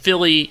 because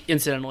Philly,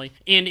 incidentally,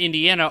 and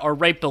Indiana are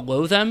right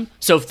below them.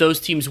 So if those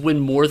teams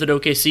win more than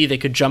OKC, they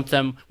could jump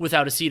them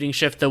without a seeding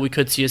shift, though we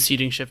could see a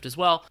seeding shift as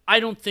well. I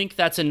don't think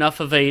that's enough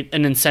of an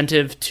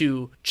incentive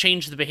to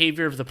change the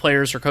behavior of the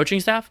players or coaching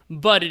staff,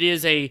 but it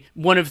is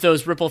one of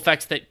those ripple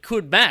effects that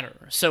could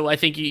matter. So I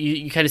think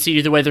you kind of see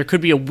either way. There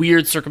could be a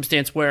weird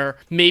circumstance where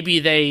maybe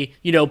they,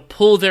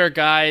 pull their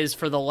guys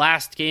for the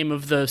last game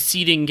of the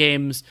seeding games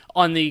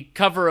on the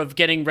cover of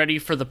getting ready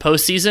for the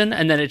postseason,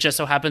 and then it just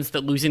so happens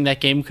that losing that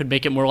game could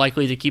make it more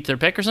likely to keep their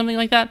pick or something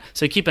like that.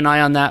 So keep an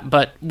eye on that,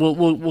 but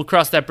we'll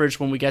cross that bridge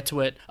when we get to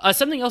it.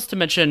 Something else to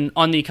mention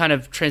on the kind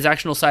of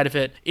transactional side of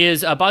it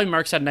is Bobby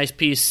Marks had a nice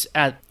piece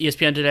at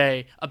ESPN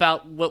today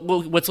about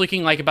what's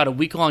looking like about a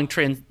week-long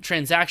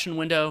transaction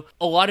window.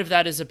 A lot of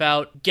that is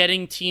about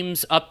getting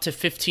teams up to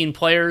 15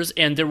 players,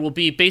 and there will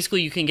be,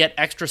 basically you can get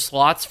extra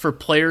slots for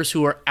players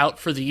who are out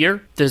for the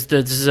year. This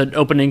is an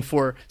opening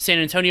for San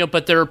Antonio,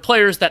 but there are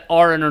players that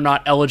are and are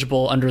not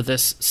eligible under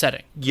this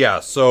setting. Yeah,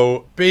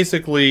 so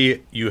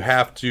basically you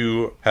have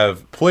to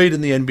have played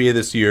in the NBA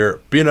this year,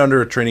 been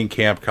under a training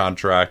camp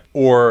contract,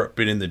 or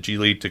been in the G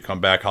League to come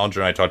back. Hollinger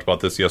and I talked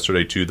about this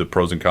yesterday too, the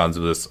pros and cons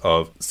of this,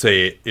 of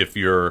say if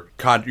your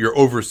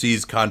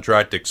overseas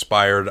contract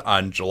expired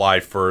on July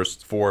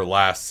 1st for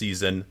last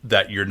season,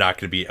 that you're not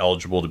going to be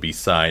eligible to be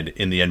signed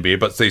in the NBA.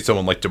 But say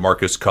someone like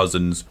DeMarcus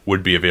Cousins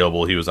would be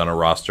available. He was on a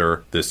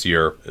roster this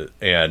year.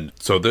 And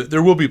so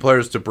there will be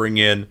players to bring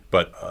in,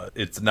 but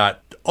it's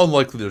not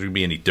unlikely there's going to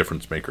be any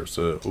difference makers,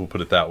 so we'll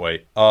put it that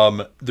way.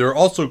 They're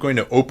also going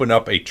to open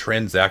up a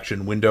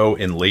transaction window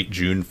in late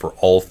June for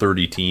all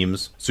 30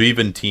 teams. So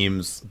even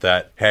teams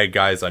that had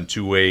guys on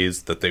two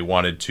ways that they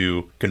wanted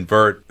to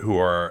convert who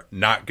are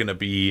not going to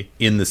be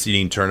in the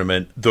seeding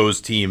tournament,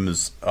 those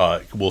teams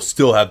will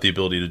still have the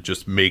ability to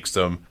just make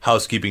some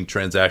housekeeping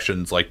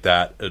transactions like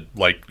that.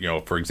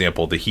 For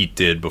example, the Heat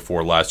did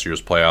before last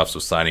year's playoffs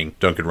with signing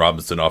Duncan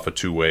Robinson off a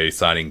two-way,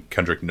 signing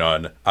Kendrick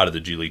Nunn out of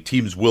the G League.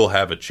 Teams will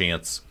have a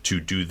chance to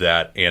do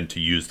that and to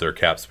use their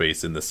cap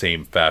space in the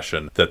same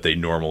fashion that they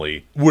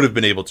normally would have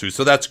been able to.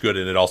 So that's good,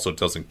 and it also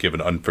doesn't give an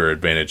unfair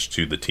advantage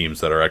to the teams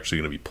that are actually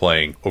going to be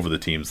playing over the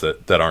teams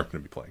that aren't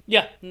going to be playing.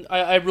 Yeah,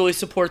 I really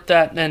support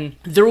that, and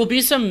there will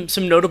be some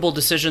notable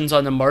decisions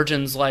on the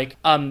margins, like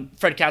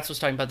Fred Katz was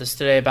talking about this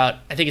today about,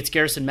 I think it's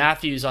Garrison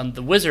Matthews on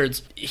the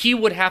Wizards. He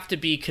would have to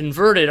be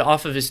converted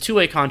off of his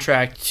two-way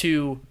contract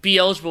to be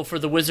eligible for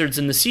the Wizards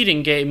in the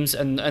seeding games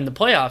and the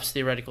playoffs,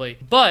 theoretically.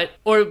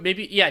 Or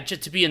maybe,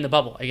 just to be in the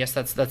bubble. I guess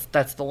that's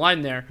the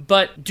line there.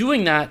 But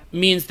doing that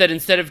means that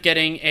instead of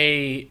getting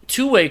a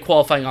two-way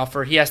qualifying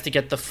offer, he has to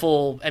get the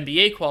full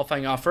NBA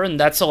qualifying offer, and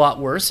that's a lot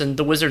worse, and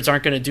the Wizards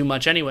aren't going to do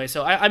much anyway.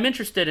 So I'm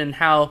interested in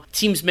how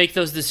teams make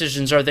those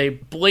decisions. Are they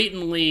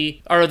brazenly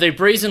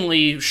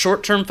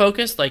short-term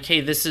focused? Like,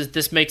 hey,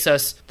 this makes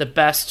us the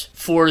best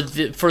for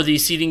the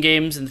seeding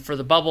games and for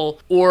the bubble,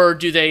 or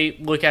do they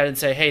look at it and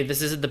say, hey,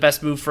 this isn't the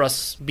best move for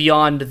us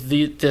beyond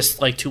this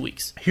 2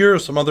 weeks? Here are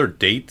some other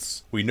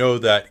dates. We know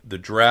that the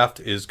draft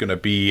is going to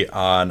be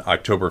on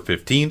October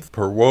 15th.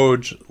 Per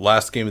Woj,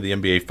 last game of the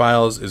NBA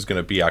Finals is going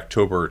to be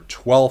October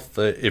 12th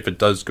if it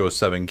does go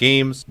 7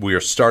 games. We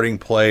are starting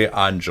play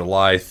on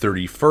July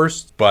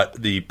 31st,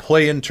 but the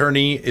play-in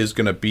tourney is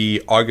going to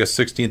be August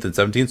 16th and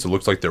 17th, so it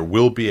looks like there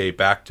will be a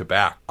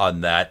back-to-back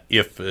on that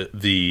if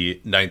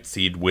the 9th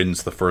seed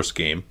wins the first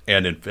game,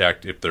 and in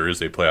fact, if there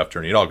is a playoff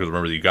tourney at all, because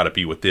remember, you got to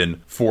be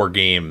within 4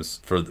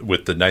 games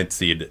with the 9th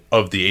seed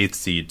of the 8th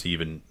seed to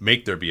even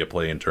make there be a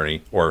play-in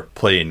tourney or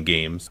play-in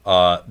games.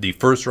 The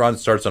first round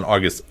starts on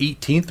August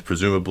 18th.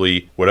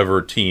 Presumably,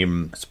 whatever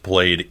teams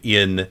played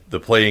in the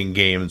playing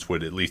games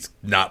would at least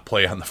not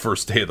play on the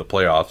first day of the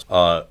playoffs.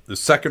 The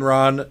second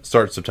round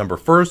starts September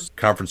 1st.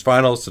 Conference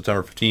Finals,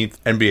 September 15th.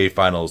 NBA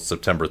Finals,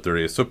 September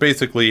 30th. So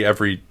basically,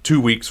 every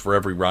 2 weeks for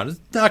every round is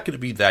not going to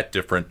be that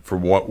different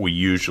from what we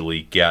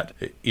usually get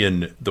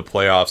in the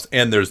playoffs.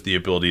 And there's the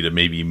ability to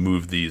maybe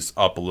move these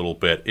up a little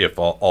bit if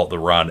all the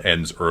round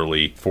ends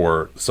early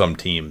for some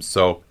teams.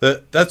 So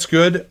that's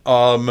good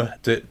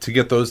to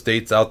get those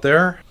dates out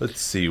there.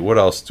 Let's see, what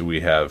else do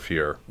we have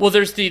here? Well,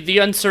 there's the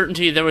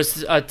uncertainty. There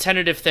was a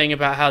tentative thing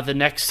about how the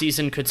next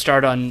season could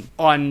start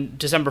on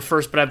December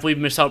 1st, but I believe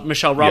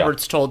Michelle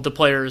Roberts told the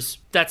players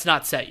that's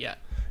not set yet.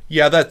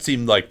 Yeah, that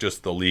seemed like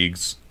just the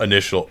league's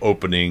initial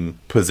opening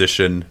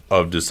position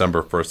of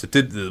December 1st. It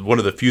did one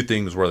of the few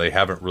things where they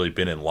haven't really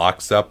been in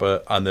lockstep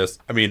on this.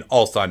 I mean,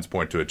 all signs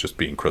point to it just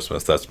being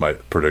Christmas. That's my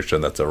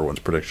prediction. That's everyone's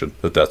prediction,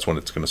 that's when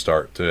it's going to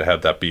start, to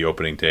have that be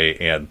opening day.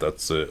 And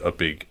that's a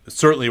big,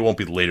 certainly it won't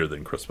be later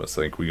than Christmas.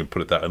 I think we can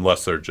put it that,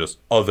 unless they're just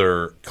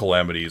other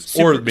calamities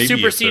or maybe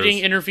superseding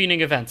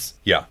intervening events.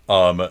 Yeah.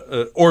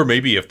 Or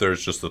maybe if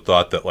there's just the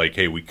thought that like,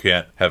 hey, we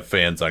can't have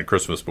fans on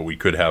Christmas, but we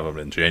could have them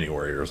in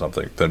January or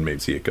something, then maybe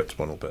it gets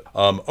one a little bit.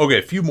 Okay,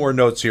 a few more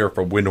notes here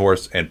from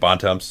Windhorse and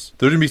Bontemps.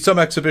 There's going to be some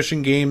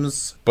exhibition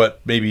games, but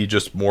maybe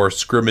just more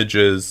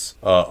scrimmages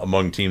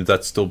among teams.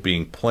 That's still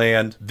being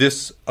planned.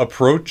 This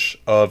approach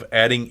of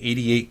adding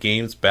 88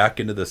 games back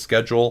into the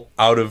schedule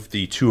out of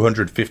the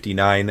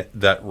 259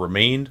 that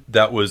remained,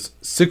 that was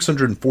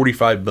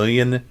 $645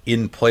 million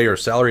in player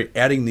salary.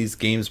 Adding these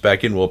games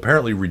back in will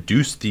apparently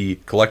reduce the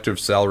collective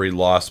salary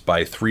loss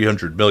by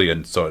 $300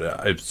 million. So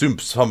I assume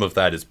some of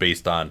that is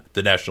based on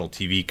the national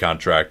TV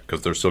contract,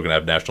 because they're still going to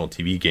have national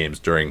TV games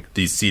during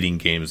these seeding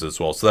games as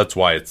well. So that's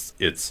why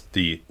it's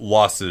the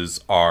losses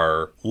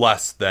are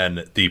less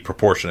than the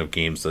proportion of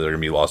games that are going to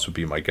be lost, would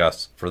be my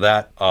guess for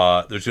that.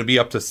 There's going to be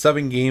up to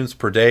 7 games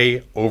per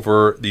day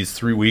over these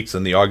 3 weeks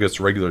in the August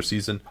regular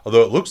season.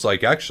 Although it looks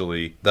like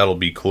actually that'll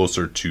be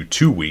closer to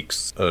 2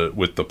 weeks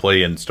with the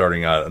play-in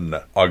starting on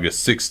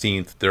August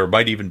 16th. There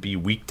might even be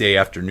weekday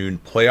afternoon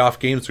playoff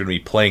games. They're going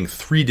to be playing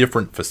 3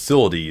 different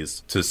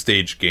facilities to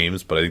stage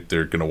games, but I think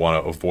they're going to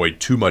want to avoid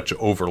too much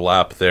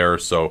overlap there.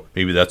 So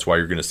maybe that's why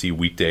you're going to see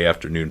weekday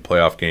afternoon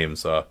playoff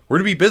games. We're going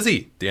to be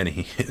busy,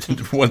 Danny,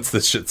 once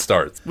this shit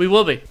starts. We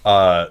will be.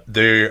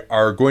 There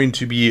are going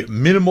to be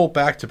minimal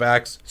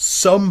back-to-backs,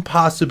 some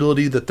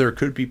possibility that there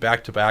could be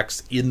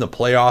back-to-backs in the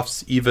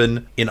playoffs,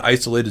 even in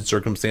isolated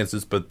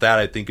circumstances, but that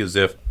I think is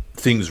if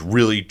things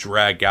really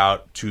drag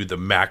out to the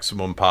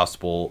maximum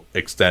possible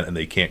extent and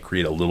they can't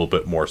create a little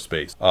bit more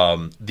space.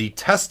 The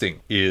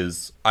testing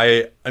is,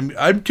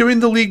 I'm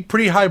giving the league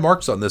pretty high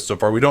marks on this so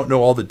far. We don't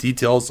know all the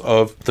details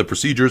of the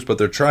procedures, but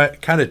they're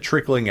kind of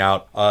trickling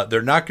out.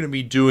 They're not going to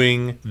be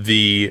doing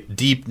the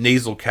deep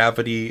nasal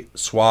cavity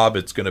swab.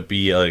 It's going to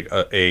be like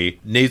a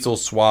nasal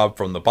swab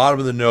from the bottom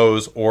of the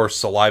nose or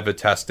saliva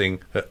testing,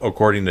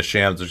 according to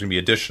Shams. There's going to be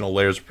additional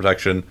layers of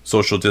protection,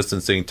 social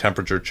distancing,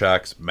 temperature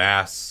checks,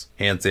 masks,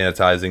 hand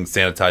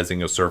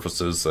sanitizing of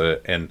surfaces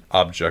and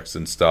objects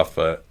and stuff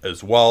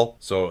as well.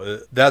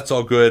 So that's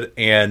all good.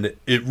 And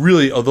it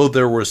really, although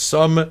there was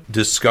some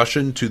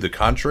discussion to the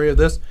contrary of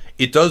this,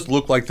 it does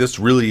look like this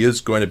really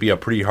is going to be a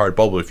pretty hard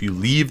bubble. If you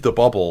leave the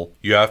bubble,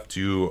 you have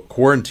to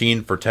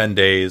quarantine for 10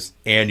 days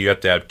and you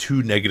have to have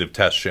 2 negative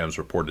test. Shams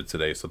reported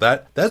today. So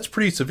that's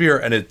pretty severe.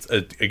 And it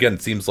again,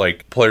 seems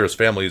like players'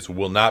 families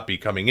will not be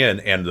coming in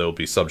and they'll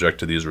be subject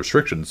to these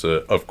restrictions,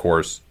 of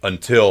course,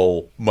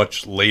 until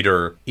much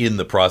later in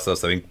the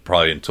process. I think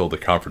probably until the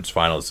conference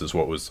finals is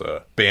what was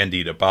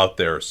bandied about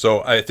there.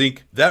 So I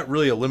think that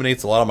really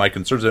eliminates a lot of my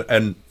concerns.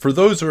 And for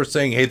those who are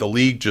saying, hey, the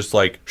league just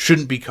like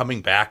shouldn't be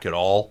coming back at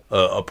all,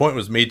 a point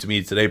was made to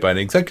me today by an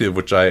executive,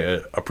 which I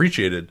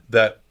appreciated,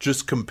 that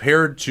just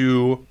compared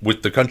to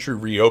with the country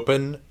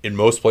reopen in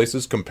most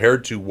places,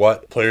 compared to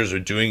what players are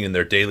doing in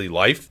their daily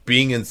life,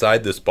 being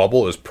inside this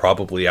bubble is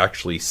probably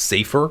actually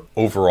safer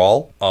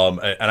overall. And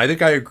I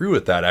think I agree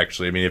with that,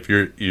 actually. I mean, if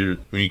you're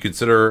when you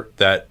consider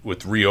that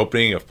with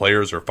reopening, if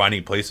players are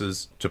finding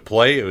places to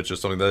play, it was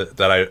just something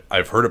that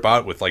I've heard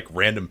about with like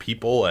random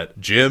people at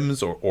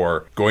gyms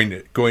or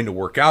going to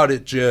work out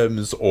at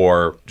gyms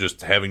or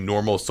just having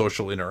normal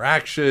social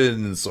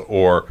interactions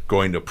or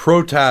going to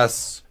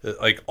protests.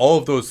 Like all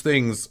of those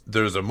things,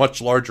 there's a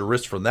much larger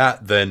risk from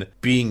that than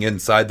being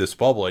inside this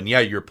bubble. And yeah,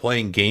 you're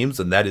playing games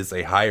and that is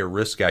a higher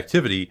risk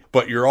activity,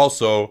 but you're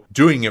also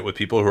doing it with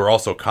people who are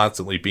also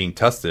constantly being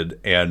tested.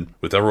 And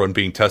with everyone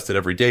being tested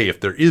every day, if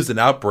there is an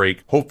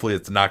outbreak, hopefully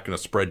it's not going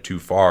to spread too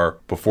far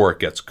before it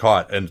gets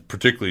caught, and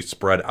particularly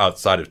spread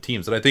outside of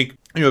teams. And I think,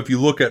 you know, if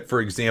you look at, for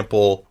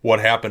example,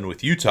 what happened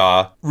with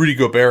Utah, Rudy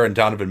Gobert and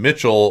Donovan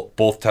Mitchell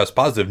both test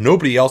positive.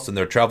 Nobody else in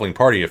their traveling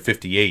party of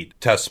 58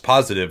 tests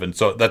positive. And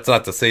so that's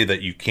not to say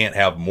that you can't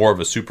have more of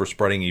a super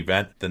spreading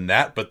event than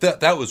that. But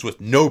that was with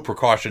no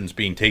precautions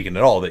being taken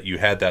at all, that you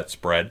had that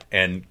spread.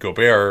 And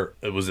Gobert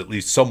was at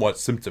least somewhat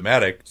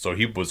symptomatic. So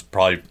he was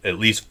probably at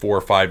least 4 or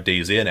 5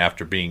 days in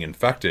after being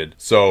infected.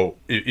 So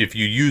if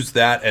you use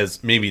that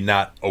as maybe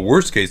not a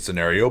worst case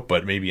scenario,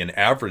 but maybe an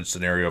average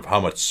scenario of how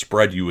much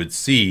spread you would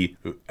see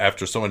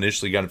after someone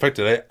initially got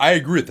infected, I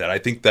agree with that. I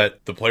think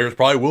that the players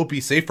probably will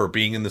be safer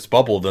being in this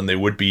bubble than they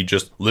would be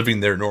just living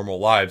their normal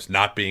lives,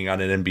 not being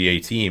on an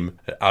NBA team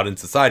out in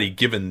society,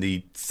 given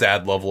the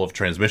sad level of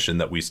transmission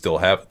that we still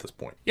have at this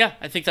point. Yeah,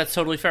 I think that's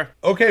totally fair.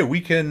 Okay,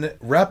 we can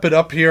wrap it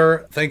up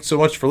here. Thanks so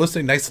much for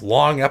listening. Nice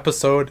long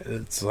episode.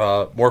 It's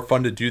more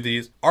fun to do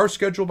these. Our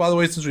schedule, by the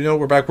way, since we know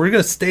we're back, we're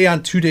going to stay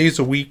on 2 days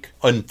a week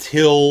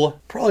until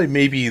probably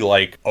maybe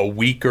like a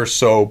week or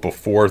so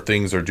before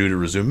things are due to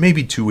resume,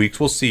 maybe 2 weeks.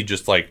 We'll see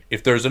just like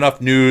if there's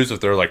enough news, if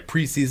there are like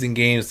preseason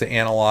games to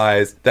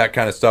analyze, that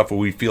kind of stuff, where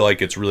we feel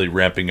like it's really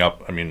ramping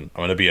up. I mean,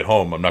 I'm going to be at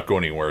home. I'm not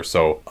going anywhere.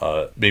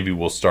 So maybe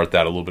we'll start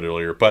that a little bit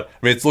earlier. But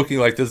I mean, it's looking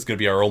like this is going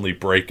to be our only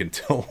break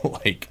until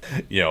like,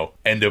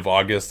 end of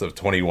August of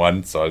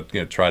 21. So I'm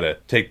going to try to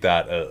take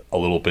that a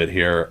little bit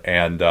here.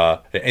 And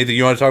anything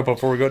you want to talk about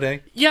before we go,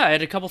 Danny? Yeah, I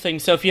had a couple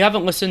things. So if you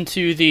haven't listened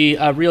to the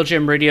Real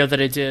Gym Radio that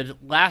I did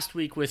last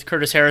week with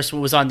Curtis Harris, who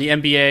was on the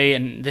NBA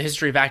and the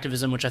history of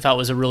activism, which I thought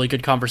was a really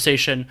good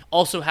conversation,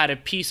 also had a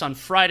piece on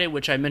Friday,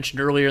 which I mentioned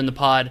earlier in the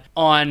pod,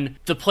 on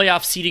the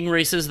playoff seeding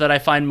races that I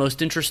find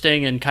most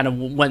interesting, and kind of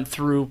went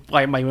through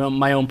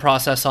my own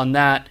process on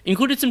that.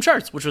 Included some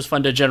charts, which was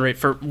fun to generate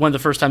for one of the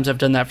first times I've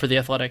done that for The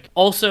Athletic.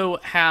 Also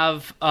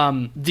have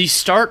the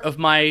start of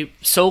my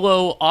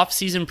solo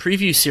off-season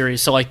preview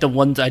series. So like the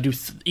ones I do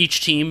each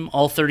team,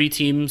 all 30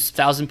 teams,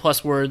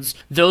 1,000+ words.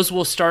 Those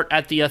will start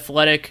at The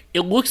Athletic.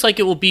 It looks like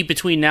it will be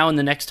between now and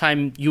the next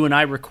time you and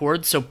I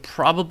record, so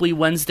probably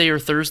Wednesday or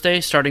Thursday,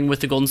 starting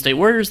with the Golden State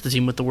Warriors, the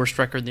team with the worst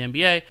record in the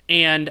NBA.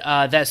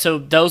 And so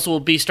those will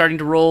be starting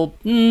to roll.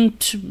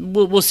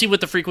 We'll see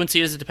what the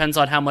frequency is. It depends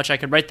on how much I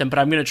could write them, but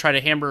I'm going to try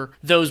to hammer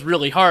those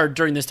really hard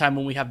during this time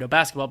when we have no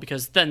basketball,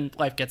 because then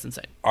life gets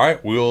insane. All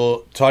right,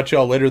 we'll talk to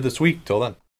y'all later this week. Till then.